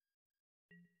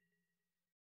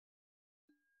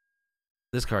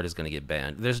 This card is going to get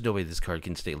banned. There's no way this card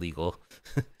can stay legal.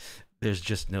 There's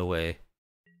just no way.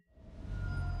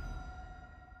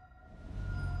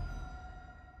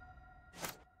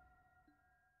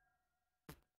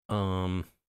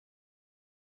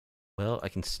 Well, I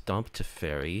can stomp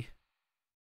Teferi.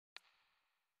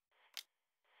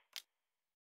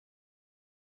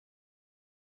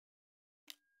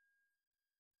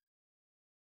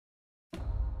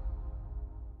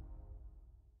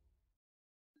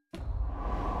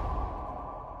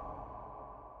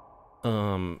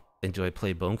 And do I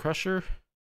play Bone Crusher?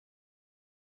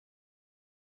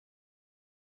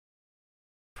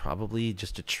 Probably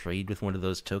just to trade with one of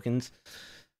those tokens.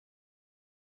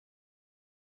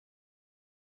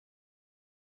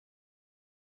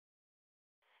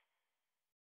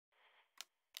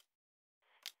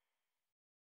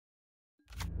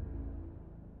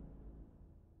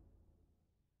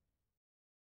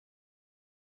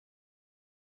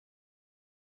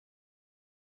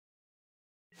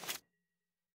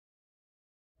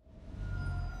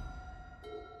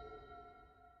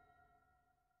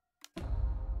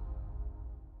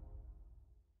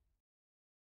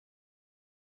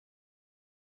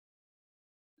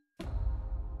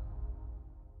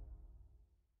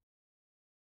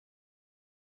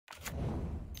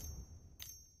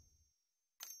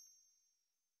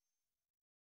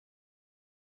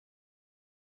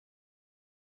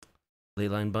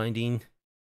 Leyline Binding.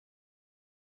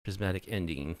 Prismatic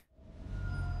Ending.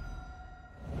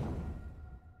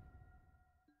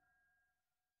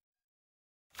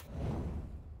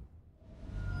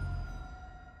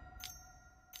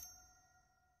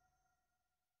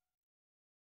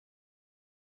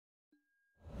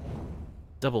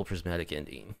 Double Prismatic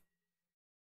Ending.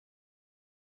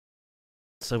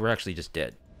 So we're actually just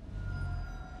dead.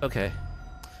 Okay.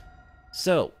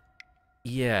 So,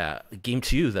 yeah, game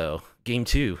 2 though. Game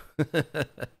 2.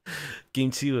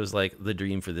 Game 2 is like the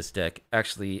dream for this deck.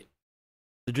 Actually,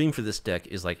 the dream for this deck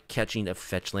is like catching a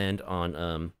fetch land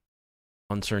on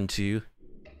turn 2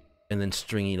 and then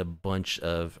stringing a bunch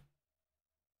of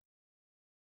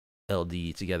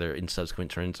LD together in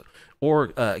subsequent turns, or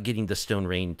getting the Stone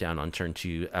Rain down on turn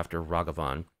 2 after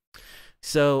Ragavan.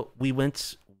 So we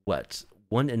went, what,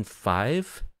 1 and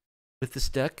 5 with this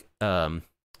deck? 1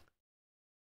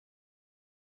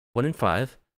 and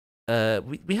 5.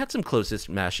 We had some closest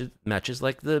matches,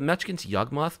 like the match against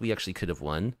Yawgmoth, we actually could have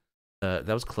won. That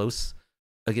was close.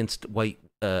 Against White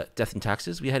Death and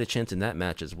Taxes, we had a chance in that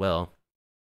match as well.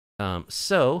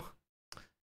 So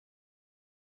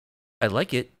I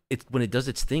like it. When it does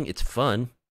its thing, it's fun.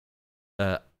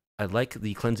 I like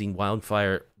the Cleansing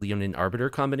Wildfire Leonin Arbiter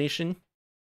combination.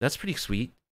 That's pretty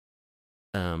sweet.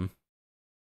 The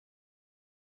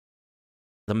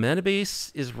mana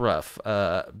base is rough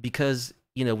because,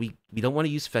 you know, we don't want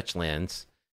to use fetch lands.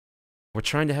 We're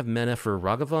trying to have mana for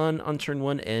Ragavan on turn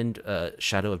 1 and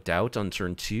Shadow of Doubt on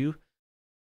turn 2.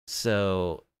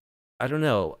 So, I don't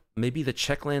know. Maybe the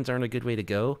check lands aren't a good way to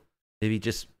go. Maybe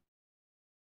just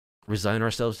resign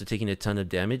ourselves to taking a ton of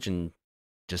damage and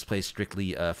just play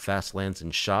strictly fast lands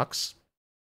and shocks.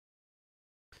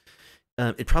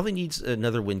 It probably needs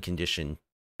another win condition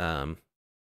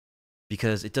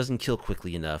because it doesn't kill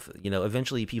quickly enough. You know,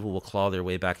 eventually people will claw their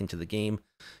way back into the game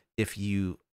if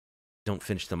you don't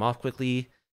finish them off quickly.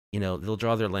 You know, they'll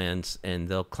draw their lands and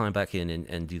they'll climb back in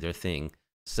and do their thing.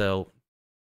 So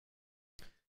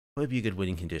that would be a good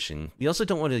winning condition. We also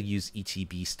don't want to use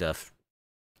ETB stuff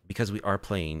because we are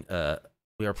playing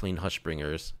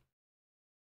Hushbringers.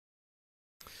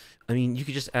 I mean, you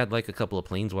could just add like a couple of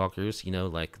planeswalkers, you know,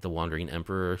 like the Wandering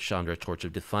Emperor, Chandra, Torch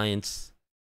of Defiance.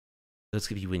 Those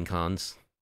could be win cons.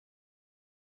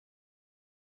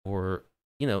 or,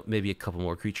 you know, maybe a couple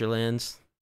more creature lands.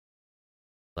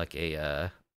 Like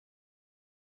a,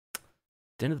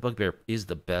 Den of the Bugbear is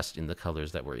the best in the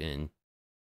colors that we're in.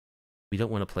 We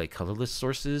don't want to play colorless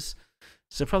sources,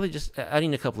 so probably just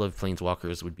adding a couple of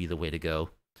Planeswalkers would be the way to go.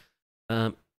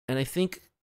 And I think,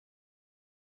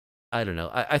 I don't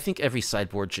know, I think every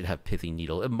sideboard should have Pithing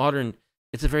Needle. Modern,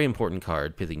 it's a very important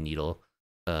card, Pithing Needle.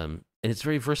 And it's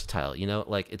very versatile, you know?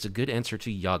 Like, it's a good answer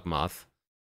to Yawgmoth.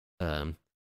 And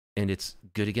it's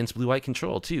good against blue-white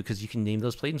control, too, because you can name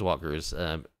those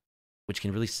Planeswalkers, which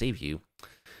can really save you.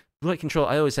 Blue-white control,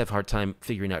 I always have a hard time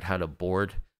figuring out how to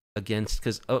board against,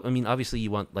 because, I mean, obviously you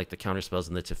want, like, the counter spells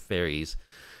and the Teferis,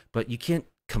 but you can't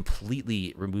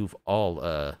completely remove all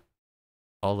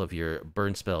of your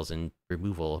burn spells and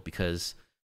removal, because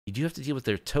you do have to deal with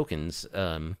their tokens.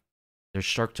 Their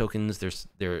shark tokens,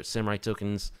 their samurai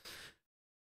tokens.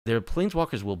 Their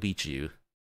Planeswalkers will beat you,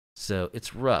 so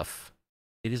it's rough.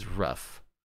 It is rough.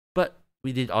 But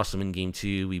we did awesome in Game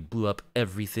 2. We blew up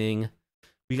everything.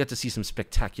 We got to see some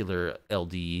spectacular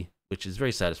LD, which is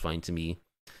very satisfying to me.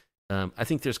 I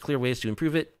think there's clear ways to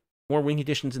improve it. More wing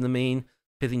conditions in the main,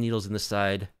 Pithing Needles in the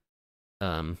side.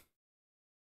 Maybe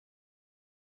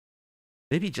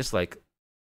just, like,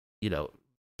 you know,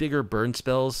 bigger burn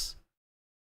spells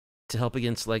to help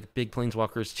against, like, big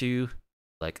Planeswalkers too.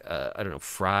 Like, I don't know,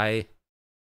 Fry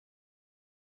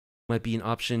might be an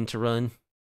option to run.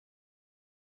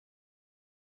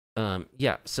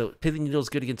 Yeah, so Pithing Needle is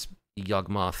good against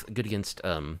Yawgmoth, good against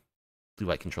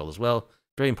blue-white control as well.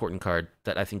 Very important card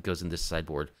that I think goes in this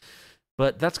sideboard.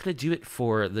 But that's going to do it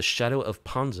for the Shadow of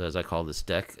Ponza, as I call this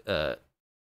deck.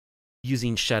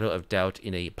 Using Shadow of Doubt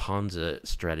in a Ponza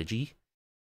strategy.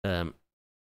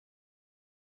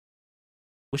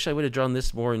 Wish I would have drawn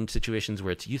this more in situations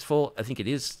where it's useful. I think it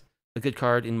is a good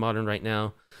card in Modern right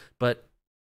now, but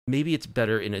maybe it's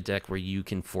better in a deck where you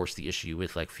can force the issue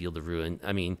with, like, Field of Ruin.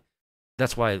 I mean,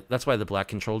 that's why the black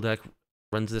control deck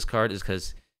runs this card, is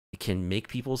because it can make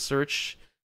people search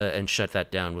and shut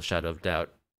that down with Shadow of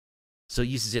Doubt. So it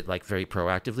uses it, like, very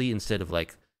proactively instead of,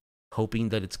 like, hoping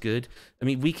that it's good. I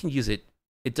mean, we can use it.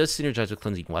 It does synergize with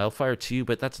Cleansing Wildfire too,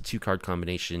 but that's a 2-card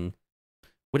combination.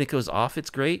 When it goes off, it's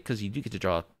great because you do get to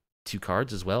draw 2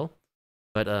 cards as well.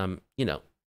 But you know,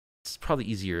 it's probably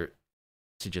easier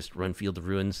to just run Field of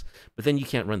Ruins. But then you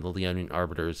can't run the Leonin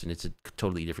Arbiters, and it's a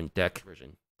totally different deck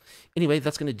version. Anyway,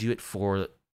 that's going to do it for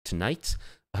tonight.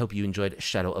 I hope you enjoyed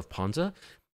Shadow of Ponza.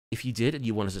 If you did, and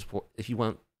you want to support, if you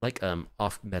want, like,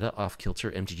 off-meta,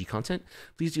 off-kilter MTG content,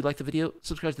 please do like the video,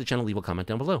 subscribe to the channel, leave a comment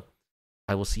down below.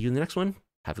 I will see you in the next one.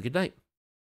 Have a good night.